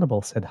them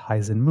accountable, said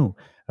Haizin Mu,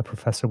 a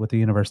professor with the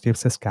University of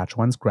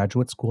Saskatchewan's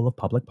Graduate School of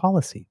Public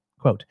Policy.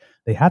 Quote,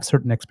 "They have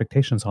certain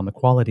expectations on the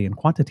quality and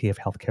quantity of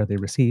healthcare they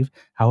receive.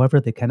 However,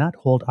 they cannot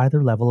hold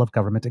either level of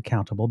government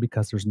accountable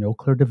because there's no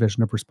clear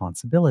division of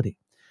responsibility.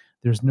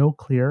 There's no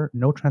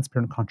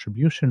transparent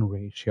contribution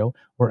ratio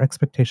or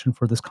expectation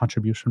for this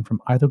contribution from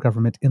either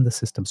government in the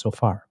system so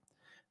far."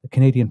 The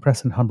Canadian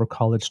Press and Humber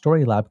College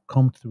Story Lab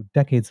combed through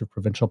decades of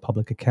provincial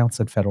public accounts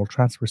and federal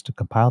transfers to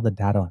compile the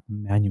data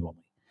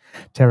manually.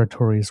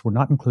 Territories were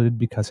not included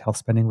because health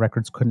spending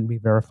records couldn't be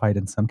verified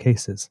in some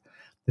cases.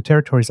 The The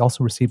territories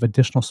also receive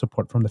additional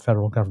support from the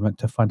federal government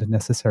to fund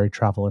necessary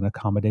travel and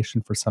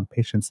accommodation for some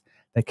patients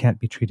that can't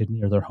be treated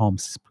near their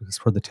homes. Because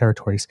for the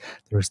territories,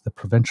 there's the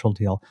provincial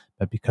deal,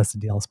 but because the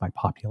deal is by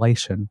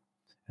population,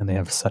 and they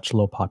have such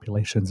low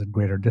populations and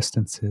greater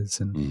distances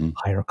and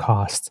higher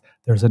costs,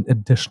 there's an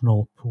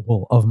additional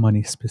pool of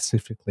money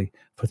specifically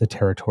for the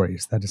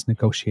territories that is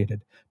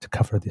negotiated to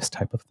cover this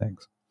type of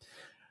things.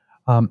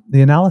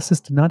 The analysis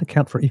did not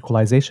account for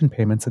equalization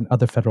payments and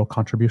other federal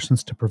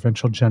contributions to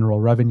provincial general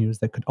revenues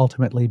that could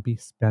ultimately be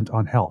spent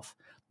on health,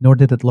 nor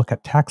did it look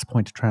at tax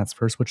point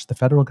transfers, which the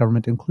federal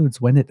government includes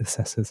when it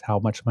assesses how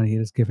much money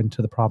it is given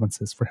to the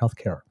provinces for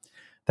healthcare.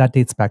 That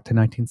dates back to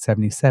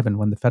 1977,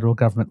 when the federal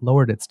government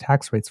lowered its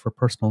tax rates for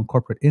personal and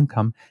corporate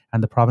income,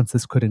 and the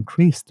provinces could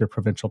increase their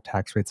provincial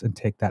tax rates and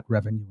take that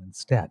revenue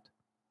instead.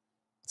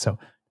 So,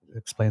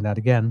 explain that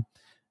again.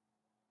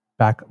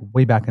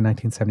 Way back in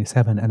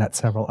 1977, and at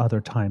several other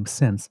times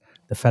since,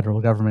 the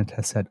federal government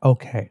has said,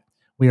 okay,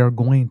 we are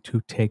going to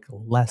take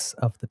less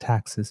of the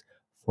taxes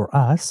for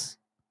us,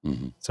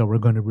 so we're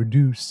going to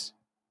reduce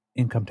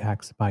income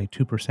tax by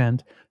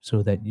 2%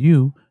 so that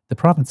you, the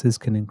provinces,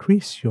 can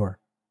increase your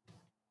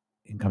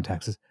income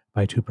taxes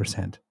by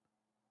 2%.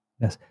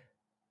 Yes,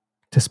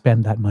 to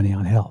spend that money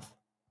on health.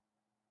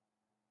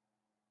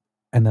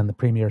 And then the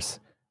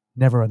premiers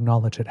never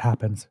acknowledge it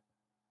happens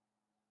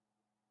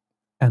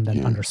and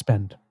then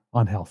underspend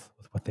on health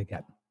with what they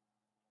get.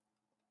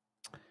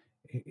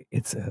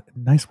 It's a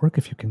nice work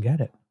if you can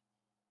get it.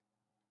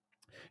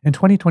 In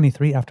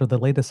 2023, after the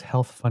latest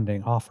health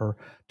funding offer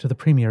to the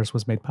premiers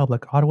was made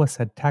public, Ottawa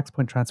said tax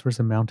point transfers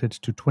amounted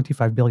to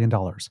 $25 billion.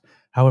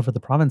 However,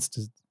 the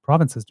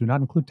provinces do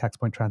not include tax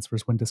point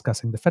transfers when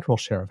discussing the federal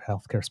share of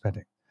healthcare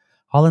spending.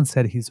 Holland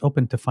said he's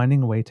open to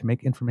finding a way to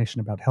make information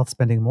about health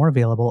spending more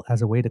available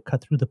as a way to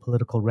cut through the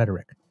political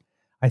rhetoric.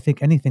 I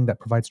think anything that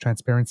provides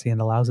transparency and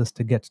allows us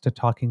to get to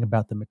talking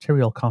about the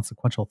material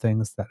consequential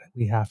things that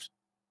we have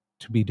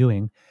to be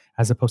doing,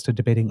 as opposed to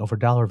debating over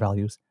dollar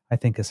values, I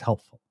think is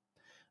helpful.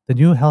 The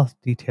new health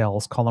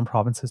details call on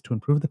provinces to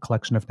improve the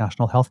collection of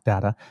national health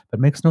data, but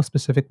makes no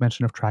specific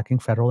mention of tracking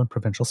federal and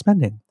provincial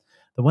spending.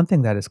 The one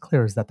thing that is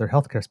clear is that their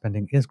healthcare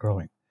spending is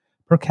growing.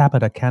 Per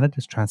capita,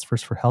 Canada's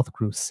transfers for health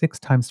grew 6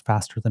 times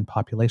faster than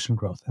population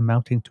growth,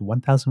 amounting to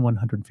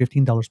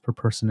 $1,115 per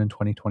person in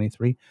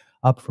 2023,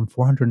 up from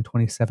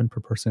 $427 per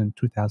person in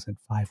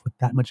 2005. With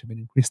that much of an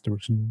increase, there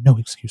was no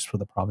excuse for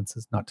the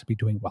provinces not to be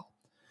doing well.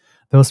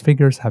 Those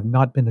figures have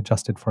not been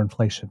adjusted for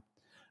inflation.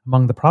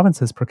 Among the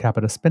provinces, per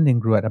capita spending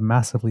grew at a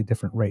massively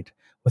different rate,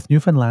 with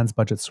Newfoundland's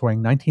budget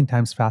soaring 19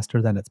 times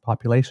faster than its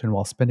population,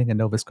 while spending in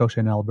Nova Scotia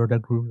and Alberta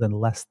grew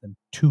less than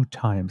 2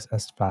 times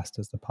as fast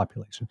as the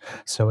population.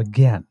 So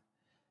again,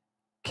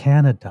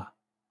 Canada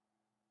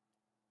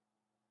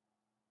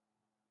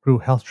grew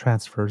health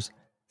transfers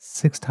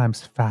 6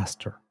 times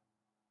faster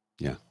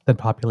than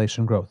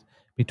population growth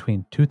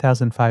between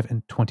 2005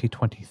 and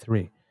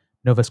 2023.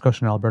 Nova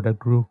Scotia and Alberta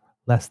grew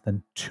less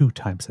than 2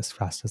 times as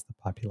fast as the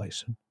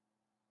population.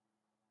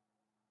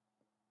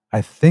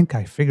 I think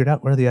I figured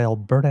out where the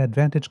Alberta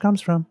advantage comes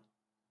from.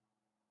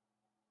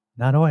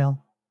 Not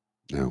oil.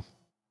 No.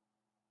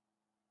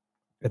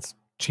 It's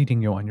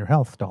cheating you on your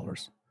health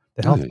dollars.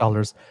 The health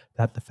dollars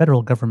that the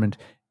federal government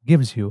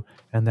gives you,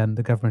 and then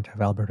the government of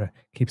Alberta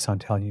keeps on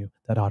telling you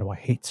that Ottawa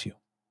hates you.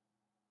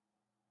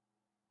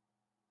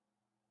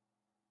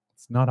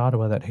 It's not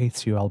Ottawa that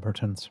hates you,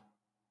 Albertans.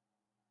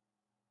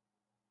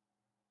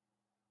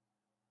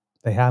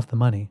 They have the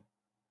money.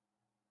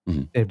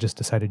 They've just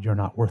decided you're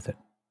not worth it.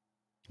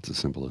 It's as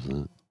simple as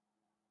that.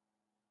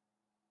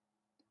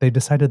 They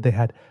decided they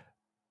had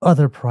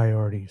other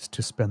priorities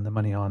to spend the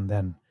money on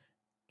than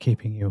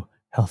keeping you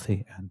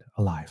healthy and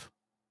alive.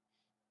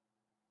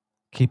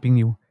 Keeping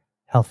you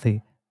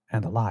healthy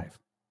and alive.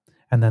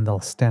 And then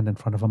they'll stand in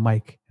front of a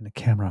mic and a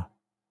camera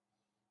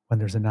when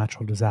there's a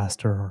natural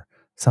disaster or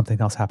something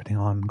else happening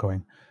on,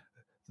 going,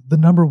 the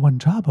number one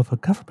job of a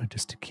government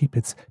is to keep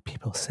its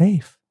people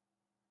safe.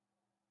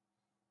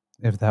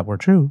 If that were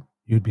true,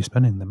 you'd be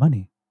spending the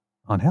money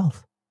on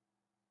health.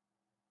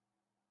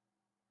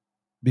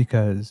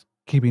 Because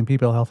keeping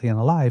people healthy and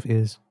alive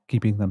is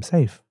keeping them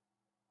safe.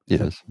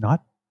 Yes.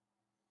 Not?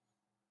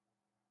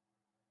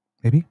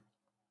 Maybe?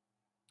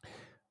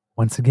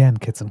 Once again,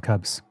 kids and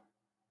cubs,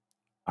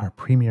 our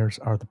premiers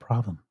are the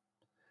problem.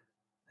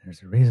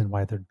 There's a reason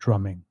why they're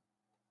drumming.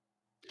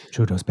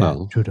 Trudeau's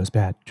bad, Trudeau's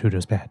bad,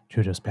 Trudeau's bad,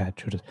 Trudeau's bad,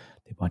 Trudeau's.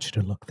 They want you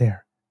to look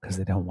there because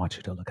they don't want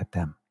you to look at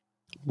them.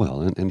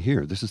 Well, and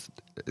here, this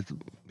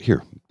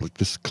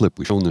clip,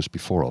 we've shown this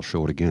before, I'll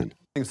show it again.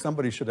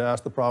 Somebody should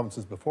ask the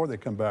provinces before they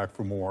come back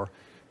for more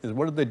is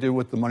what did they do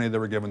with the money they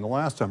were given the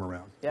last time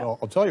around? Yeah. Well,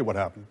 I'll tell you what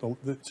happened.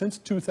 Since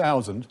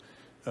 2000,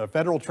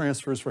 federal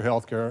transfers for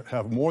healthcare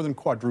have more than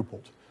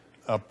quadrupled.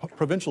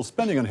 Provincial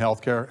spending on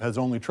healthcare has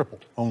only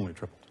tripled.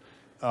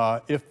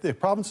 If the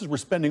provinces were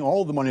spending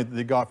all the money that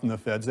they got from the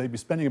feds, they'd be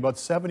spending about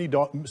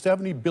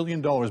 $70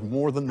 billion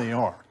more than they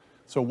are.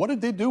 So what did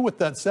they do with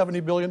that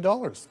 $70 billion?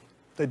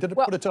 They did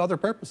put it to other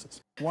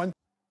purposes.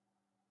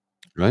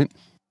 Right?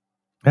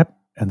 Yep.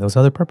 And those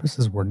other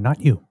purposes were not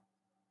you.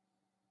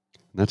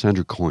 That's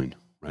Andrew Coyne,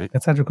 right?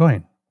 That's Andrew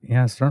Coyne.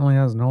 Yeah, certainly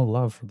has no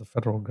love for the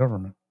federal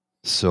government.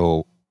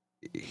 So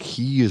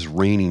he is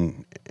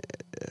raining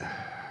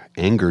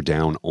anger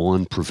down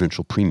on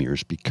provincial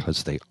premiers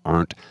because they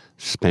aren't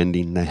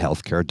spending the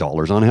healthcare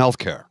dollars on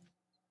healthcare.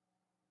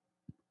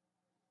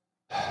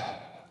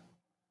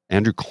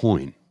 Andrew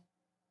Coyne,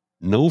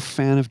 no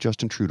fan of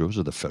Justin Trudeau's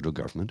or the federal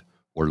government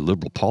or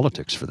liberal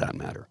politics for that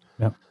matter,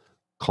 Yep.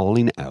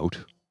 calling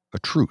out a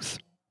truth,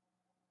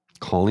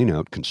 calling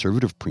out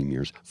conservative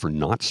premiers for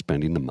not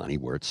spending the money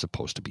where it's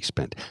supposed to be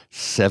spent.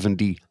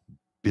 70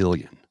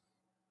 billion.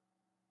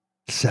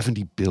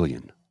 70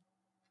 billion.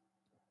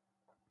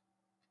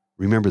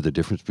 Remember the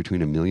difference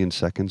between 1 million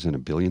seconds and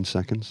 1 billion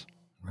seconds?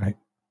 Right.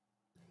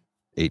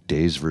 8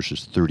 days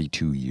versus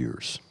 32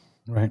 years.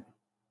 Right.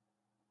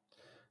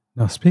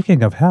 Now,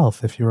 speaking of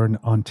health, if you're in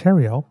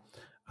Ontario,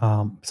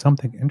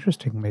 something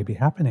interesting may be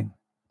happening.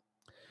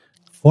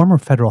 Former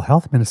federal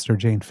health minister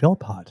Jane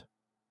Philpott,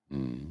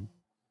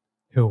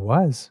 who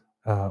was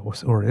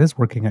or is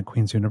working at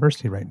Queen's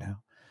University right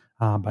now,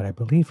 but I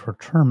believe her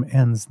term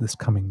ends this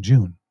coming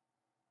June,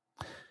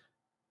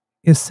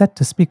 is set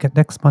to speak at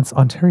next month's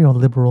Ontario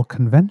Liberal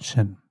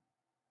Convention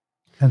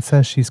and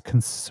says she's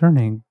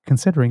considering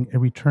a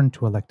return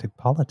to elected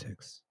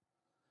politics.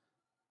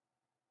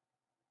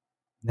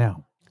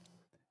 Now,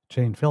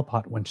 Jane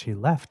Philpott, when she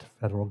left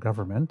federal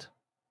government,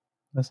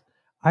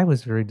 I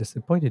was very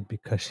disappointed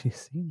because she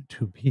seemed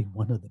to be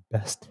one of the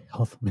best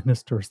health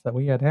ministers that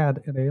we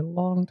had in a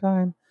long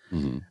time.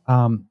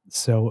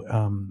 So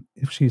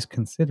if she's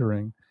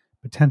considering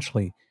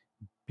potentially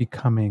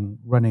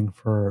running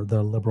for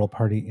the Liberal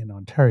Party in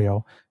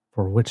Ontario,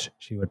 for which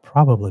she would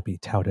probably be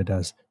touted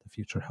as the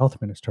future health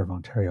minister of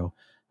Ontario,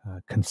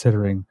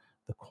 considering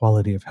the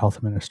quality of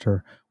health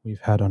minister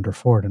we've had under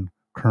Ford and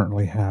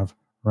currently have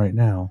right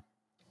now,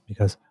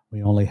 because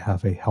we only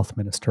have a health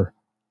minister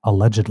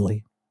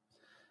allegedly,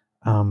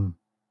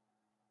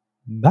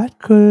 that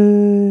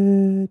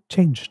could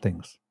change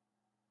things.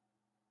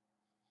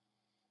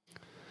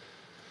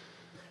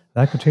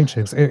 That could change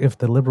things if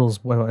the Liberals,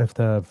 if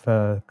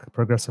the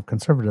progressive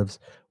Conservatives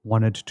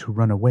wanted to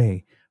run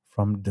away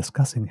from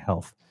discussing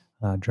health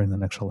during the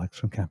next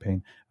election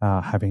campaign.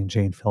 Having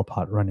Jane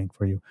Philpott running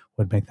for you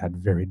would make that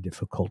very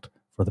difficult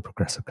for the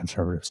progressive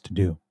Conservatives to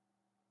do.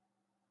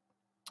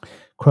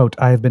 Quote,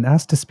 I have been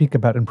asked to speak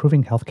about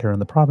improving healthcare in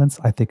the province.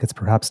 I think it's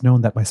perhaps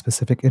known that my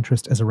specific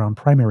interest is around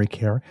primary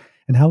care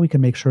and how we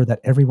can make sure that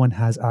everyone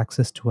has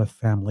access to a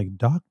family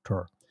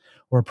doctor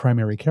or a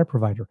primary care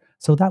provider.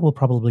 So that will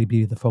probably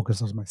be the focus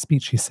of my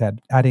speech, she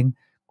said, adding,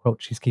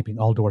 quote, she's keeping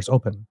all doors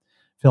open.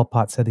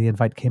 Philpott said the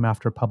invite came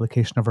after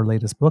publication of her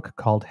latest book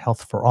called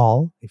Health for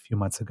All a few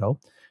months ago.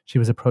 She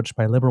was approached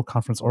by a Liberal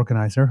conference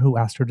organizer who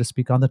asked her to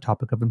speak on the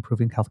topic of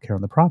improving healthcare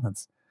in the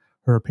province.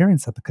 Her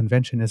appearance at the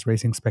convention is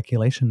raising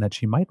speculation that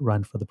she might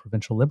run for the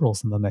provincial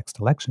Liberals in the next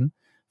election.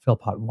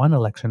 Philpott won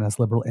election as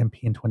Liberal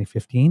MP in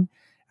 2015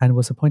 and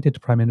was appointed to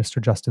Prime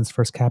Minister Justin's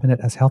first cabinet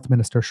as health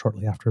minister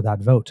shortly after that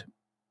vote.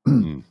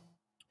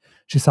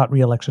 She sought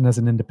re-election as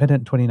an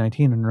independent in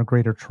 2019 in her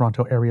Greater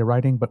Toronto Area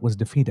riding, but was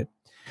defeated.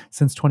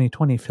 Since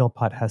 2020,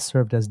 Philpott has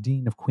served as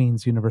Dean of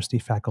Queen's University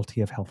Faculty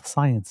of Health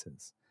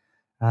Sciences.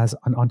 As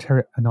an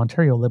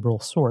Ontario Liberal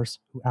source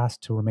who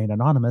asked to remain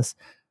anonymous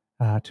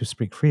to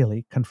speak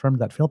freely, confirmed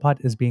that Philpott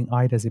is being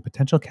eyed as a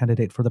potential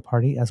candidate for the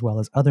party, as well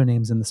as other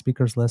names in the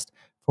speakers list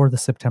for the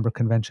September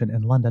convention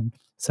in London,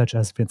 such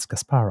as Vince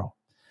Gasparo.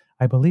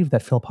 I believe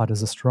that Philpott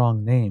is a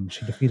strong name.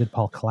 She defeated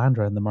Paul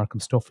Calandra in the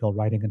Markham-Stouffville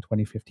riding in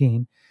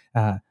 2015.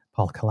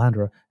 Paul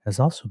Calandra has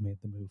also made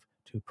the move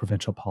to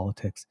provincial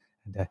politics,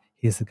 and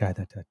he's the guy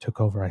that took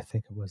over, I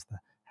think it was the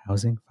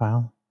housing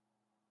file.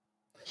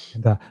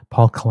 And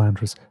Paul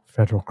Calandra's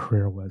federal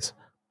career was,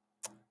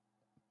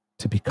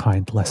 to be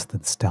kind, less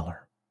than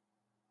stellar.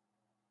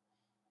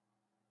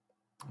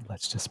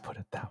 Let's just put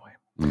it that way.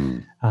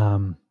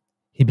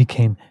 He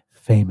became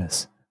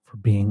famous for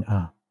being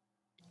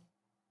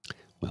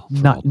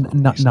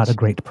not a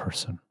great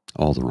person.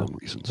 All the wrong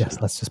reasons. Yes,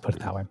 let's just put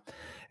it that way.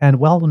 And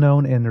well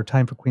known in her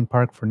time for Queen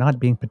Park for not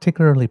being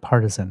particularly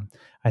partisan.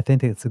 I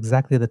think it's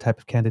exactly the type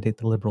of candidate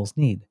the Liberals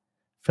need.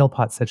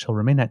 Philpott said she'll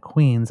remain at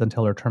Queen's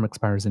until her term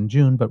expires in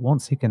June, but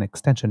won't seek an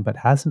extension, but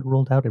hasn't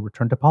ruled out a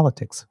return to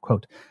politics.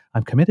 Quote,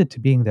 I'm committed to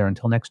being there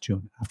until next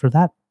June. After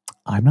that,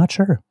 I'm not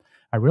sure.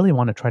 I really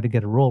want to try to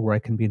get a role where I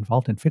can be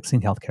involved in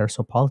fixing healthcare,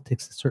 so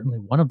politics is certainly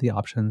one of the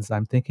options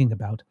I'm thinking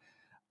about.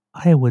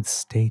 I would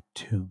stay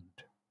tuned.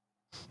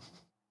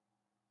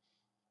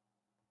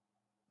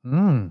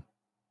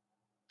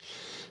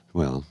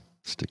 Well,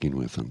 sticking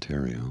with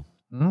Ontario,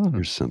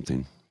 here's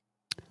something.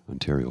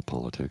 Ontario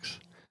politics.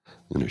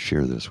 I'm going to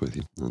share this with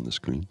you on the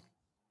screen.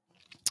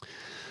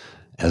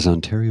 As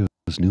Ontario's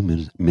new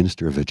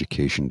Minister of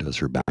Education does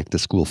her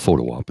back-to-school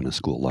photo op in a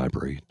school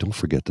library, don't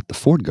forget that the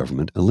Ford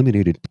government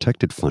eliminated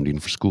protected funding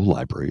for school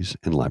libraries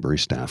and library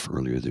staff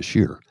earlier this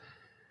year.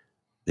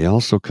 They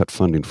also cut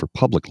funding for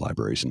public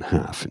libraries in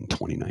half in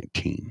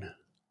 2019.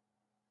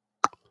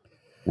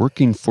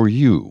 Working for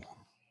you.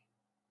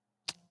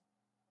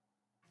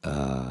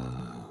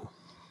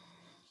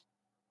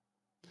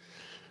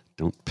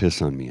 Don't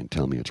piss on me and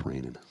tell me it's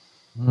raining.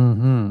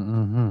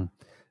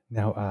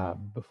 Now,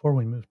 before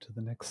we move to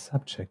the next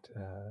subject,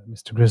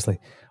 Mr. Grizzly,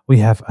 we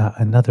have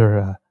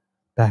another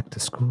back to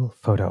school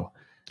photo.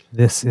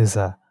 This is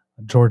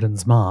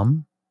Jordan's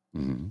mom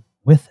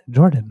with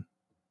Jordan.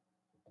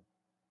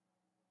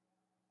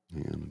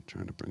 And I'm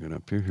trying to bring it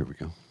up here. Here we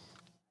go.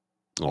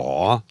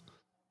 Aw. That's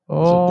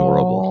Oh,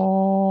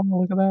 adorable.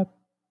 look at that.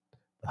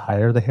 The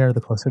higher the hair,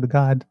 the closer to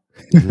God.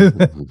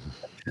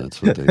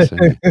 That's what they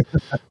say.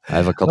 I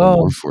have a couple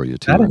more for you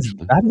too.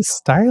 That is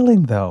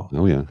styling, though.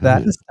 Oh yeah,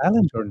 that is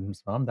styling,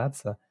 Jordan's mom. I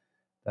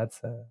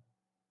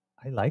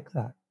like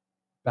that.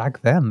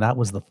 Back then, that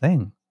was the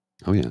thing.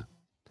 Oh yeah.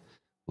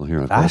 Well,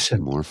 here I've got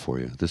some more for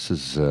you. This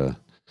is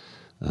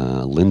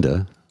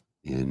Linda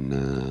in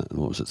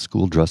what was it?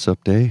 School dress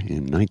up day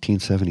in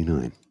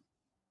 1979.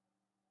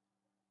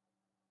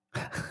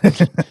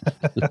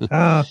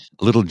 A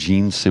little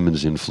Gene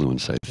Simmons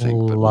influence, I think.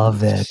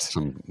 Love it.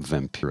 Some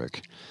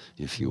vampiric,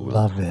 if you will.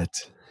 Love it.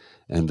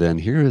 And then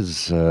here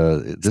is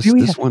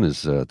this one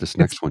is this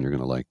next one you're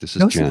going to like. This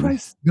is Jen.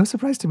 No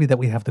surprise to me that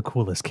we have the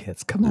coolest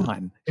kids. Come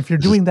on, if you're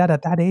doing that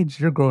at that age,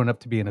 you're growing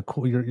up to be you're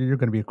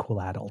going to be a cool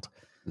adult.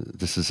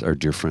 This is our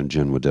dear friend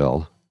Jen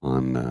Waddell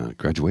on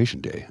graduation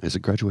day. Is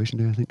it graduation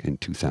day? I think in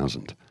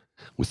 2000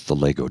 with the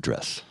Lego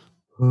dress.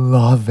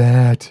 Love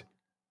it.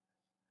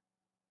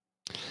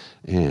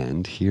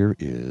 And here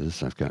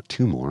is, I've got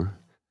two more.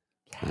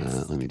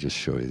 Yes. Let me just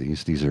show you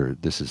these.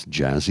 This is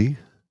Jazzy.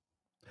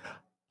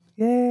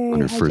 Yay.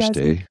 On her first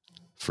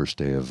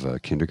day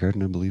of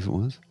kindergarten, I believe it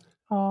was.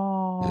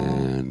 Oh.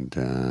 And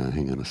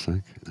hang on a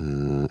sec.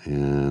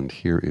 And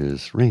here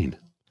is Rain.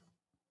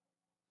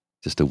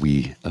 Just a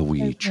wee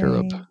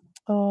cherub. Rain.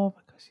 Oh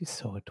my gosh, she's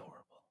so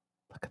adorable.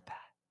 Look at that.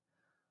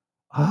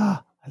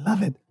 Ah, I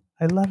love it.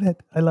 I love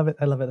it. I love it.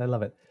 I love it. I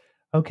love it.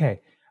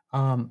 Okay.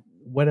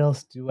 What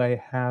else do I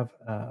have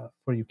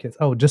for you kids?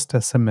 Oh, just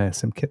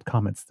some kid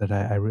comments that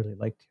I really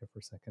liked here for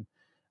a second.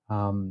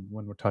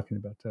 When we're talking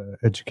about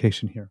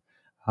education here.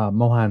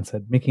 Mohan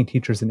said, making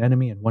teachers an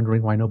enemy and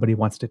wondering why nobody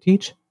wants to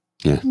teach.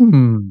 Yeah.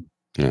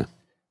 Yeah.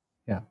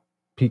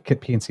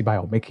 Kit PNC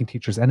Bio, making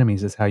teachers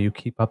enemies is how you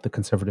keep up the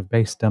conservative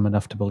base dumb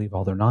enough to believe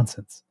all their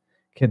nonsense.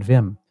 Kid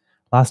Vim,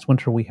 last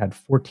winter we had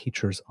 4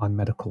 teachers on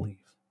medical leave.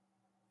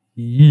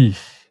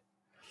 Yeesh.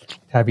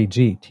 Tavi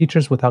G,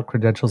 teachers without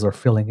credentials are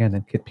filling in,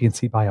 and Kit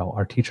PNC Bio,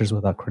 are teachers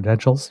without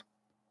credentials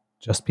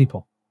just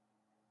people?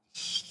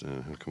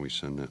 How can we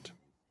send that?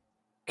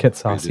 Kit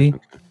Saucy,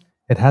 okay.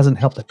 It hasn't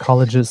helped that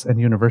colleges and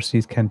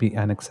universities can be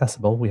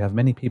inaccessible. We have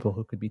many people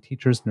who could be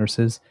teachers,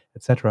 nurses,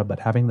 etc.,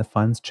 but having the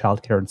funds,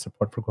 childcare, and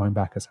support for going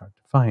back is hard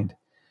to find.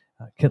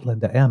 Kit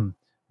Linda M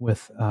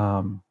with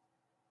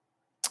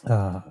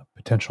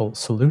potential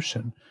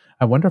solution.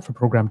 I wonder if a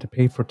program to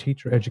pay for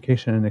teacher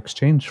education in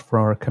exchange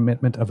for a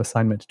commitment of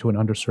assignment to an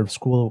underserved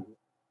school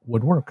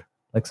would work,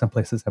 like some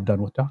places have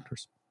done with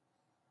doctors.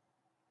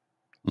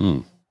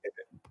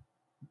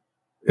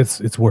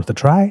 It's worth a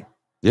try.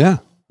 Yeah,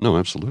 no,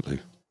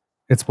 absolutely.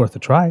 It's worth a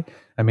try.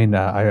 I mean,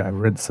 I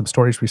read some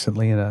stories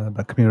recently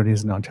about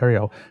communities in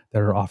Ontario that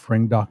are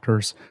offering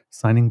doctors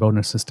signing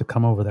bonuses to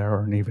come over there,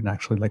 or even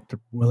actually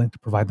willing to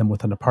provide them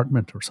with an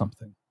apartment or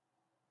something.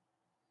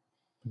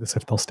 This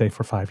if they'll stay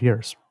for 5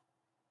 years.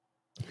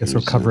 Because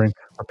they're covering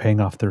or paying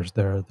off their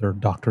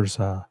doctors'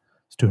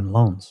 student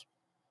loans.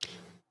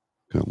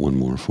 Got one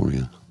more for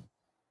you.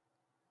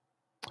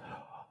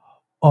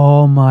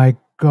 Oh my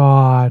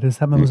God! Is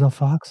that Mademoiselle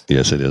Fox?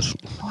 Yes, it is.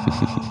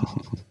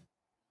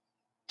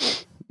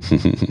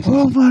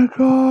 Oh my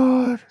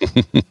God!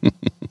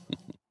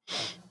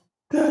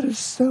 That is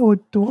so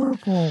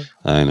adorable.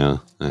 I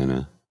know.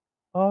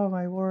 Oh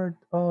my word!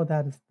 Oh,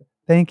 that is.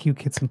 Thank you,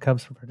 Kits and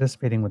Cubs, for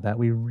participating with that.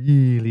 We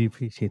really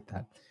appreciate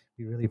that.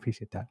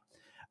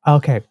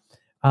 Okay.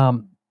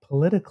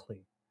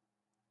 Politically,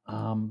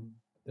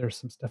 there's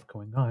some stuff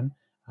going on.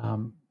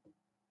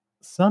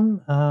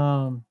 Some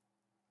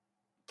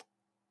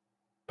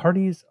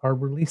parties are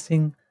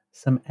releasing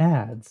some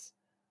ads,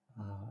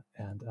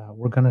 and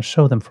we're going to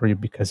show them for you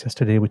because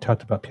yesterday we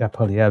talked about Pierre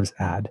Poilievre's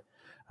ad,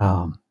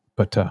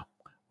 but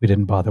we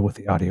didn't bother with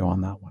the audio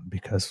on that one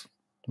because,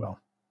 well,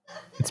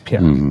 it's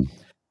Pierre.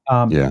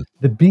 The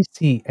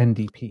BC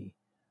NDP,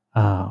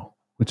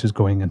 which is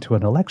going into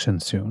an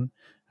election soon,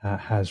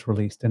 has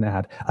released an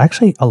ad.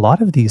 Actually, a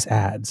lot of these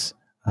ads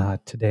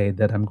today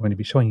that I'm going to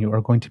be showing you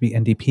are going to be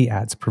NDP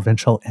ads,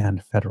 provincial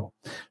and federal.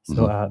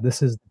 So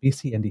this is the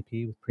BC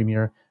NDP with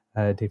Premier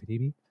David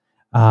Eby.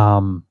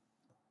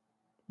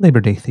 Labor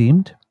Day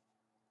themed,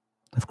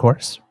 of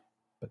course.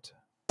 But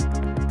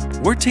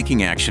we're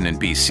taking action in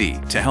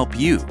BC to help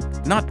you,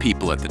 not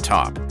people at the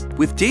top.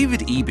 With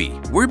David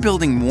Eby, we're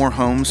building more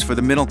homes for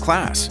the middle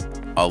class.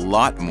 A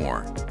lot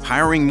more.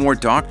 Hiring more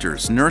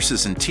doctors,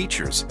 nurses, and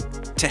teachers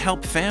to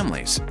help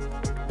families.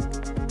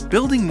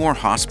 Building more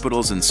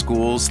hospitals and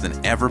schools than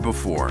ever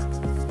before.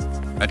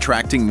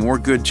 Attracting more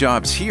good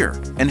jobs here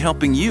and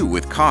helping you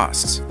with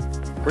costs.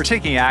 We're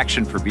taking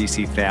action for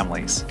BC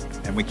families,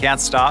 and we can't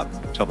stop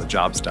till the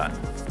job's done.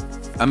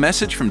 A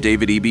message from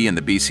David Eby and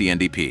the BC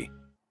NDP.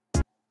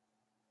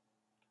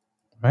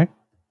 Right?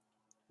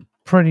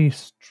 Pretty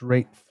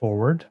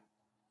straightforward.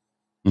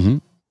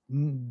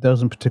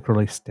 Doesn't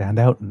particularly stand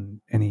out in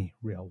any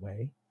real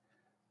way.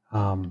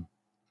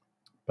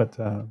 But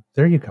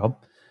there you go.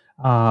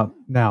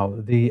 Now,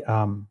 the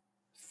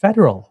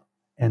federal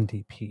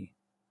NDP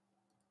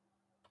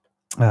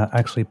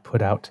actually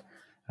put out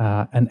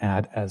an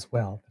ad as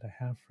well that I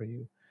have for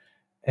you.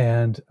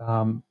 And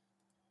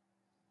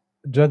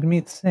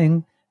Jagmeet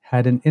Singh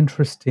had an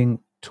interesting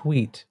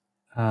tweet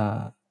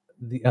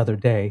the other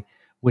day,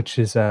 which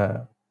was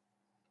a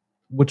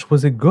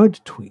good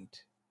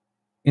tweet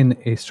in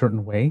a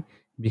certain way,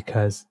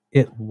 because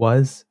it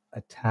was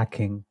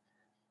attacking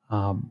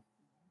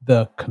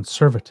the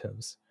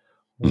conservatives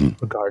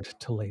with regard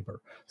to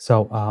labor.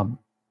 So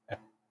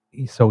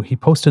he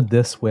posted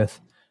this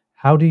with,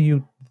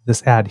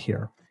 this ad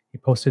here, he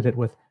posted it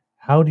with,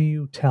 how do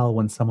you tell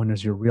when someone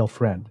is your real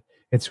friend?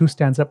 It's who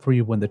stands up for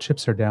you when the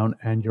chips are down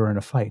and you're in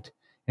a fight.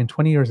 In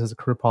 20 years as a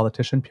career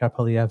politician, Pierre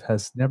Poilievre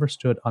has never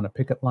stood on a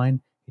picket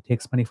line. He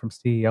takes money from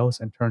CEOs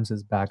and turns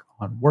his back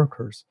on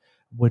workers,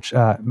 which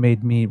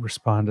made me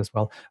respond as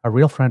well. A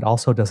real friend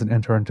also doesn't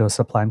enter into a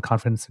supply and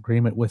confidence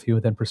agreement with you,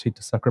 then proceed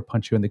to sucker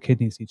punch you in the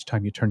kidneys each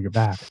time you turn your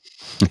back.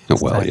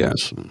 Well,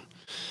 yes.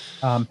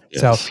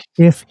 So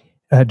if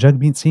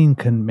Jagmeet Singh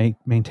can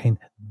maintain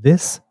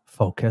this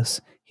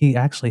focus, he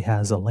actually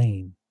has a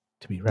lane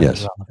to be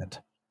relevant.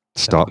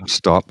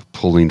 Stop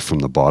pulling from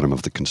the bottom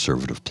of the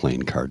conservative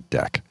playing card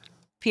deck.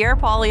 Pierre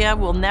Poilievre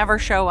will never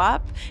show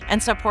up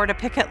and support a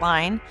picket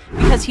line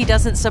because he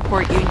doesn't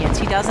support unions.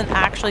 He doesn't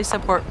actually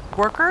support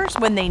workers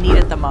when they need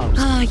it the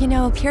most. You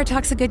know, Pierre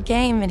talks a good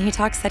game, and he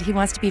talks that he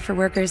wants to be for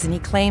workers, and he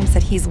claims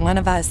that he's one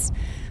of us.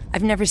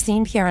 I've never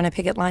seen Pierre on a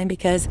picket line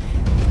because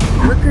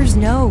workers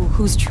know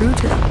who's true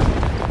to them.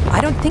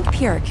 I don't think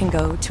Pierre can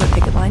go to a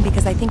picket line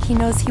because I think he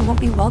knows he won't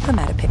be welcome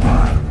at a picket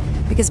line.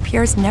 Because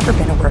Pierre's never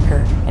been a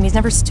worker, and he's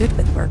never stood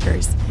with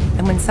workers.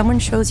 And when someone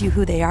shows you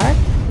who they are,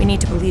 we need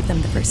to believe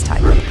them the first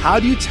time. How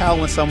do you tell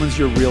when someone's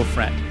your real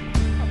friend?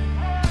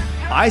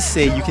 I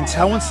say you can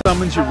tell when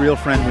someone's your real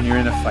friend when you're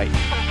in a fight.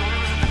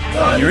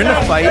 When you're in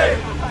a fight,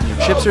 when your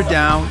chips are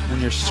down,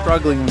 when you're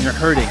struggling, when you're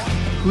hurting,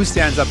 who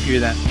stands up for you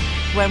then?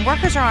 When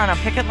workers are on a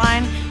picket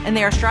line and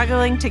they are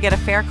struggling to get a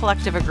fair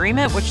collective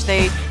agreement, which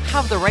they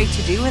have the right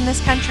to do in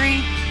this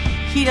country,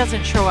 he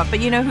doesn't show up. But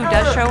you know who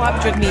does show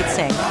up? Jagmeet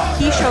Singh.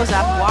 He shows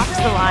up, walks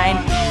the line,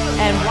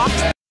 and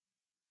walks...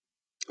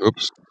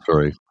 Oops,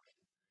 sorry.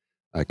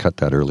 I cut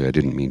that early. I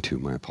didn't mean to.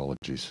 My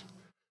apologies.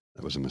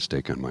 That was a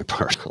mistake on my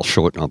part. I'll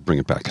show it and I'll bring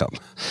it back up.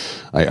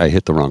 I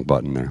hit the wrong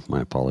button there.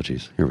 My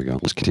apologies. Here we go.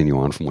 Let's continue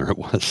on from where it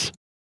was.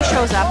 He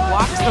shows up,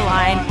 walks the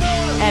line,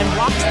 and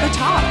walks the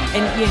talk.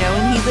 And, you know,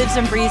 and he lives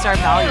and breathes our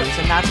values,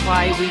 and that's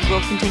why we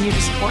will continue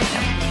to support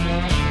him.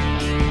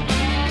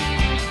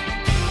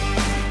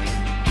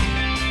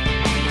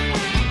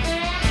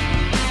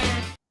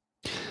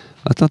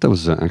 I thought that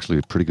was actually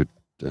a pretty good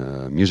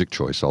music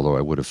choice, although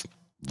I would have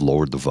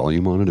lowered the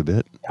volume on it a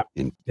bit.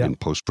 In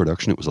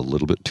post-production. It was a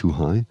little bit too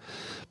high.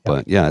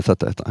 But yeah, I thought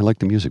that I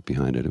liked the music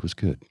behind it. It was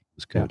good. It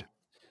was good.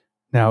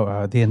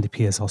 Now, the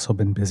NDP has also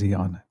been busy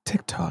on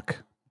TikTok,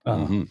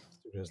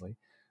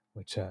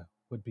 which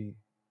would be,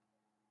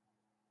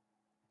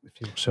 if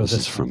you show this. This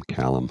is from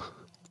Callum.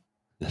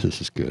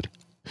 This is good.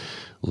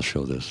 We'll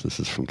show this. This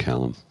is from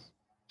Callum.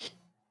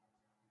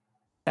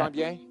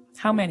 Combien?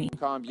 How many?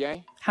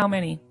 Combien? How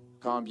many?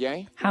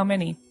 Combien? How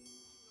many?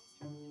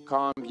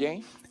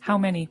 Combien? How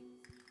many?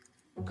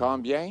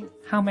 Combien?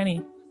 How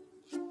many?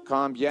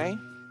 Combien?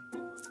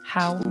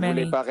 How Vous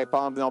many? voulez pas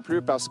répondre non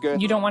plus parce que...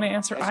 You don't want to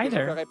answer Est-ce que je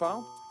peux either.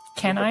 répondre?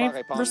 Can Je peux I pas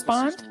répondre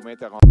respond? si vous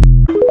m'interrompez.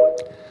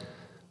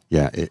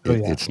 Yeah,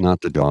 it's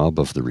not the job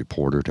of the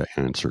reporter to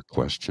answer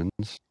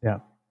questions. Yeah.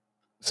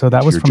 So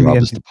that was your from job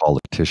the as the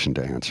politician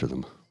to answer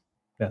them.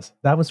 Yes,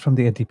 that was from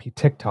the NDP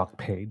TikTok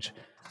page.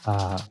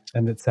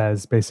 And it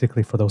says,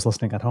 basically, for those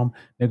listening at home,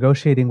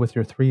 negotiating with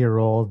your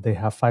 3-year-old, they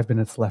have 5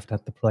 minutes left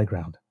at the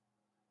playground.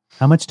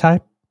 How much time?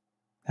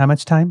 How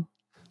much time?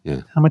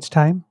 Yeah. How much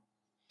time?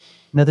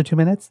 Another 2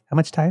 minutes? How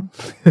much time?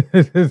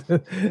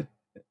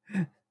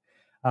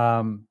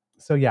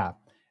 So yeah.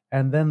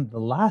 And then the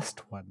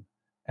last one,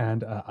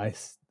 and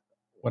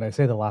when I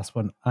say the last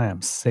one, I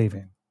am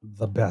saving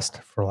the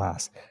best for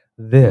last.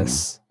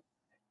 This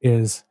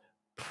is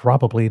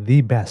probably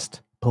the best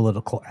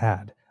political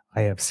ad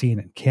I have seen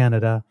in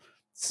Canada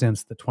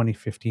since the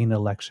 2015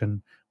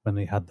 election, when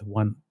they had the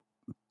one,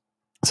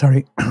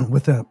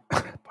 with a,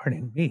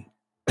 pardon me.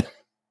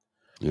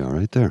 Yeah,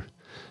 right there.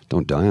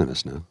 Don't die on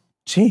us now.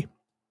 Gee,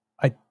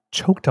 I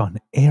choked on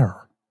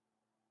air.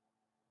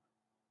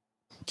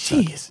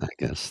 Jeez. I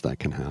guess that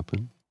can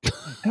happen.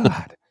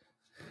 God.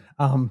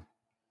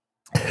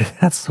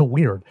 That's so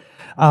weird.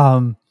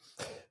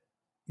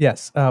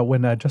 Yes,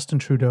 when Justin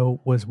Trudeau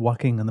was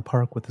walking in the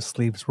park with the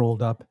sleeves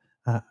rolled up,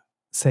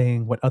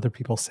 saying what other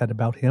people said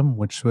about him,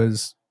 which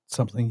was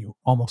something you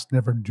almost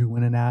never do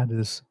in an ad,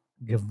 is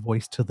give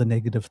voice to the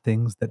negative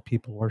things that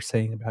people are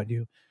saying about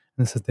you.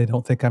 And it says, they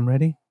don't think I'm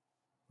ready.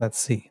 Let's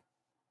see.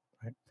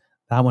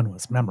 That one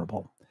was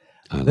memorable.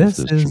 I love This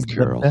this is from the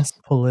Carol.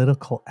 best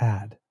political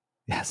ad.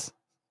 Yes.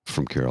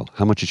 From Carol.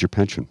 How much is your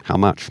pension? How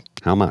much?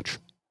 How much?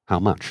 How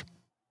much?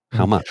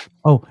 How much?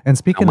 Oh, and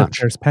speaking How of much?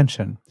 Pierre's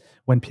pension,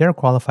 when Pierre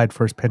qualified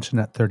for his pension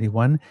at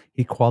 31,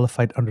 he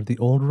qualified under the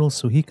old rules,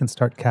 so he can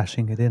start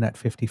cashing it in at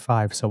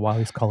 55. So while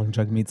he's calling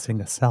Jagmeet Singh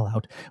a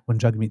sellout, when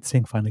Jagmeet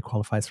Singh finally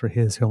qualifies for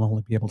his, he'll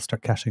only be able to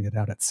start cashing it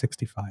out at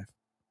 65.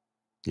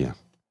 Yeah.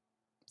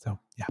 So,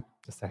 yeah,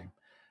 just saying.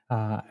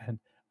 And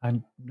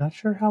I'm not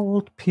sure how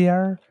old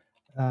Pierre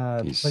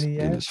He's Poilievre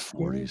in his is.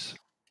 40s.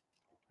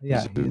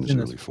 Yeah, He's in his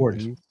early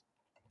 40s.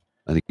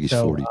 I think he's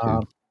So,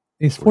 42.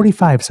 he's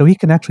 45, so he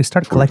can actually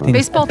start 45. collecting.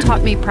 Baseball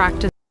taught me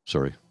practice.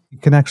 Sorry. He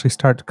can actually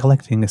start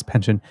collecting his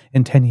pension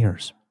in 10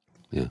 years.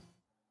 Yeah.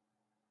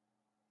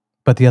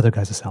 But the other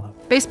guy's a sellout.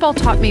 Baseball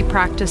taught me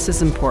practice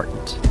is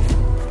important.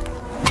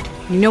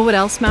 You know what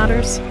else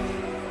matters?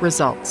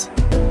 Results.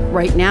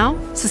 Right now,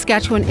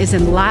 Saskatchewan is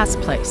in last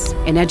place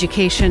in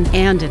education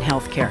and in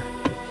healthcare.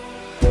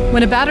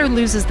 When a batter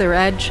loses their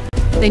edge,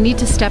 they need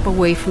to step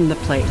away from the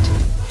plate.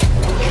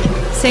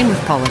 Same with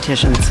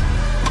politicians.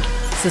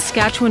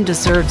 Saskatchewan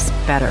deserves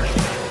better.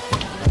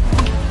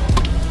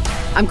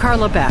 I'm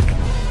Carla Beck,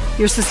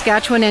 your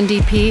Saskatchewan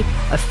NDP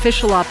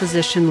official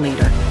opposition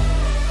leader.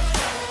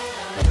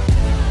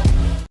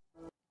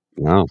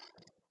 Wow.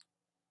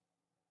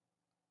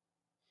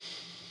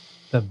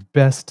 The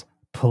best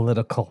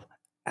political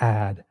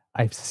ad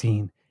I've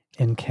seen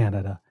in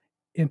Canada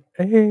in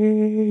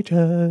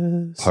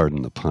ages.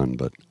 Pardon the pun,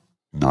 but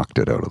knocked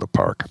it out of the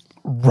park.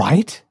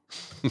 Right?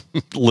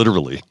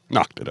 Literally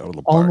knocked it out of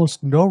the park.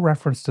 Almost no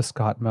reference to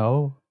Scott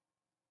Moe,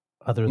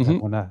 other than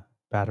when a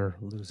batter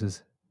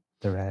loses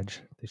their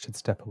edge, they should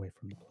step away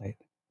from the plate.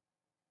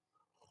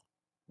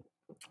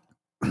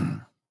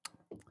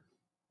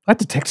 I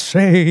detect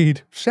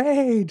shade,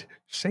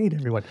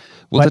 everyone.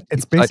 Well, But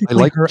it's basically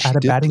like her what she at a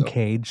did, batting though.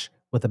 cage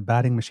with a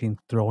batting machine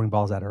throwing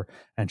balls at her,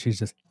 and she's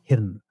just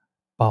hitting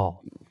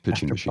ball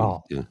Pitching after machine.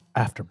 ball Yeah.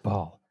 after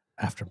ball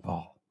after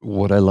ball.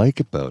 What I like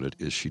about it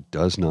is she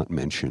does not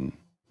mention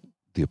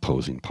the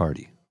opposing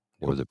party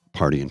or the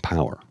party in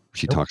power.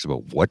 She talks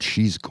about what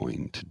she's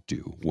going to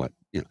do.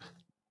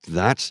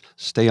 That's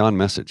stay on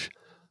message.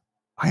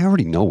 I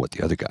already know what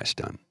the other guy's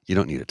done. You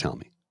don't need to tell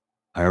me.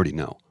 I already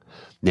know.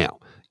 Now,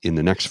 in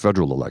the next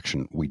federal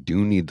election, we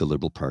do need the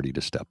Liberal Party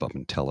to step up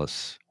and tell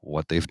us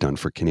what they've done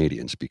for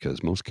Canadians,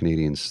 because most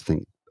Canadians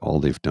think all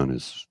they've done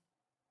is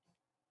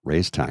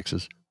raise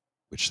taxes,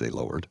 which they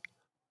lowered,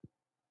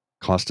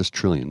 cost us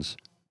trillions,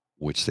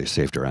 which they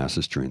saved our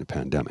asses during the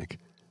pandemic,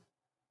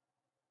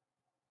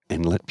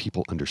 and let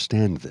people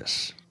understand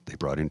this. They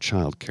brought in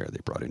childcare,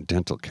 they brought in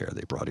dental care,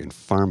 they brought in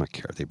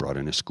pharmacare, they brought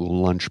in a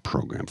school lunch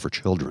program for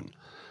children.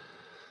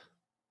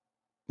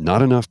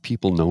 Not enough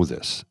people know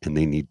this, and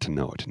they need to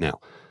know it. Now,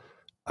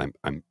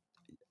 I'm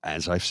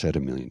as I've said a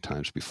million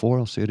times before,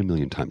 I'll say it a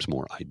million times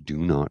more. I do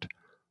not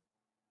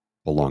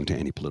belong to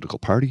any political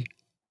party.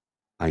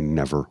 I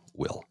never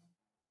will.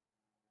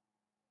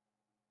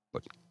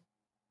 But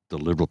the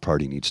Liberal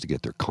Party needs to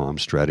get their comm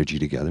strategy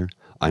together.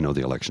 I know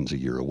the election's a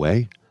year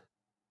away,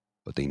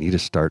 but they need to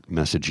start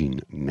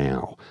messaging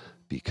now,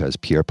 because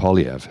Pierre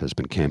Poilievre has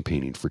been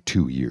campaigning for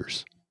 2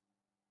 years.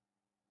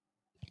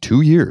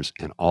 2 years,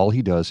 and all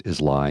he does is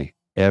lie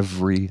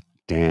every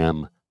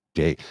damn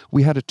day.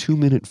 We had a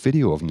 2-minute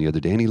video of him the other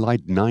day, and he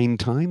lied 9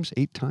 times,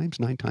 8 times,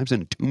 9 times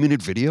in a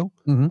 2-minute video?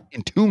 In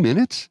 2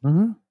 minutes?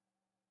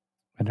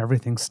 And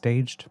everything's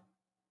staged.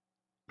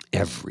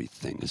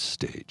 Everything is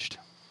staged.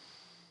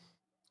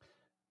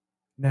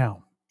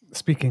 Now,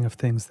 speaking of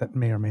things that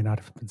may or may not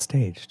have been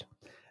staged,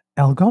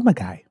 Algoma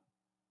guy.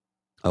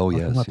 Oh,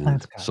 yes. Algoma Yeah.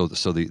 plants guy. So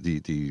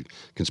the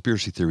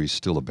conspiracy theories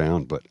still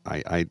abound, but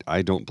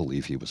I don't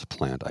believe he was a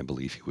plant. I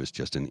believe he was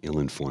just an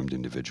ill-informed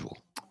individual.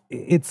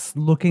 It's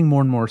looking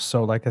more and more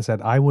so. Like I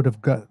said, I would have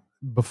got,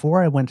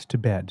 before I went to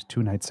bed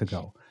 2 nights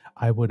ago,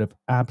 I would have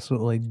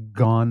absolutely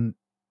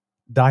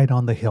died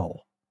on the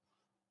hill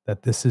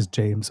that this is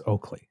James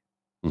Oakley.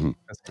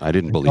 I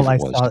didn't believe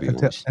it was, to be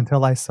honest.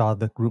 Until I saw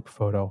the group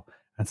photo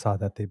and saw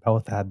that they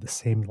both had the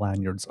same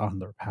lanyards on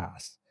their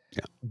pass.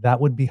 Yeah. That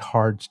would be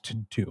hard to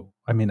do.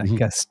 I mean, I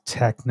guess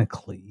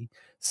technically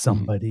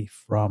somebody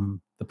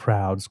from the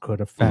Prouds could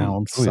have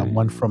found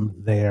someone from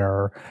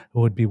there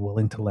who would be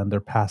willing to lend their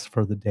pass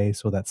for the day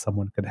so that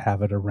someone could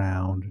have it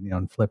around and,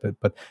 and flip it.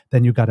 But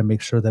then you got to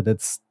make sure that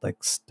it's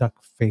like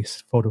stuck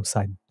face photo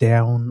side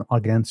down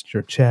against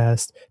your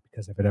chest,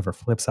 because if it ever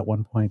flips at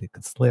one point, it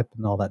could slip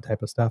and all that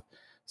type of stuff.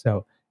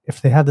 So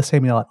if they have the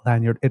same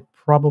lanyard, it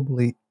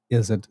probably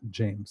isn't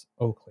James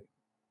Oakley.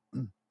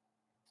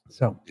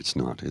 So it's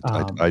not.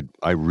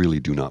 I really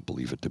do not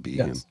believe it to be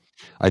him.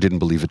 I didn't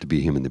believe it to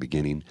be him in the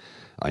beginning.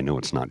 I know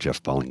it's not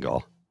Jeff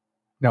Ballingall.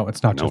 No,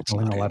 it's not Jeff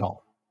Ballingall at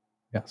all.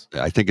 Yes.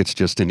 I think it's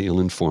just an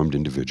ill-informed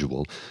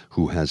individual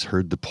who has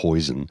heard the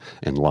poison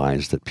and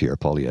lies that Pierre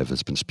Poilievre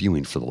has been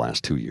spewing for the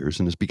last 2 years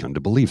and has begun to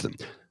believe them.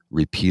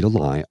 Repeat a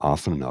lie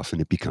often enough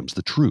and it becomes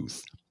the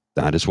truth.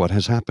 That is what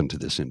has happened to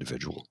this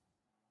individual.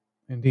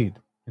 Indeed.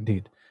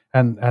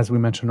 And as we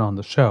mentioned on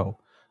the show,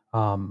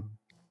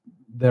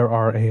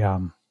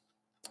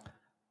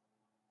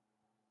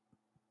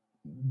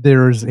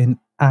 there's an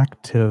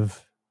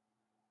active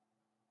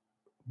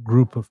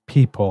group of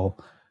people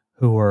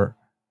who are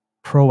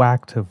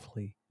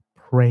proactively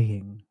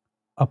preying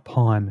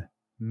upon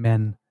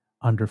men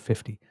under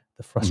 50,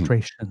 the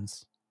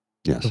frustrations,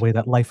 Yes. the way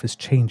that life is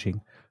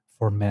changing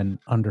for men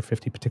under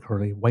 50,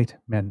 particularly white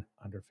men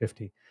under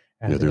 50.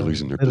 And Yeah, they're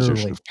losing their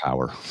position of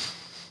power.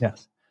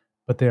 Yes.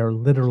 But they are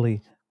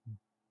literally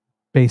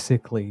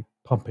basically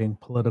pumping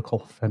political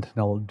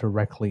fentanyl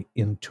directly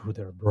into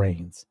their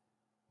brains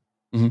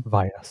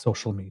via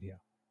social media.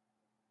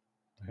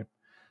 Right?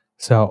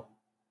 So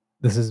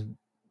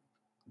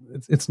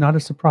it's not a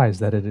surprise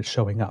that it is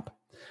showing up.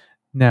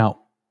 Now,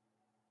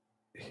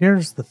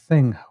 here's the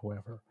thing,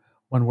 however,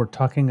 when we're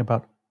talking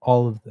about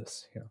all of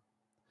this here,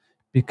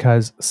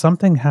 because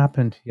something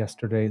happened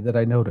yesterday that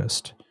I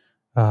noticed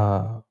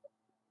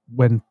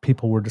when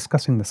people were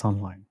discussing this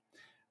online.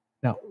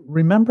 Now,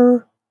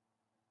 remember,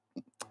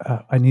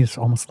 I need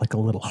almost like a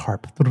little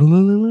harp.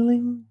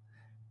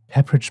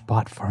 Pepperidge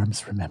Bot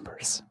Farms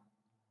remembers.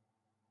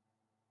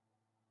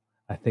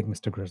 I think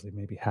Mr. Grizzly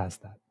maybe has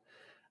that.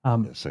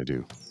 Yes, I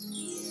do.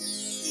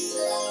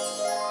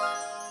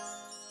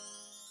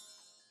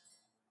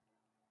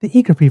 The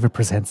Eager Beaver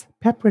presents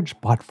Pepperidge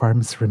Bot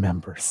Farms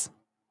Remembers.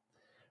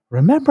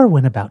 Remember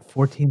when about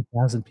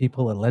 14,000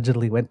 people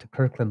allegedly went to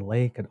Kirkland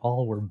Lake and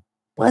all were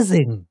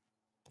buzzing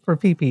for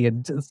pee-pee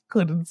and just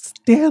couldn't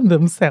stand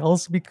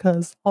themselves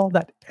because all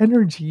that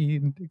energy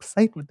and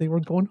excitement they were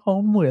going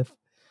home with,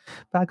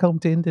 back home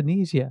to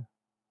Indonesia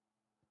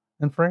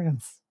and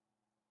France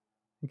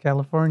and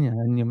California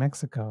and New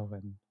Mexico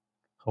and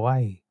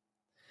Hawaii.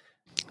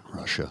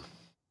 Russia.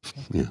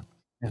 Yeah.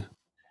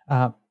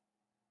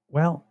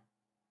 Well,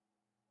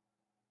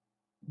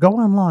 go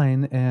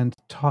online and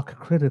talk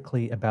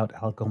critically about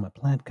Algoma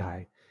Plant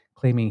Guy,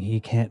 claiming he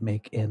can't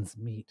make ends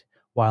meet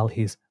while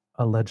he's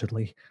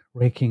allegedly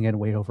raking in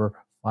way over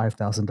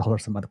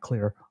 $5,000 a month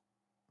clear.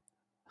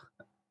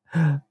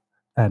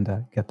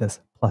 And get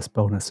this, plus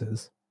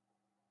bonuses.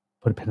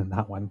 Put a pin in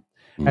that one.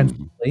 And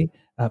finally,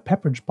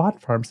 Pepperidge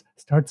Bot Farms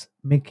starts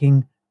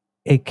making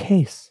a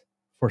case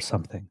for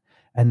something.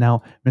 And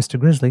now, Mr.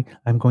 Grizzly,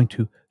 I'm going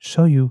to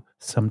show you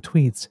some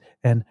tweets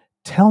and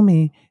tell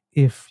me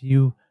if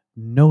you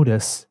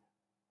notice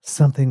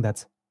something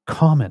that's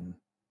common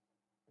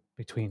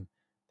between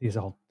these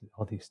all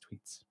these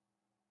tweets.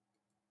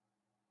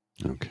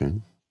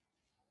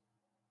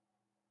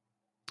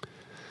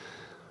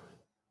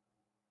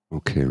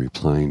 Okay,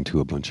 replying to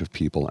a bunch of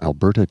people.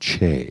 Alberta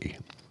Che.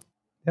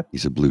 Yep.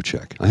 He's a blue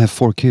check. I have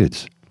 4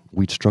 kids.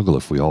 We'd struggle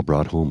if we all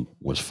brought home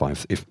was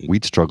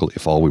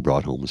if all we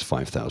brought home was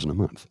 $5,000 a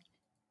month.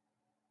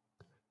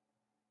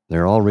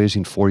 They're all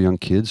raising 4 young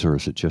kids, or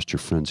is it just your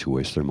friends who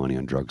waste their money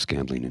on drugs,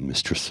 gambling, and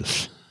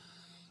mistresses?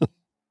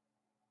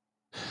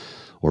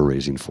 Or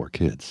raising 4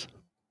 kids.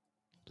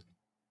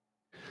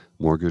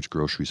 Mortgage,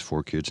 groceries,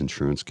 4 kids,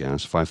 insurance,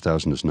 gas.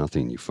 $5,000 is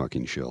nothing, you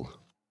fucking shill.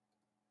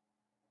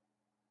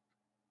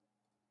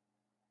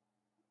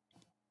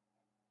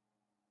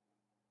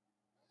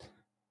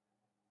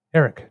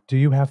 Eric, do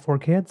you have 4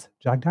 kids?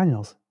 Jack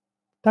Daniels.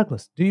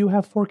 Douglas, do you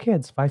have 4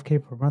 kids?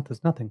 $5K per month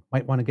is nothing.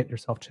 Might want to get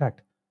yourself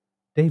checked.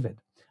 David,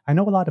 I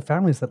know a lot of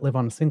families that live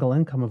on a single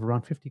income of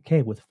around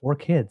 $50K with 4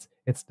 kids.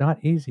 It's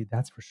not easy,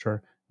 that's for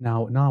sure.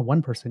 Now,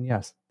 one person,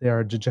 yes, they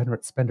are a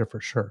degenerate spender for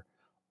sure.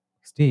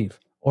 Steve,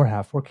 or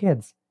have 4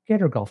 kids.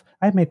 Gator Golf,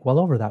 I make well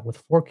over that with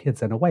 4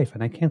 kids and a wife,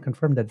 and I can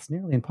confirm that it's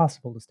nearly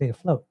impossible to stay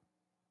afloat.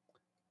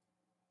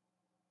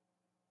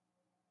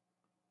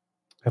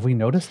 Have we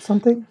noticed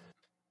something?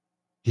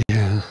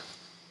 Yeah.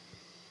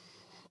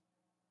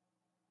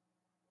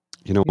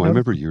 You know, I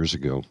remember many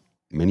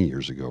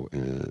years ago,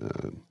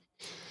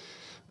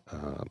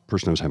 a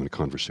person I was having a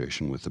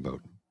conversation with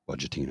about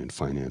budgeting and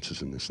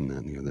finances and this and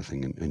that and the other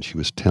thing, and she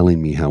was telling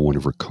me how one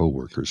of her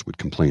coworkers would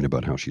complain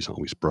about how she's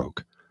always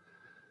broke.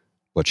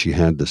 But she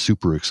had the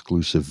super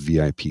exclusive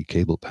VIP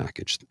cable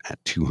package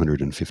at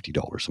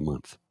 $250 a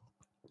month.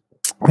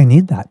 I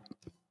need that.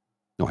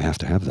 No, I have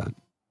to have that.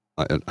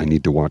 I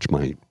need to watch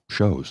my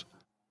shows.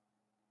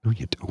 No,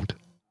 you don't.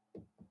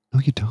 No,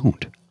 you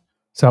don't.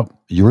 So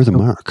you're the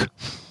mark.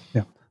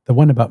 Yeah. The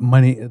one about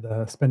money,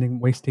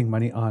 wasting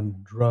money on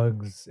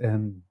drugs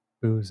and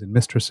booze and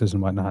mistresses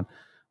and whatnot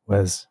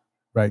was,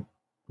 right,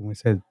 when we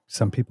said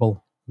some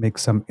people make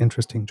some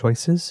interesting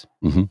choices.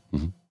 It's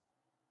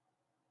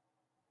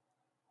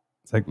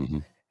like,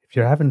 if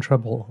you're having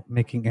trouble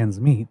making ends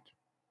meet,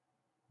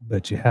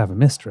 but you have a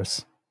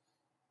mistress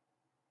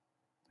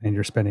and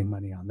you're spending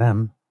money on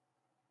them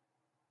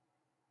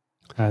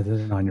rather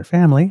than on your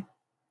family,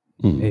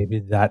 maybe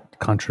that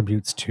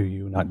contributes to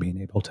you not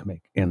being able to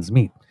make ends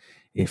meet.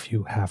 If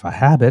you have a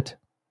habit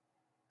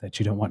that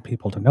you don't want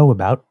people to know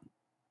about,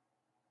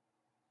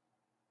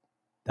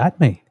 that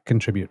may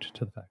contribute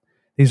to the fact.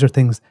 These are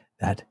things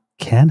that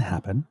can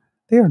happen.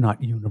 They are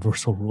not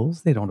universal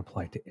rules. They don't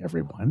apply to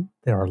everyone.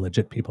 There are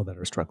legit people that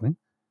are struggling.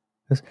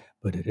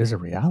 But it is a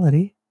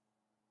reality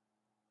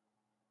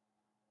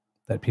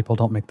that people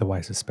don't make the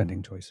wisest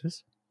spending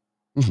choices.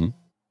 Mm-hmm.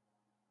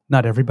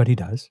 Not everybody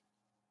does.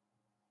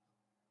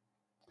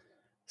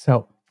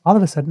 So all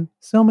of a sudden,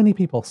 so many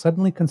people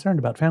suddenly concerned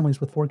about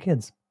families with 4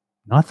 kids.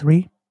 Not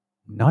 3,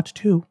 not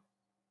 2,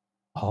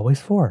 always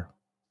 4.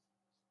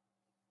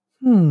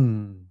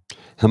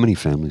 How many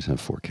families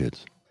have 4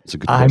 kids? It's a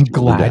good I'm question. I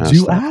wanted to glad ask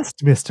you that.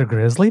 asked, Mr.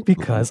 Grizzly,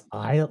 because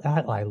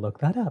I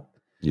looked that up.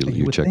 And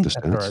You would checked think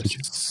the that there stats, are did you?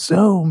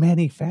 so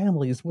many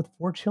families with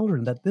 4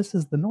 children that this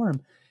is the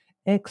norm,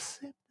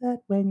 except that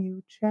when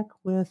you check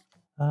with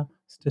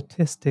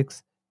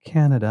Statistics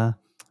Canada,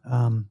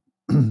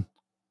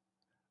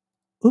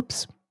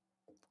 oops,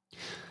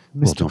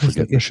 Well, Mr. don't Grizzly,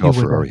 forget, if you Michelle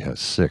would Ferrari like, has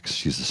 6.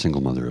 She's the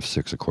single mother of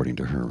 6, according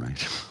to her,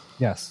 right?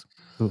 yes,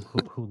 who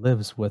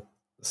lives with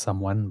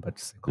someone, but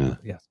single, Yeah.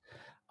 yes.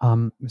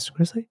 Mr.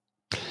 Grizzly?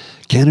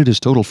 Canada's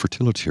total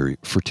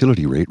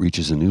fertility rate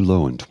reaches a new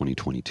low in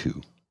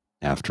 2022.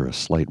 After a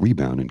slight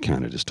rebound in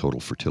Canada's total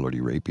fertility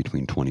rate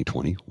between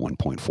 2020,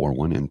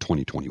 1.41, and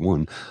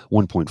 2021,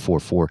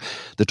 1.44,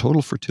 the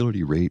total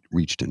fertility rate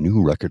reached a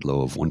new record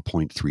low of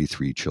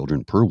 1.33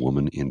 children per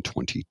woman in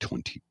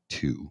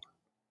 2022.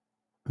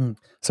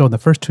 So in the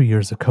first 2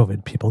 years of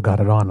COVID, people got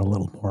it on a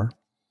little more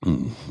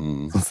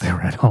since they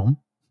were at home.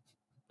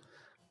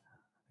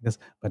 I guess,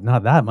 but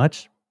not that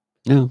much.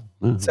 Yeah.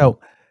 So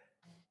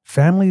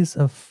families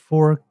of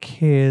 4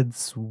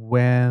 kids,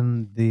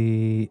 when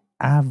the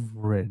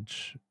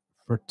average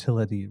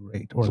fertility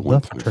rate or It's the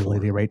 1.4.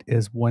 fertility rate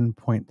is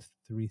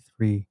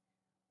 1.33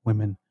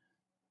 women,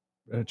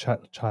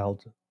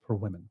 child per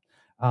woman.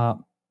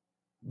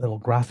 Little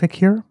graphic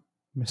here,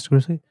 Mr.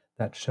 Grizzly,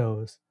 that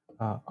shows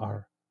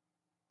our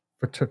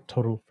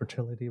total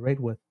fertility rate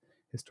with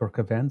historic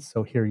events.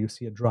 So here you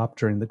see a drop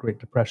during the Great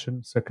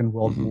Depression, Second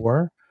World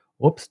War.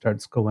 Whoops,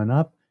 starts going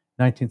up.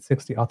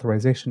 1960,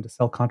 authorization to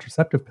sell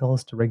contraceptive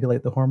pills to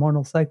regulate the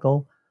hormonal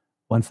cycle.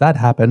 Once that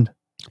happened,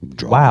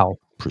 wow.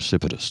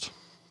 Precipitous.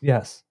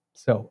 Yes.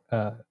 So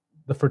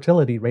the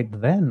fertility rate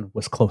then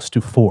was close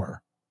to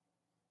 4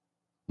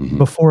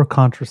 before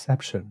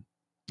contraception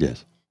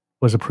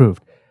was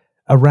approved.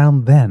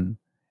 Around then,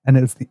 and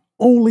it's the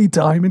only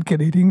time in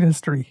Canadian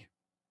history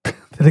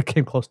that it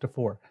came close to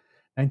 4.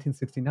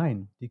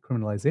 1969,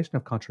 decriminalization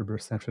of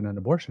contraception and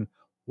abortion.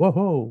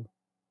 Whoa.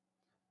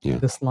 Yeah.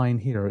 This line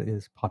here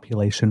is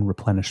population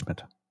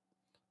replenishment.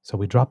 So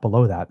we dropped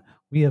below that.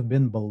 We have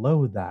been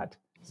below that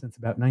since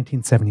about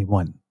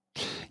 1971.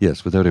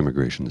 Yes, without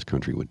immigration, this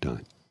country would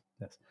die.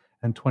 Yes.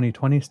 And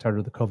 2020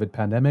 started the COVID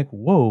pandemic.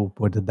 Whoa,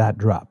 boy, did that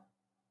drop.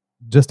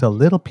 Just a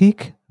little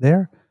peak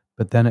there,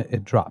 but then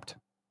it dropped.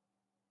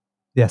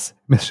 Yes,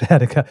 Ms.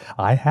 Shadika,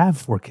 I have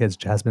 4 kids,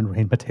 Jasmine,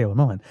 Rain, Mateo, and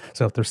Moen.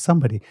 So if there's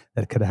somebody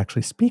that could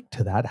actually speak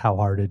to that, how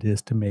hard it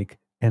is to make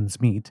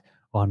ends meet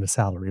on a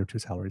salary or 2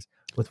 salaries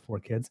with 4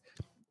 kids,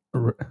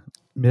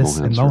 Miss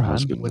and Mohan's her Mohan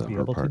husband, would be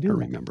her able partner, to do that.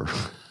 remember.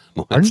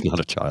 Mohan's not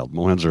a child.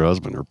 Mohan's her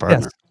husband, her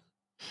partner.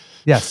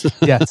 Yes.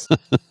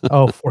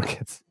 Oh, 4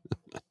 kids.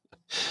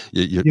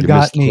 You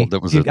got missed me.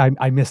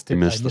 I missed it. You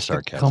missed I the missed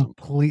sarcasm. it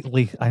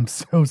completely. I'm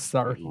so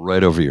sorry.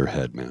 Right over your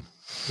head, man.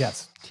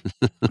 Yes.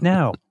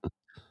 Now,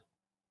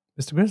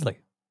 Mr. Grizzly.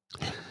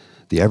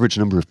 The average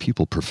number of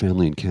people per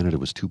family in Canada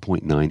was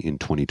 2.9 in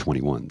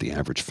 2021. The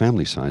average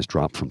family size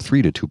dropped from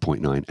 3 to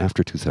 2.9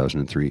 after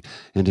 2003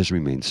 and has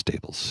remained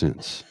stable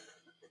since.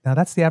 Now,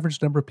 that's the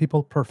average number of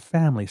people per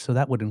family, so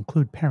that would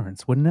include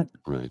parents, wouldn't it?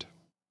 Right.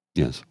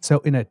 Yes. So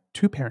in a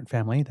 2-parent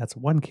family, that's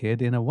 1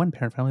 kid. In a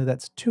 1-parent family,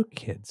 that's 2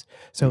 kids.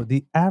 So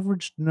the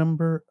average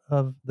number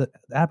of the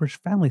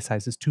average family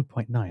size is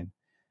 2.9.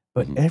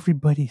 But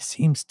everybody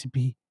seems to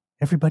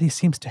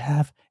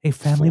have a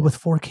family 4. with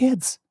 4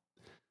 kids.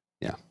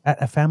 Yeah.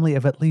 A family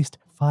of at least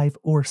 5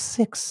 or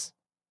 6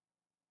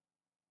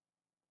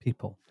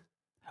 people.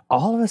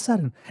 All of a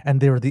sudden, and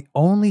they're the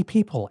only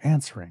people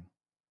answering.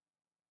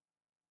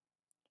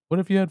 What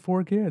if you had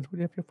 4 kids?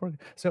 What if you had 4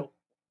 kids? So,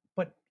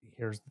 but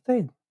here's the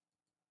thing.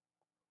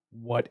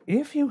 What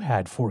if you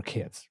had 4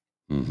 kids?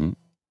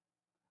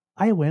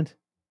 I went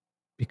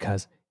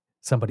because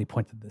somebody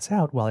pointed this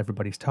out while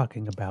everybody's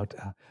talking about,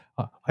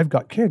 I've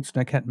got kids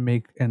and I can't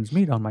make ends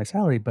meet on my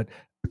salary. But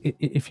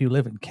if you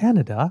live in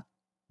Canada,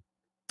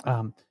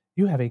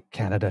 you have a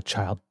Canada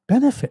Child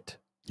Benefit.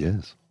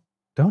 Yes.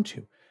 Don't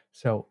you?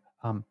 So,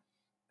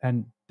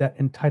 and that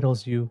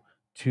entitles you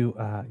to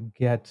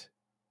get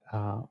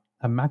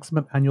a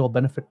maximum annual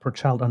benefit per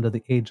child under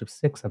the age of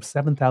 6 of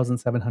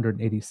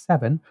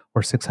 $7,787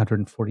 or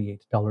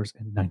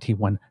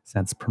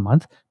 $648.91 per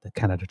month. The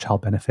Canada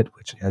Child Benefit,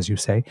 which, as you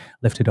say,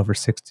 lifted over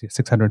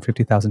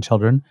 650,000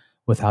 children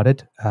without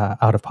it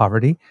out of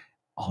poverty.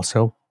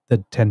 Also, the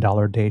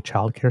 $10 a day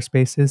childcare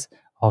spaces.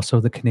 Also,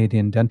 the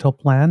Canadian Dental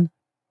Plan,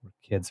 where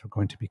kids are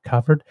going to be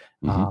covered.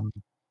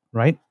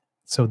 Right?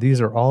 So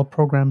these are all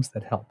programs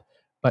that help.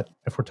 But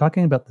if we're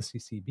talking about the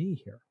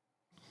CCB here,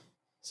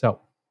 so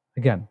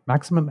again,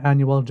 maximum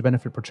annual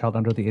benefit per child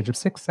under the age of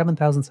 6,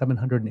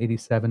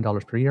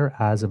 $7,787 per year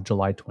as of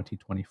July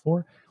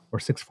 2024, or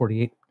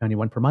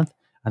 $648.91 per month.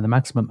 And the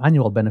maximum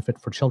annual benefit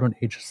for children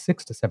aged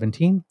 6 to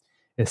 17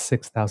 is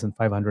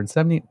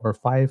 $6,570 or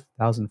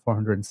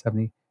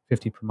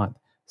 $5,470.50 per month.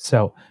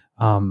 So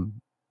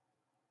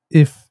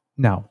if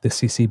now the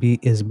CCB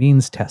is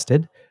means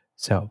tested,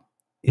 so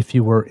if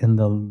you were in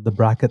the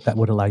bracket that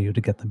would allow you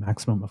to get the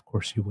maximum, of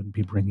course, you wouldn't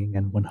be bringing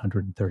in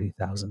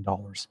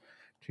 $130,000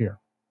 to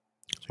your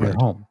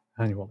home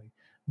annually.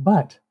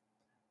 But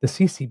the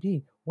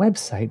CCB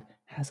website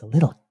has a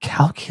little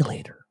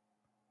calculator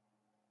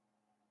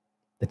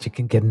that you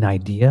can get an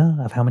idea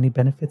of how many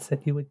benefits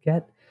that you would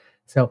get.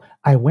 So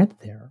I went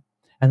there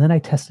and then I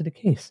tested a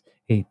case,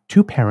 a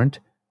 2-parent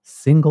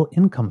single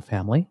income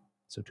family.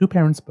 So 2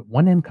 parents, but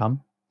 1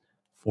 income,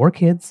 4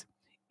 kids,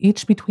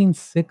 each between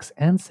 6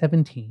 and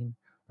 17,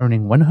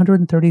 earning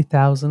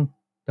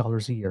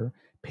 $130,000 a year,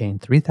 paying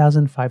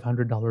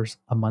 $3,500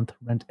 a month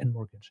rent and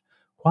mortgage,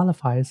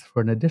 qualifies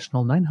for an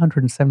additional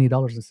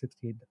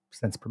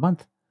 $970.68 per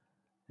month,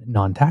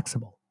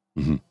 non-taxable.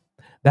 Mm-hmm.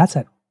 That's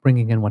at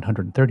bringing in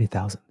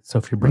 $130,000. So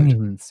if you're bringing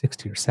in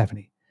 60 or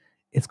 70,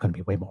 it's going to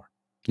be way more.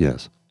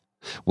 Yes.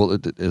 Well,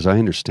 as I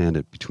understand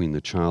it, between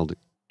the Child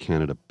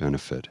Canada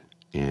benefit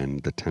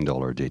and the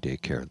 $10 a day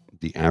daycare,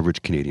 the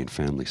average Canadian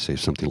family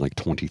saves something like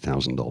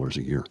 $20,000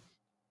 a year.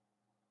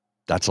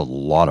 That's a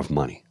lot of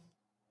money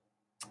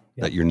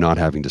that you're not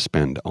having to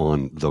spend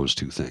on those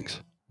 2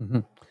 things. Mm-hmm.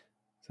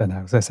 So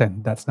now, as I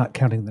said, that's not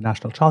counting the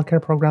National Child Care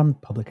Program.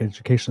 Public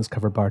education is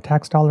covered by our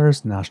tax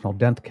dollars, National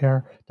dental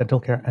care,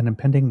 and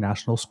impending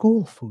National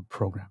School Food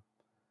Program.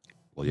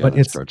 Well, yeah,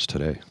 that starts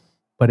today.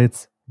 But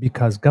it's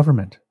because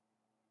government,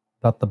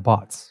 that the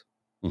bots,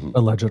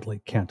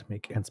 allegedly can't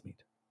make ends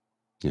meet.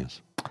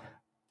 Yes.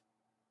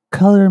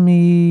 Color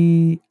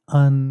me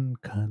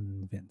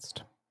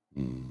unconvinced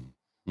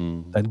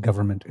that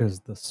government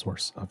is the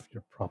source of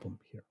your problem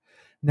here.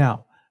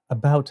 Now,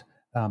 about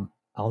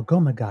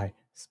Algoma Guy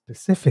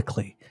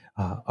specifically,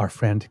 our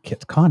friend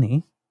Kit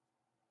Connie,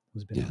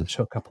 who's been on the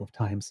show a couple of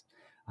times,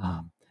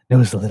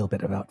 knows a little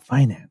bit about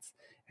finance.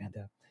 And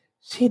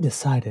she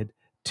decided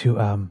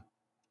to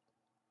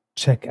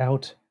check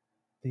out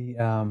the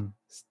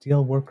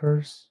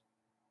Steelworkers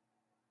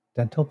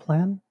dental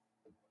plan.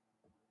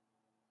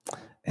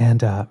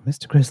 And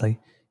Mr. Grizzly,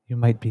 you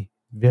might be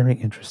very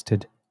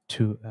interested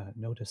to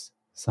notice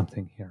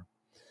something here.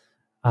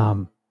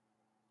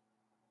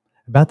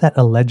 About that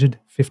alleged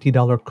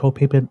 $50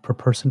 copayment per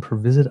person per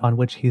visit on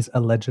which he's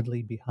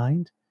allegedly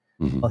behind.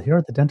 Well, here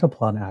are the dental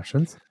plan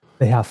options.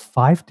 They have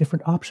 5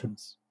 different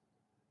options.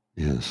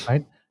 Yes.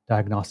 Right?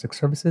 Diagnostic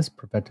services,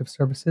 preventive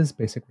services,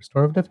 basic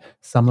restorative.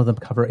 Some of them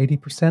cover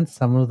 80%,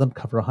 some of them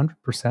cover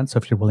 100%. So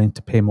if you're willing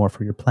to pay more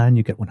for your plan,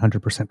 you get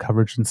 100%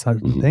 coverage in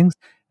certain things,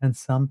 and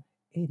some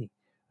 80.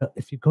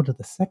 If you go to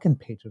the second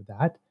page of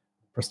that,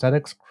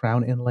 prosthetics,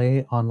 crown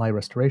inlay, onlay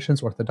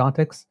restorations,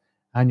 orthodontics,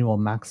 annual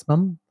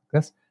maximum,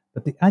 yes,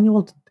 but the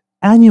annual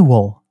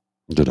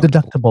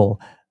deductible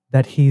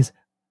that he's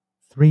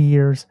 3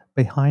 years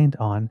behind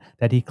on,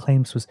 that he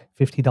claims was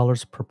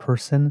 $50 per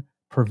person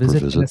per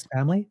visit in his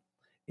family.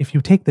 If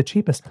you take the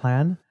cheapest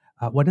plan,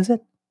 what is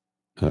it?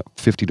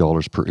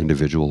 $50 per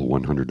individual,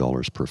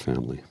 $100 per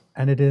family.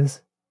 And it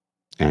is?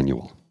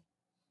 Annual.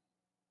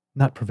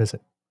 Not per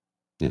visit.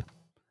 Yeah.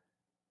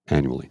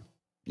 Annually.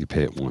 You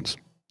pay it once.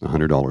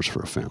 $100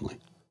 for a family.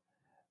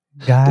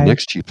 The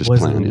next cheapest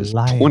plan is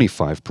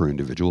 $25 per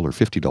individual or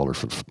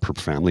 $50 per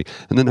family.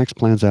 And the next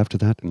plans after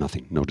that,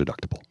 nothing. No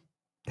deductible.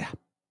 Yeah.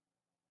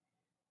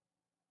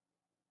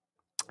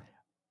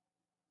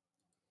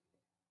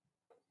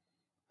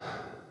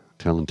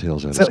 Telling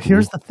tales out of school. So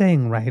here's the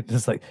thing, right?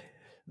 It's like,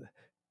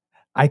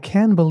 I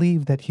can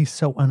believe that he's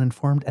so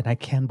uninformed, and I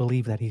can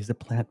believe that he's a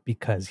plant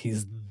because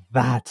he's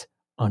that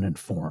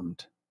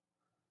uninformed.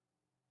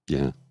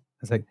 Yeah.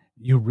 It's like,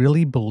 you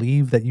really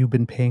believe that you've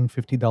been paying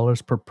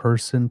 $50 per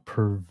person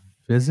per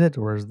visit,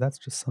 or is that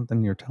just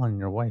something you're telling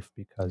your wife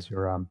because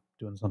you're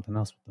doing something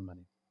else with the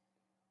money?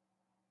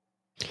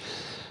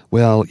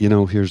 Well,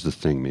 here's the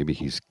thing. Maybe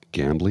he's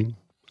gambling.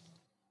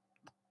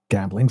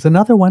 Gambling's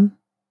another one.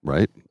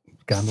 Right?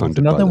 Gambling's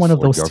another one of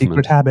those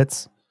secret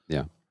habits.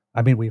 Yeah.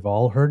 I mean, we've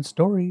all heard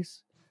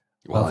stories.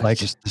 Well, of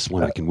just this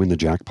one, I can win the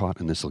jackpot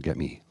and this will get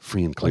me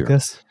free and clear. Like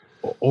this,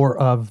 or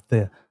of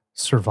the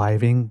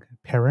surviving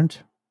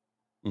parent.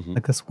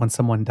 Like this, when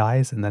someone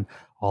dies and then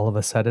all of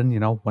a sudden,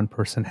 one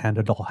person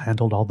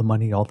handled all the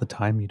money all the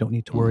time. You don't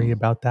need to worry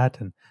about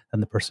that. And then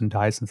the person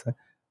dies and says,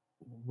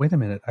 wait a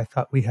minute, I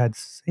thought we had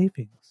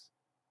savings.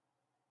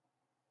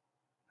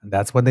 And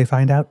that's when they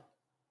find out.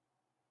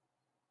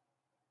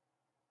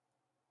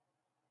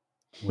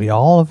 We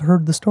all have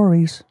heard the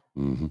stories.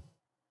 It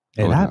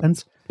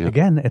happens. Yeah.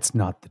 Again, it's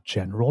not the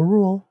general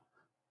rule.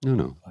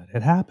 No. But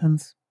it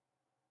happens.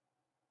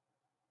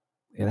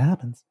 It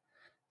happens.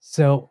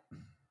 So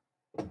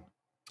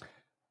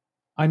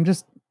I'm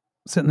just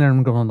sitting there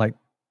and going like,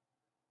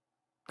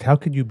 how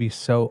could you be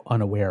so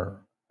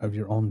unaware of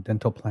your own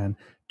dental plan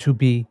to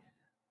be,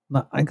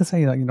 I can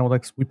say,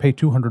 like we pay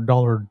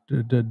 $200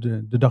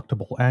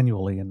 deductible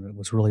annually and it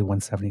was really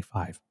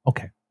 $175.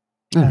 Okay.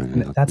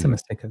 That's a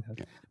mistake.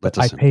 But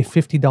I pay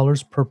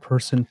 $50 per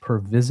person per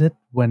visit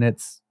when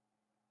it's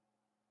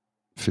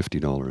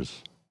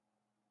 $50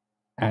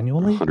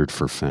 annually. $100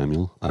 for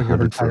family. For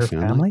your entire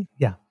family.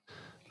 Yeah.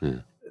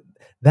 Yeah.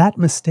 That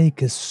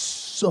mistake is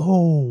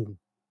so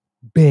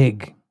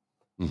big,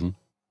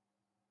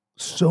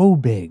 so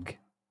big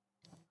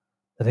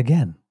that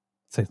again,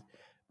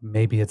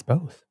 maybe it's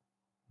both.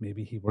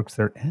 Maybe he works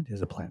there and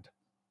is a plant.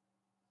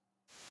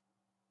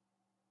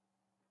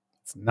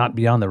 It's not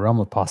beyond the realm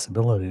of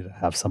possibility to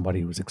have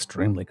somebody who's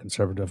extremely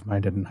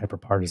conservative-minded and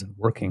hyperpartisan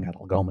working at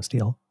Algoma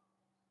Steel.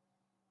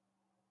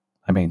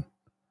 I mean,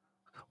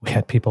 we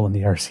had people in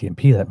the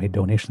RCMP that made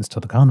donations to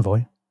the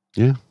convoy.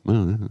 Yeah,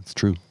 well, that's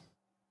true.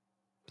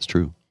 It's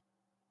true.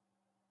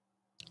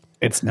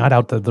 It's not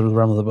out the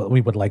realm of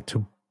we would like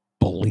to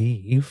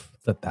believe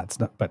that that's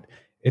not, but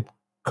it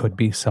could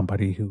be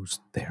somebody who's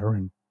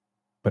there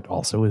but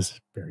also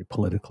is very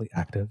politically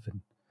active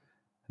and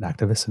an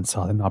activist and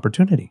saw an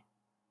opportunity.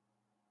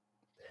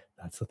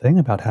 That's the thing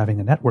about having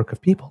a network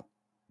of people.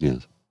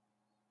 Yes.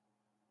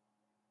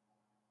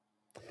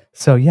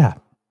 So yeah,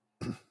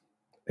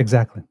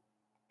 exactly.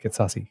 Get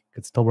saucy.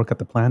 Could still work at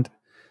the plant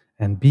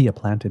and be a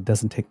plant. It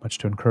doesn't take much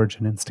to encourage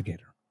an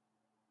instigator.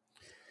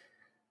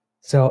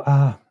 So,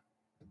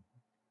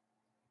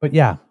 but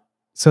yeah,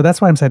 so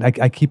that's why I'm saying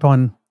I keep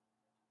on,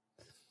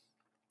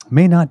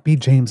 may not be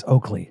James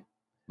Oakley.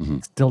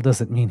 Still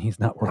doesn't mean he's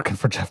not working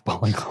for Jeff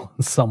Ballingall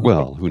in some way.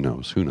 Well, who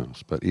knows? Who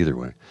knows? But either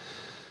way.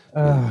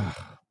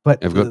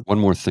 But I've got one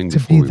more thing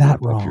before we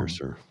wrap up here,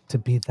 sir. To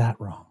be that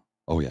wrong.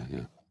 Oh, yeah.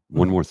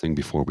 One more thing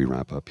before we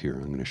wrap up here.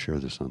 I'm going to share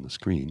this on the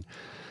screen.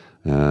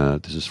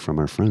 This is from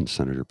our friend,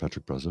 Senator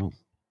Patrick Brazeau.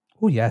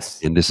 Oh,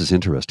 yes. And this is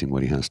interesting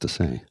what he has to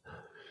say.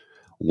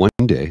 One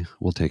day,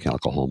 we'll take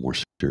alcohol more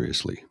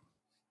seriously.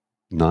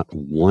 Not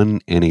one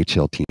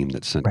NHL team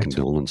that sent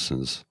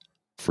condolences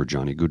for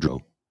Johnny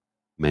Gaudreau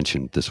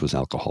mentioned this was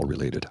alcohol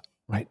related.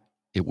 Right.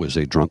 It was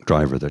a drunk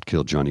driver that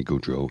killed Johnny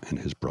Gaudreau and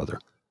his brother.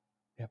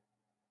 Yep.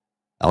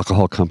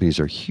 Alcohol companies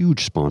are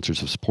huge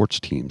sponsors of sports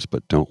teams,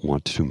 but don't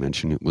want to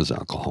mention it was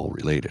alcohol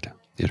related.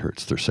 It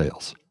hurts their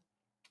sales.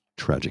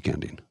 Tragic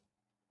ending.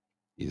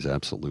 He's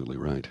absolutely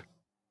right.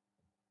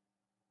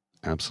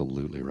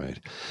 Absolutely right.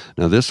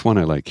 Now this one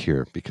I like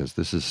here because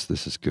this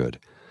is good.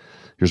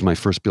 Here's my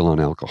first bill on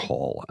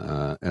alcohol,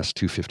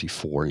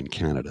 S254 in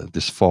Canada.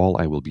 This fall,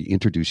 I will be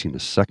introducing a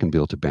second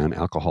bill to ban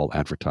alcohol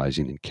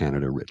advertising in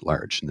Canada writ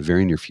large. In the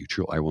very near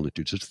future, I will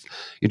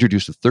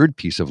introduce a third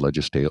piece of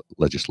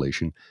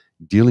legislation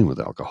dealing with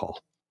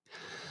alcohol.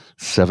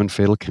 7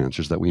 fatal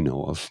cancers that we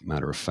know of,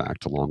 matter of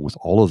fact, along with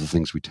all of the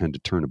things we tend to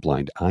turn a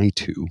blind eye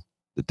to,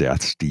 the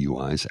deaths,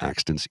 DUIs,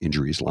 accidents,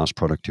 injuries, lost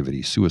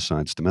productivity,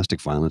 suicides,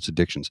 domestic violence,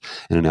 addictions,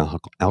 and an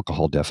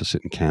alcohol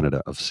deficit in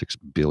Canada of $6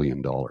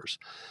 billion.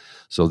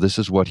 So this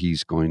is what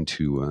he's going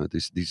to,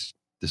 this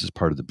is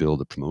part of the bill,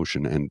 the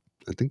promotion, and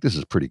I think this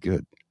is pretty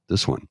good,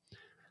 this one.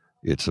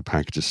 It's a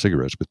package of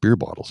cigarettes with beer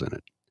bottles in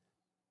it.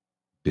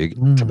 Big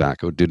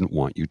Tobacco didn't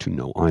want you to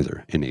know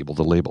either. Enable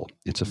the label.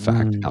 It's a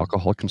fact.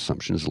 Alcohol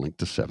consumption is linked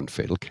to 7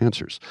 fatal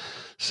cancers.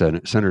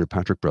 Senator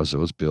Patrick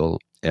Brazeau's bill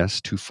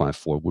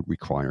S254 would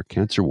require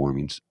cancer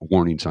warnings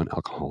on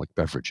alcoholic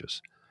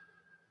beverages.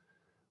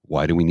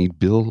 Why do we need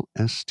Bill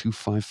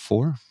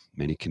S254?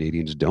 Many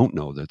Canadians don't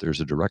know that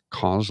there's a direct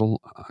casual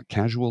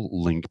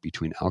link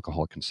between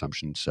alcohol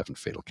consumption and 7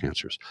 fatal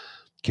cancers.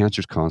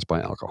 Cancers caused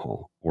by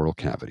alcohol, oral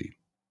cavity.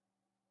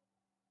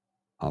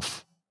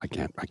 I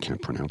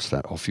can't pronounce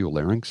that.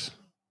 Oropharynx,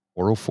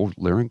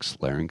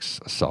 larynx,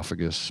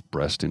 esophagus,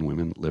 breast in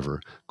women,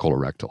 liver,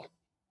 colorectal.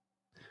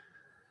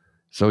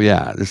 So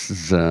yeah, this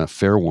is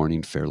fair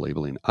warning, fair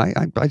labeling.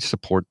 I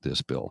support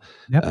this bill.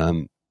 Yep.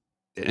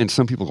 And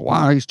some people go,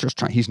 "Wow, he's just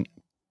trying."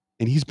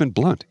 And he's been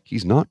blunt.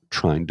 He's not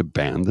trying to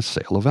ban the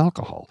sale of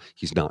alcohol.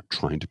 He's not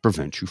trying to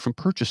prevent you from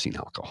purchasing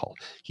alcohol.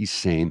 He's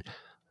saying,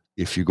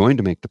 if you're going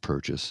to make the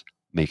purchase,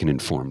 make an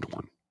informed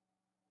one.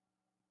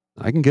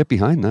 I can get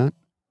behind that.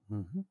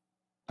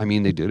 I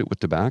mean, they did it with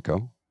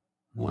tobacco.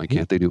 Why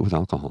can't they do it with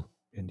alcohol?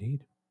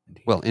 Indeed.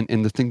 Well,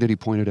 and the thing that he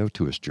pointed out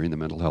to us during the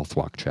mental health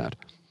walk chat,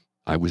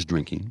 I was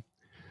drinking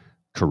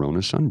Corona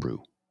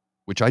Sunbrew,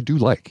 which I do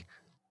like.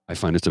 I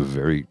find it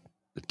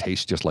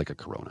tastes just like a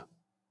Corona.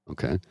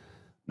 Okay.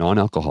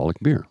 Non-alcoholic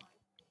beer.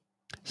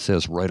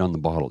 Says right on the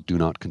bottle, do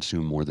not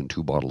consume more than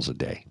 2 bottles a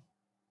day.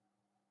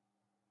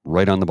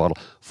 Right on the bottle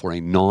for a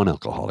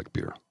non-alcoholic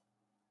beer.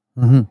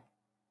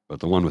 But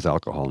the one with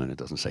alcohol in it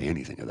doesn't say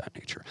anything of that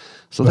nature.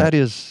 So that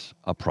is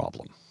a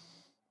problem.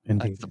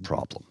 Indeed. That's the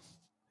problem.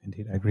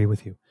 Indeed, I agree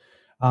with you.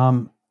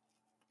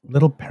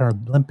 Little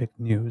Paralympic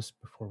news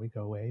before we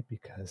go away,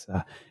 because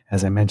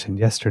as I mentioned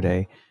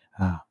yesterday,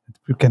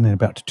 we're getting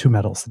about 2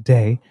 medals a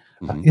day.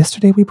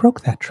 Yesterday, we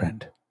broke that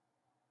trend.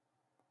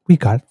 We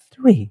got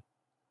 3.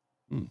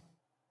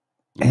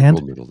 And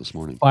gold medal this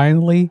morning.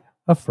 Finally,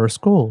 a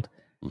first gold.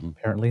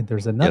 Apparently,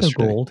 there's another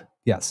Yesterday. gold.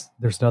 Yes,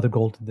 there's another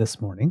gold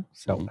this morning.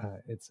 So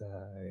it's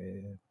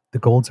the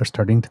golds are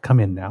starting to come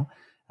in now.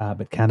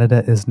 But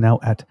Canada is now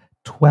at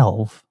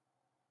 12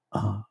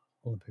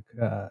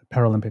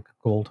 Paralympic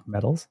gold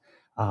medals.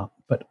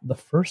 But the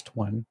first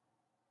one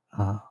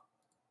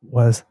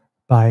was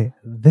by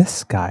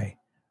this guy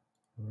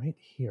right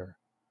here,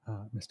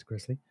 Mr.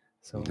 Grizzly.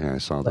 So yeah, I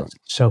saw that. Let's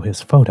show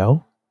his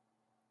photo.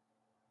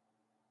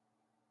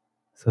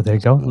 So there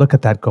you go. Look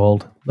at that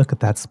gold. Look at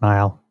that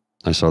smile.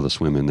 I saw the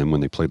swim, and then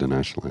when they played the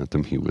national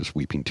anthem, he was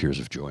weeping tears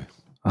of joy.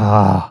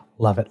 Ah,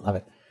 love it, love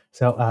it.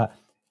 So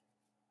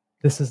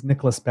this is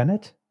Nicholas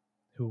Bennett,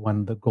 who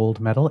won the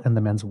gold medal in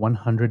the men's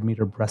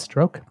 100-meter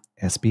breaststroke,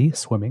 SB,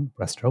 swimming,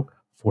 breaststroke,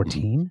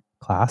 14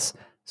 class.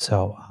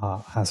 So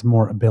has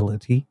more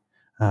ability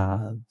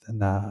than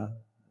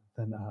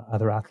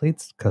other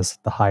athletes, because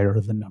the higher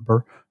the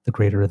number, the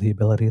greater the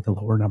ability, the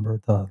lower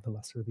number, the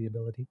lesser the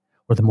ability,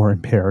 or the more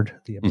impaired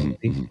the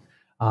ability.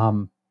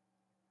 Rather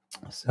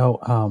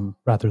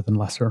than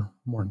lesser,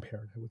 more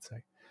impaired, I would say.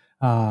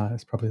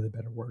 Is probably the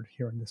better word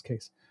here in this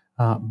case.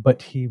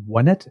 But he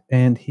won it,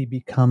 and he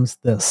becomes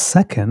the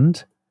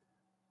second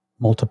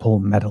multiple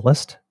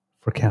medalist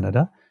for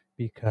Canada,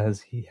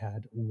 because he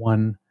had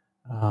won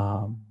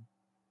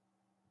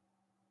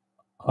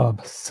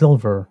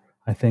silver,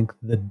 I think,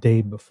 the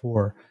day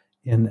before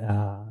in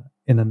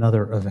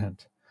another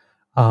event.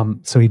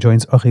 So he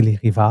joins Aurélie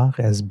Rivard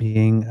as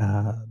being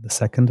the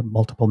second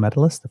multiple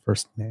medalist, the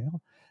first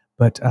male.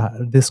 But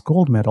this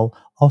gold medal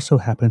also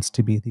happens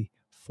to be the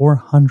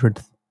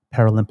 400th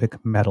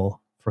Paralympic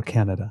medal for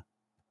Canada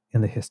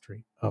in the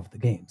history of the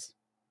Games.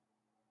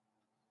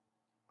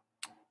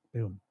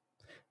 Boom.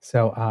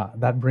 So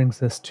that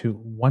brings us to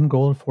 1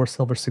 gold, 4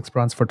 silver, 6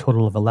 bronze for a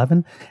total of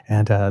 11.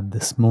 And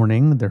this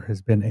morning there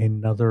has been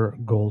another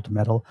gold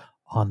medal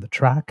on the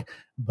track,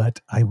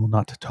 but I will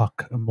not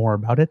talk more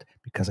about it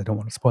because I don't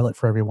want to spoil it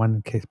for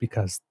everyone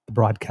because the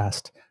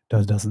broadcast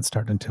doesn't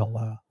start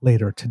until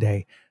later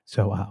today.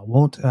 So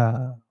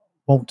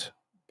won't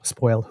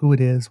spoil who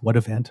it is, what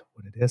event,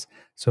 what it is,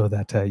 so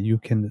that you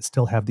can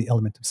still have the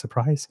element of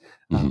surprise.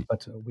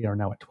 But we are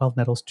now at 12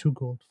 medals, 2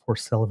 gold, 4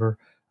 silver,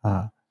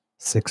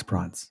 6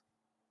 bronze.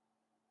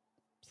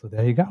 So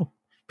there you go.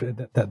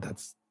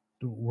 That's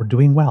we're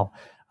doing well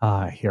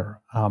here.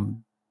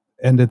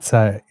 And it's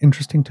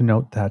interesting to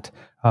note that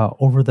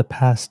over the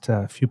past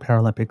few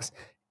Paralympics,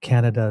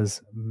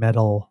 Canada's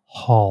medal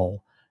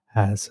haul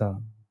has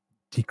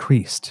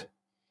decreased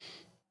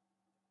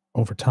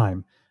over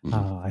time.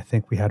 I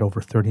think we had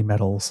over 30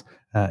 medals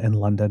in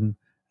London,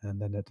 and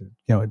then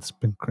it's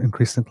been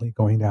increasingly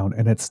going down.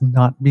 And it's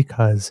not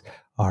because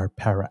our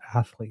para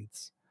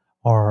athletes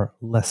are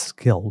less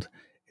skilled;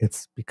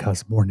 it's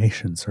because more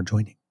nations are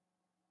joining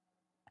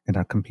and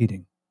are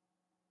competing.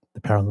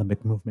 The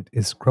Paralympic movement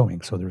is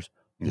growing, so there's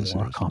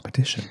more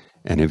competition.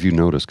 And have you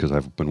noticed, because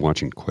I've been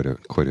watching quite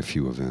a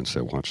few events,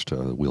 I watched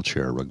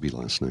wheelchair rugby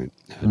last night.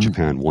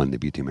 Japan won, they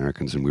beat the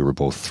Americans, and we were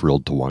both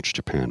thrilled to watch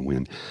Japan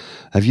win.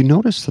 Have you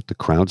noticed that the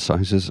crowd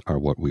sizes are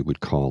what we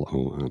would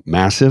call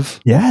massive?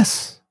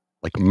 Yes.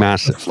 Like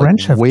massive. The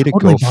French have way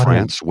totally to go,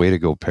 France. Way to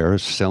go,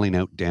 Paris. Selling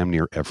out damn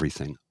near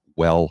everything.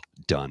 Well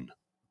done.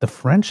 The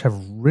French have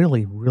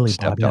really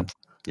stepped bought up.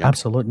 in.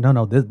 Absolutely.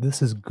 No,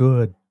 this is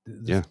good.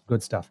 This is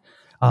good stuff.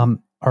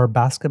 Our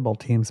basketball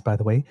teams, by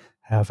the way,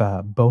 have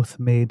both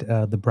made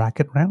the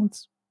bracket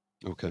rounds.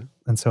 Okay.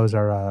 And so is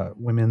our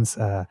women's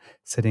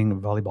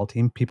sitting volleyball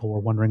team. People were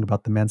wondering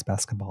about the men's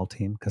basketball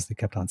team because they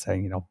kept on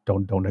saying,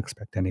 don't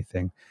expect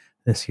anything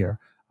this year.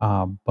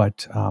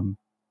 But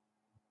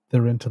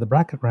they're into the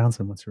bracket rounds,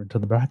 and once you're into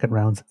the bracket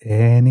rounds,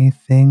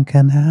 anything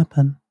can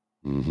happen.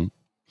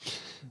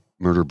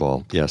 Murder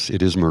ball. Yes,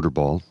 it is murder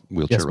ball.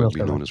 Wheelchair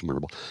rugby known as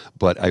murder ball.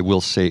 But I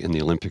will say in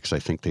the Olympics, I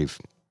think they've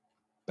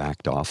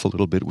backed off a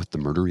little bit with the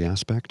murdery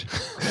aspect.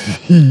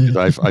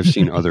 I've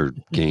seen other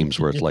games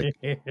where it's like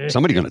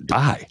somebody going to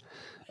die,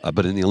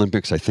 but in the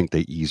Olympics, I think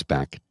they ease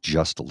back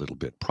just a little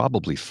bit,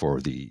 probably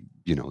for the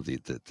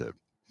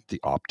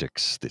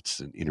optics. It's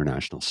an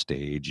international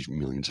stage;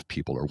 millions of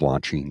people are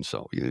watching.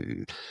 So,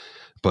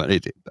 but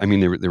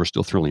they were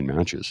still thrilling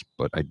matches.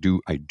 But I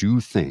do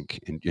think,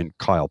 and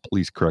Kyle,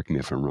 please correct me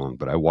if I'm wrong,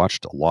 but I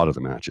watched a lot of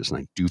the matches, and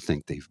I do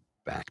think they've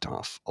backed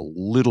off a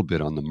little bit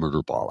on the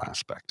murder ball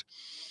aspect,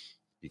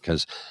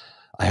 because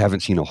I haven't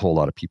seen a whole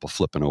lot of people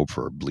flipping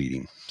over or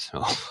bleeding.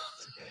 So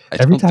I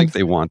don't think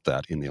they want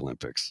that in the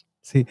Olympics.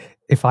 See,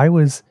 if I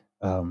was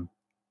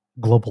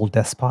global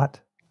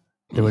despot,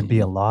 there would be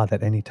a law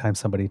that anytime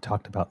somebody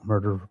talked about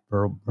murder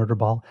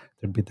ball,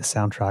 there'd be the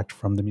soundtrack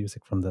from the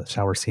music from the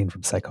shower scene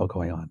from Psycho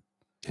going on.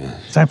 Yeah.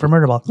 It's time for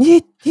murder ball.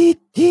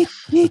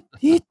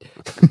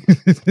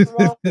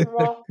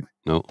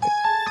 No.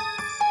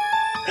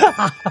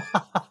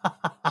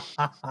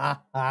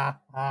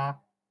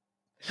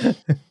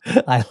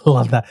 I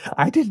love that.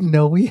 I didn't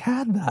know we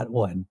had that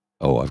one.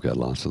 Oh, I've got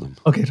lots of them.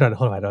 Okay,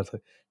 hold on.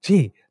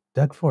 Gee,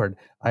 Doug Ford,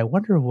 I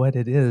wonder what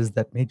it is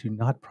that made you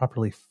not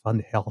properly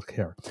fund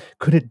healthcare.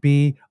 Could it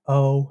be,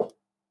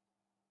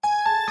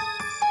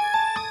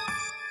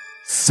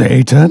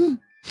 Satan?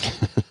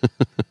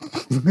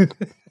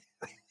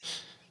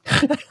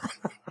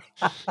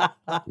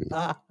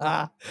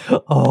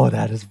 Oh,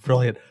 that is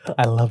brilliant.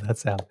 I love that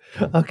sound.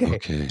 Okay.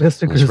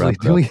 Mr. Grizzly,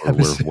 do we have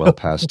We're well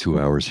past 2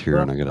 hours here,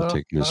 and I got to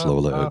take Miss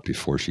Lola out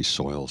before she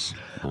soils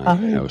my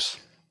house.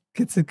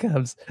 Kids and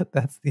Cubs,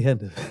 that's the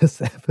end of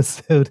this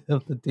episode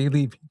of the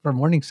Daily Beaver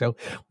Morning Show.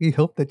 We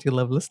hope that you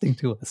love listening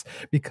to us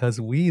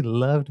because we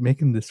loved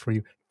making this for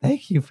you.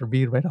 Thank you for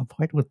being right on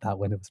point with that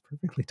one. It was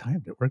perfectly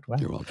timed. It worked well.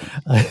 You're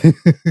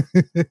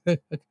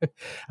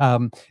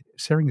welcome.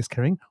 Sharing is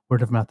caring.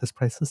 Word of mouth is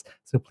priceless.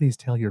 So please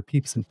tell your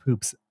peeps and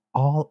poops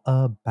all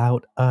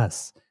about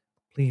us.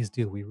 Please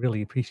do. We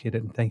really appreciate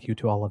it. And thank you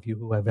to all of you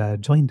who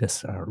have joined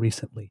us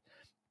recently.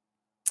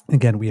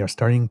 Again, we are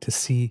starting to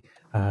see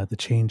the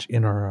change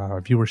in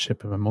our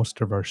viewership. Most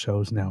of our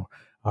shows now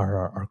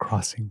are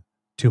crossing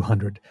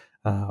 200,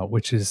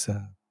 which is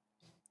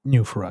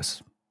new for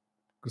us.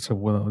 So,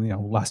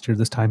 last year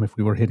this time, if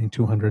we were hitting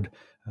 200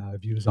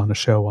 views on a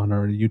show on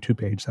our YouTube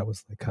page, that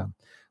was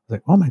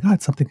like, oh my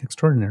God, something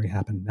extraordinary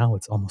happened. Now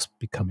it's almost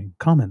becoming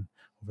common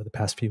over the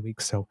past few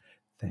weeks. So,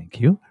 thank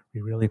you.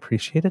 We really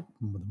appreciate it.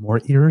 The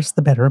more ears,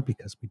 the better,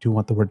 because we do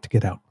want the word to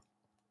get out.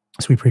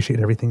 So we appreciate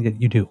everything that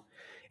you do.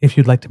 If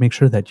you'd like to make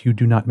sure that you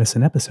do not miss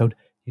an episode,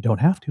 you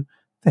don't have to.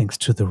 Thanks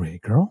to the Ray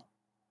Girl,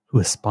 who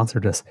has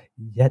sponsored us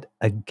yet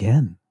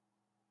again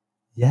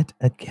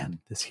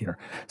this year.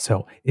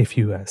 So if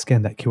you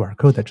scan that QR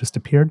code that just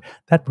appeared,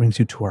 that brings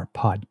you to our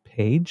pod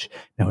page.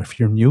 Now, if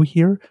you're new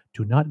here,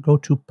 do not go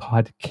to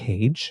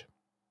Podcage.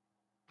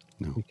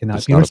 No, we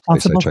cannot be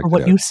responsible for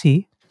what you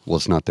see. Well,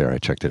 it's not there. I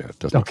checked it out.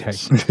 Doesn't okay.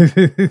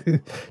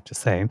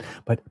 Just saying.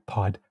 But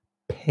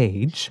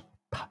Podpage,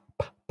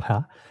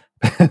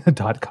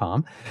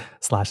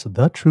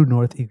 .com/The True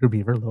North Eager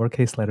Beaver,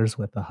 lowercase letters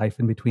with a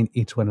hyphen between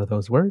each one of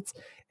those words.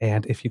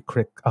 And if you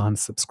click on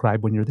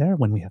subscribe when you're there,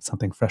 when we have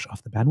something fresh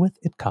off the bandwidth,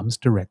 it comes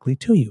directly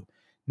to you.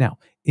 Now,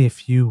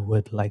 if you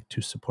would like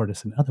to support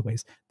us in other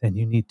ways, then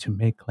you need to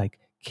make like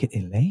Kit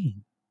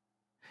Elaine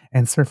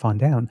and surf on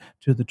down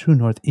to the True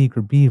North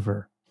Eager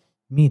Beaver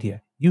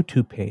Media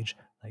YouTube page.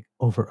 Like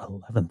over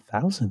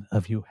 11,000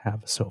 of you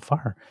have so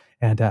far.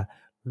 And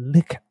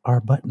lick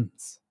our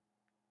buttons.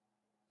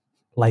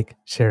 Like,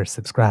 share,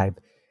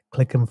 subscribe.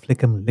 Click them, flick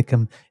them, lick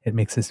them. It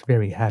makes us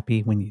very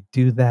happy when you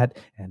do that.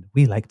 And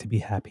we like to be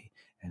happy.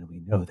 And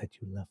we know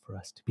that you love for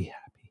us to be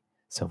happy.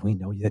 So we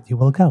know that you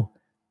will go.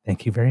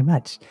 Thank you very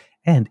much.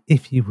 And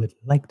if you would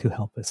like to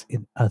help us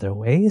in other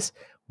ways,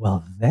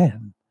 well,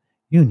 then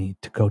you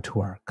need to go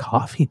to our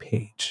coffee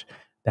page.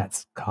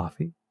 That's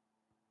coffee.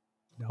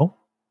 No?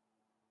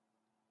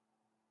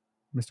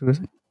 Mr.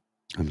 Grizzly?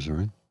 I'm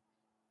sorry?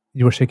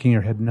 You were shaking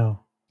your head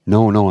no.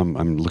 No,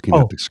 I'm looking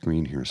at the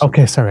screen here. So.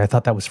 Okay, sorry. I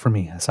thought that was for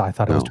me. So I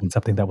thought I was doing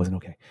something that wasn't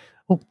okay.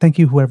 Oh, thank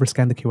you, whoever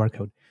scanned the QR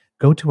code.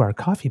 Go to our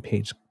coffee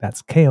page.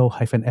 That's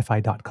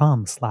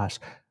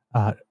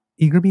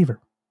ko-fi.com/eagerbeaver.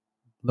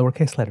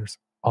 Lowercase letters,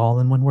 all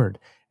in one word.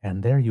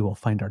 And there you will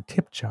find our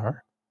tip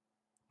jar,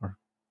 or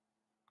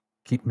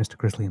keep Mr.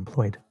 Grizzly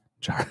employed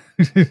jar.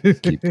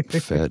 Keep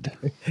fed.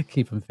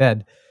 Keep him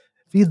fed.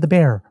 Feed the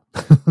bear.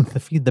 The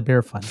Feed the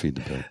Bear Fund. Feed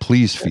the bear.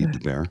 Please feed the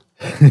bear.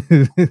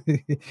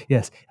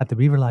 Yes, at the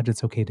Beaver Lodge,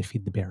 it's okay to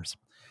feed the bears.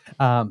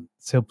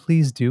 So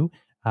please do.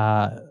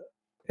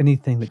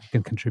 Anything that you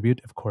can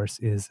contribute, of course,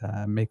 is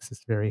makes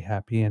us very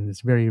happy and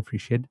is very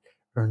appreciated,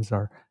 earns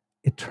our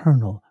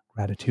eternal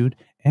gratitude,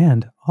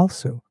 and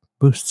also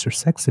boosts your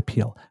sex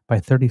appeal by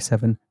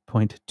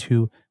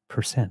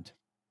 37.2%.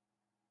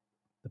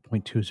 The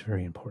 0.2 is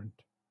very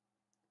important.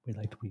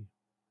 We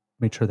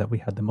made sure that we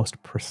had the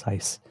most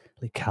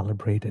precisely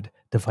calibrated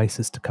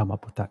devices to come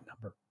up with that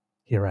number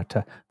here at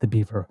the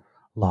Beaver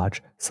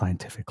Lodge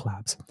Scientific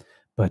Labs.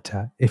 But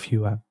if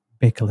you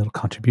make a little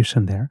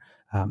contribution there,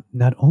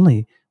 not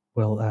only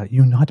will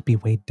you not be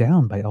weighed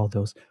down by all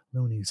those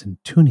loonies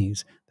and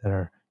toonies that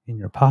are in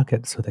your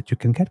pocket so that you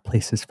can get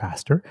places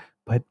faster,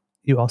 but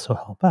you also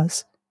help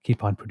us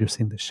keep on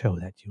producing the show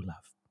that you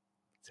love.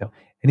 So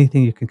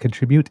anything you can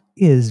contribute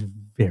is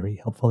very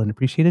helpful and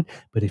appreciated.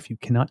 But if you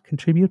cannot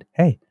contribute,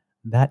 hey,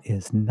 that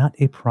is not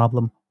a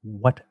problem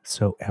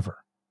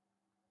whatsoever,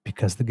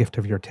 because the gift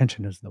of your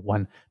attention is the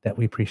one that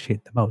we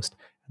appreciate the most,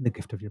 and the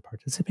gift of your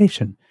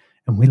participation.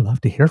 And we love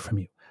to hear from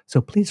you.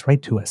 So please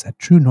write to us at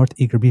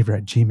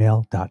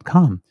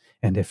truenortheagerbeaver@gmail.com.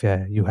 And if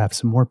you have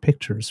some more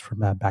pictures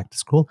from back to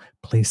school,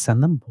 please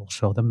send them. We'll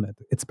show them.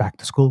 It's back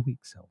to school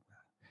week, so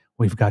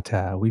we've got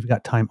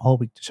time all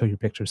week to show your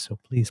pictures. So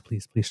please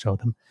show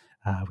them.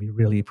 We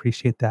really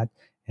appreciate that.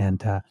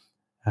 And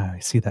I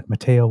see that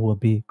Mateo will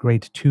be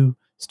grade 2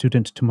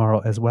 student tomorrow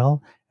as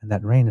well, and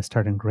that Rain is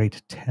starting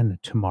grade 10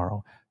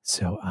 tomorrow.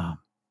 So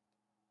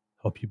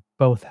hope you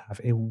both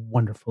have a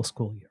wonderful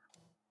school year.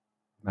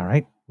 All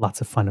right, lots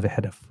of fun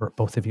ahead for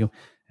both of you,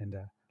 and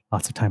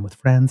lots of time with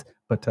friends.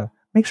 But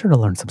make sure to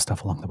learn some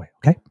stuff along the way.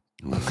 Okay.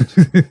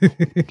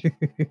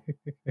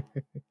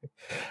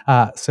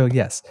 So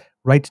yes,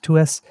 write to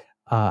us.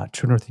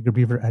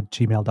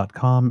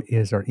 TrueNorthEagerBeaver@gmail.com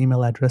is our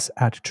email address,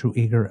 at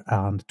TrueEager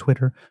on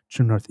Twitter,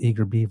 True North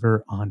Eager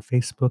Beaver on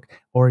Facebook,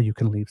 or you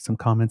can leave some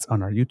comments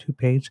on our YouTube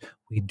page.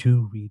 We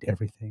do read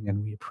everything,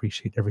 and we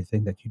appreciate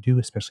everything that you do,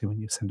 especially when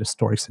you send us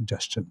story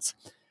suggestions.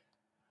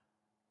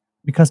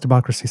 because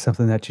democracy is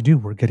something that you do,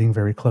 we're getting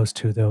very close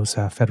to those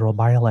federal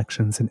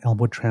by-elections in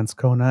Elmwood,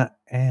 Transcona,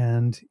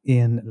 and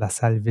in La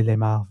Salle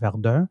Villemar,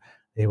 Verdun.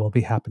 They will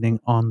be happening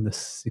on the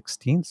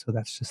 16th, so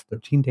that's just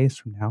 13 days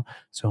from now.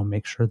 So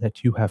make sure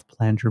that you have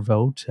planned your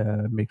vote.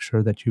 Make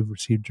sure that you've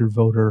received your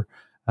voter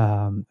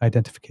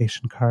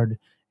identification card.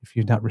 If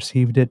you've not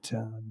received it,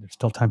 there's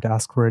still time to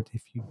ask for it.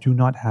 If you do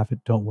not have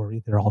it, don't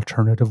worry. There are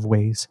alternative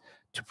ways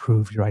to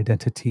prove your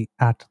identity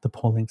at the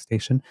polling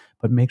station,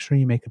 but make sure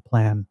you make a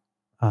plan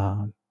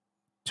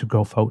to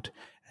go vote.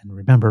 And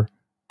remember,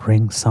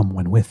 bring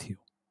someone with you.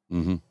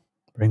 Mm-hmm.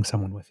 Bring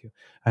someone with you.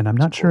 And I'm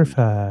not sure if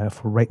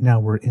right now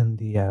we're in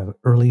the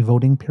early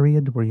voting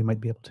period where you might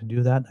be able to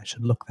do that. I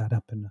should look that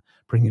up and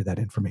bring you that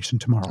information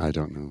tomorrow. I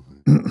don't know.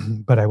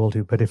 But I will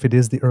do. But if it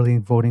is the early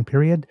voting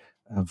period,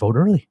 vote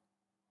early.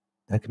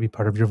 That could be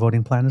part of your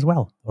voting plan as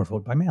well. Or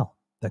vote by mail.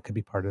 That could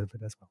be part of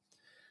it as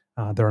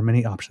well. There are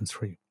many options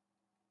for you.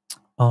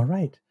 All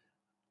right.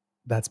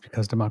 That's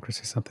because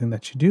democracy is something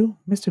that you do.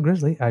 Mr.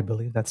 Grizzly, I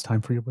believe that's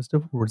time for your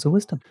words of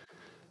wisdom.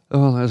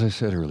 Well, as I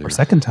said earlier. Or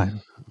second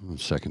time.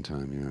 Second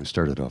time, I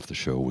started off the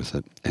show with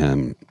it,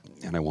 and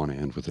I want to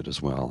end with it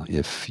as well.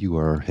 If you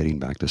are heading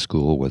back to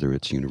school, whether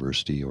it's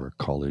university or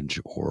college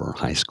or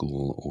high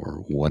school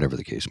or whatever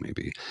the case may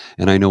be,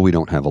 and I know we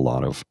don't have a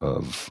lot of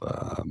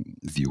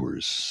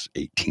viewers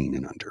 18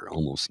 and under,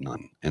 almost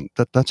none, and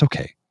that's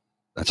okay.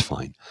 That's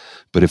fine.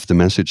 But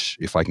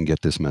if I can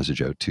get this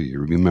message out to you,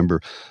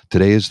 remember,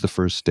 today is the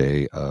first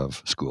day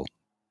of school.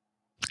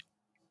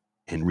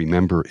 And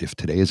remember, if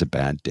today is a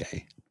bad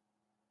day,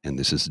 and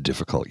this is a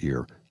difficult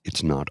year,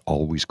 it's not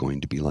always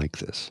going to be like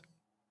this.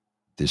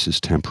 This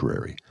is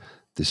temporary.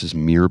 This is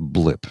mere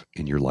blip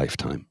in your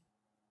lifetime.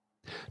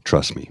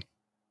 Trust me,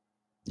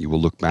 you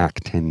will look back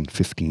 10,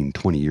 15,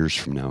 20 years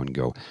from now and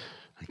go,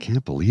 I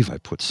can't believe I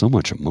put so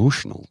much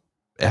emotional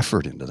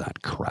effort into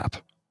that crap.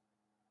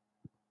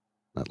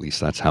 At least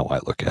that's how I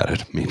look at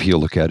it. Maybe you'll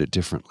look at it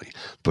differently.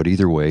 But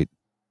either way,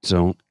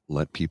 don't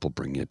let people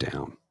bring you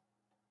down.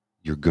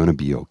 You're going to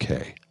be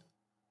okay.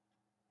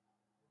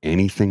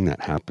 Anything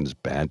that happens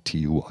bad to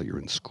you while you're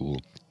in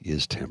school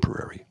is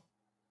temporary.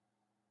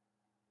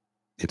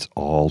 It's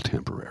all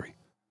temporary.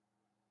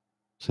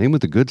 Same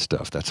with the good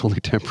stuff. That's only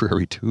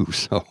temporary too.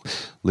 So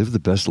live the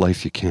best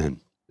life you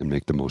can and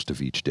make the most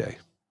of each day.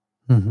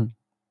 Mm-hmm.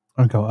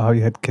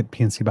 You had Kit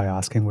PNC by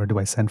asking, where do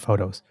I send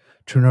photos?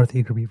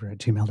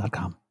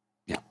 TrueNorthEagerBeaver@gmail.com.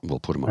 Yeah, we'll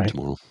put them up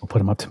tomorrow. We'll put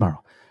them up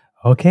tomorrow.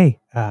 Okay,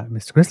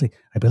 Mr. Grizzly,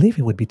 I believe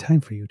it would be time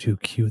for you to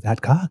cue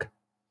that cog.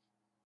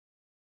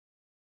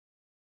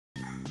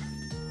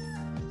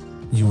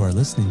 You are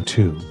listening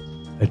to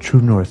a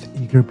True North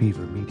Eager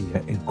Beaver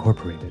Media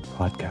Incorporated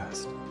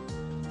podcast.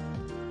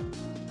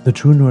 The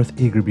True North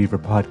Eager Beaver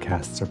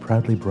podcasts are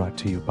proudly brought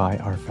to you by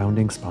our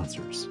founding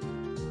sponsors,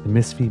 the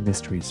Misfit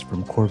Mysteries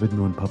from Corvid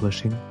Moon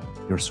Publishing,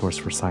 your source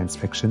for science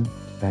fiction,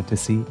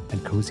 fantasy,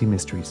 and cozy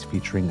mysteries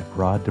featuring a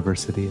broad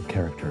diversity of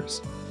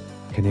characters.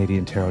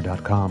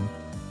 CanadianTarot.com,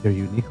 their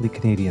uniquely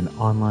Canadian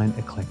online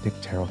eclectic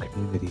tarot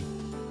community,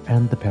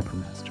 and The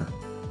Peppermaster,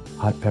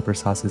 hot pepper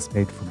sauces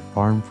made from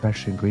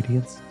farm-fresh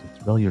ingredients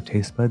to thrill your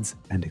taste buds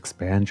and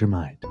expand your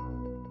mind.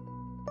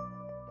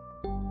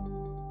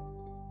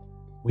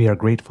 We are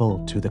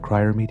grateful to the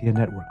Crier Media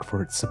Network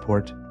for its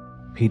support,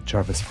 Pete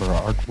Jarvis for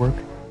our artwork,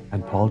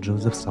 and Paul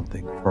Joseph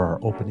Something for our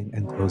opening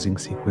and closing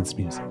sequence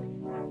music.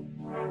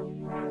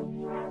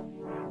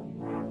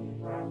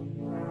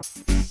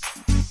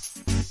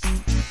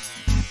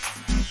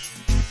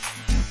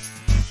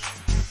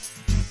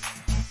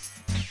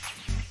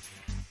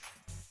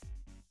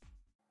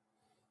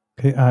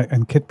 Okay,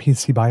 and Kit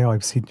PC Bio,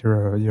 I've seen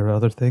your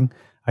other thing.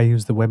 I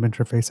use the web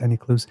interface. Any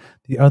clues?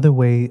 The other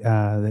way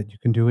that you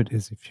can do it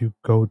is if you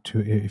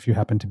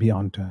happen to be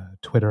on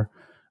Twitter,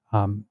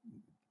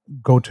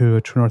 go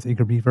to True North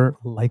Eager Beaver,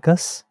 like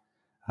us.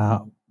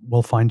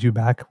 We'll find you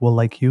back. We'll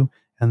like you,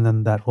 and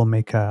then that will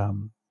make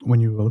when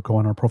you go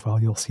on our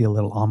profile, you'll see a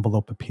little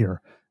envelope appear.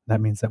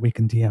 That means that we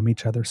can DM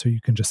each other, so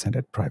you can just send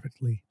it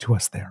privately to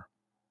us there,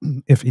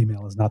 if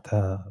email is not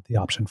the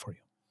option for you.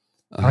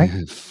 I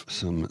have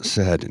some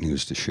sad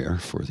news to share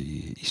for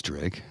the Easter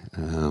egg.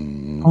 Oh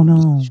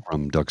no! This is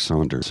from Doug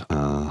Saunders.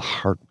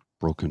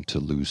 Heartbroken to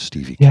lose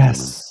Stevie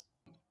Yes.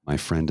 Cameron, my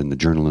friend and the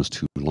journalist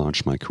who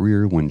launched my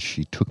career when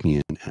she took me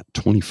in at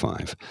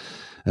 25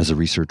 as a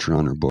researcher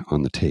on her book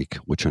On the Take,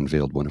 which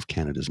unveiled one of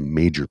Canada's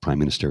major prime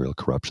ministerial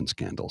corruption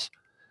scandals.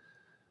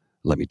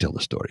 Let me tell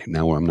the story.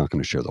 Now, I'm not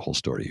going to share the whole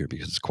story here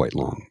because it's quite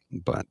long.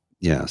 But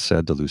yeah,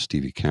 sad to lose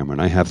Stevie Cameron.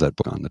 I have that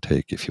book On the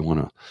Take if you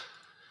want to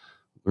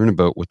learn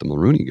about what the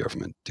Mulroney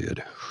government did.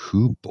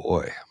 Hoo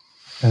boy.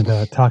 And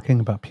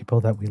talking about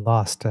people that we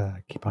lost,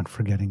 I keep on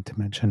forgetting to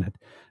mention it.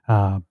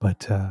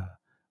 But a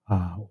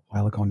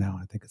while ago now,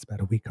 I think it's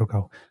about a week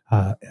ago,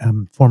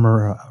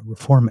 former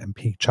Reform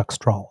MP Chuck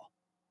Strahl.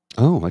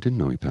 Oh, I didn't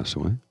know he passed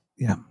away.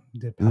 Yeah, he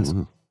did pass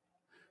away.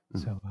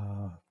 So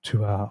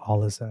to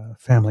all his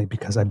family,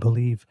 because I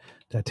believe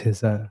that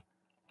his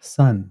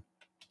son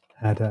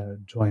had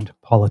joined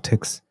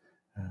politics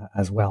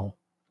as well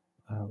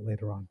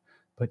later on.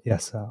 But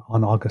yes,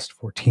 on August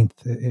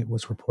 14th, it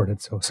was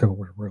reported. So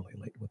we're really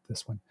late with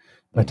this one.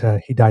 But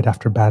he died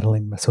after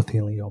battling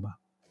mesothelioma.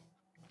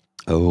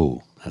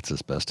 Oh, that's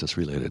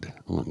asbestos-related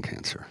lung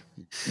cancer.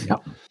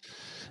 Yep.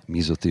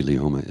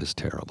 Mesothelioma is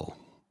terrible.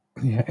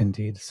 Yeah,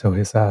 indeed. So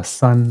his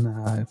son,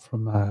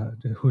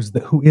 who is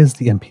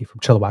the MP from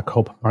Chilliwack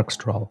Hope, Mark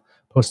Strahl,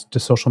 posted to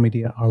social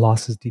media, "Our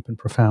loss is deep and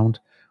profound.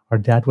 Our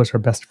dad was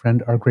our best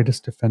friend, our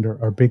greatest defender,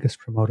 our biggest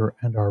promoter,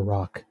 and our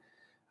rock."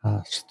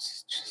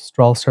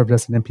 Strahl served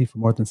as an MP for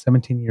more than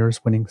 17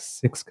 years, winning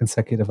 6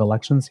 consecutive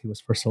elections. He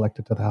was first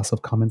elected to the House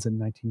of Commons in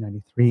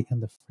 1993 in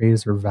the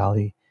Fraser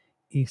Valley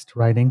East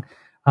riding.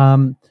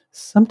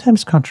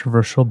 Sometimes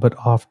controversial, but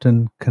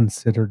often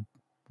considered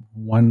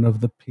one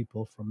of the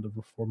people from the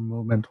Reform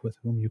movement with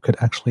whom you could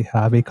actually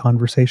have a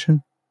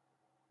conversation.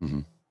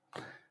 Mm-hmm.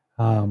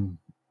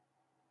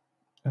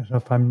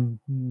 If I'm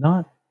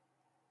not,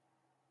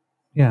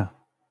 yeah.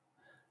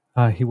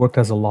 He worked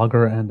as a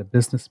logger and a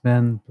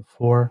businessman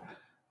before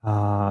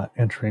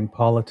entering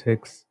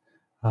politics.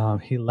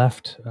 He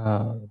left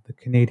the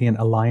Canadian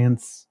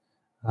Alliance.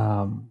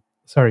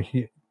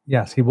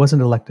 He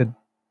wasn't elected.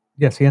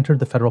 Yes, he entered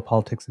the federal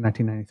politics in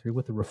 1993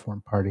 with the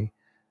Reform Party,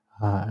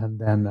 and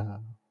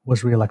then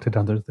was reelected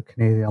under the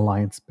Canadian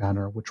Alliance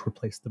banner, which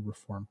replaced the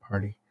Reform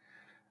Party.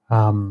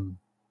 In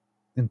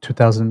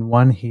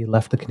 2001, he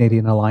left the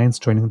Canadian Alliance,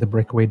 joining the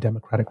breakaway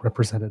Democratic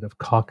Representative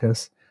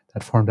Caucus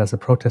that formed as a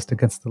protest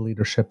against the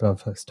leadership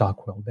of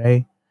Stockwell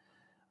Day.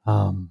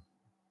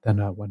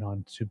 Then went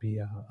on to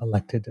be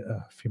elected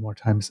a few more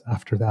times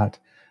after that.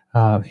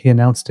 He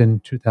announced in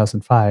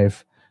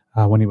 2005,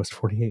 when he was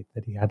 48,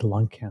 that he had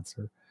lung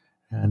cancer.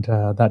 And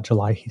that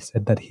July, he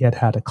said that he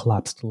had a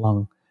collapsed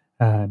lung,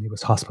 and he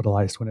was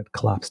hospitalized when it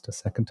collapsed a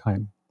second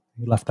time.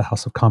 He left the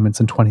House of Commons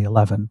in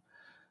 2011.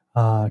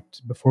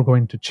 Before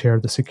going to chair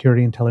the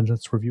Security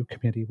Intelligence Review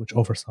Committee, which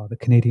oversaw the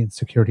Canadian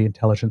Security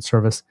Intelligence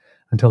Service,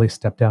 until he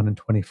stepped down in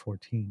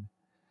 2014.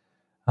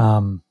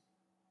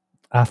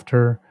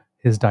 After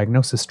his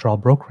diagnosis, Strahl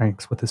broke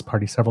ranks with his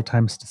party several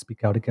times to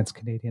speak out against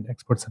Canadian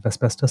exports of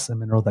asbestos, a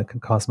mineral that can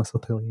cause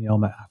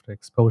mesothelioma after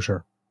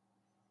exposure.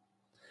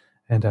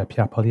 And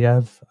Pierre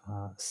Poilievre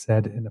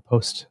said in a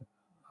post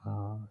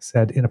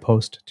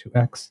to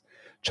X,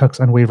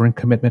 "Chuck's unwavering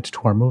commitment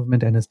to our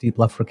movement and his deep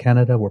love for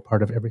Canada were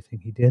part of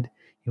everything he did.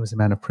 He was a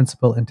man of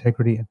principle,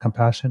 integrity, and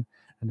compassion,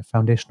 and a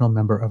foundational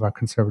member of our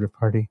Conservative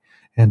Party."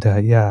 And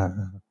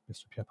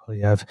Mr. Pierre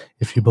Poilievre,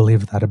 if you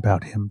believe that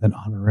about him, then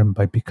honor him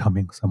by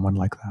becoming someone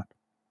like that,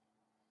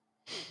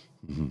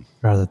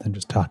 rather than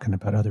just talking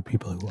about other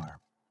people who are.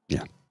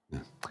 Yeah.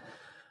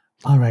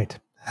 All right.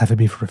 Have a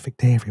beeferific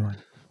day, everyone.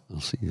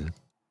 I'll see you.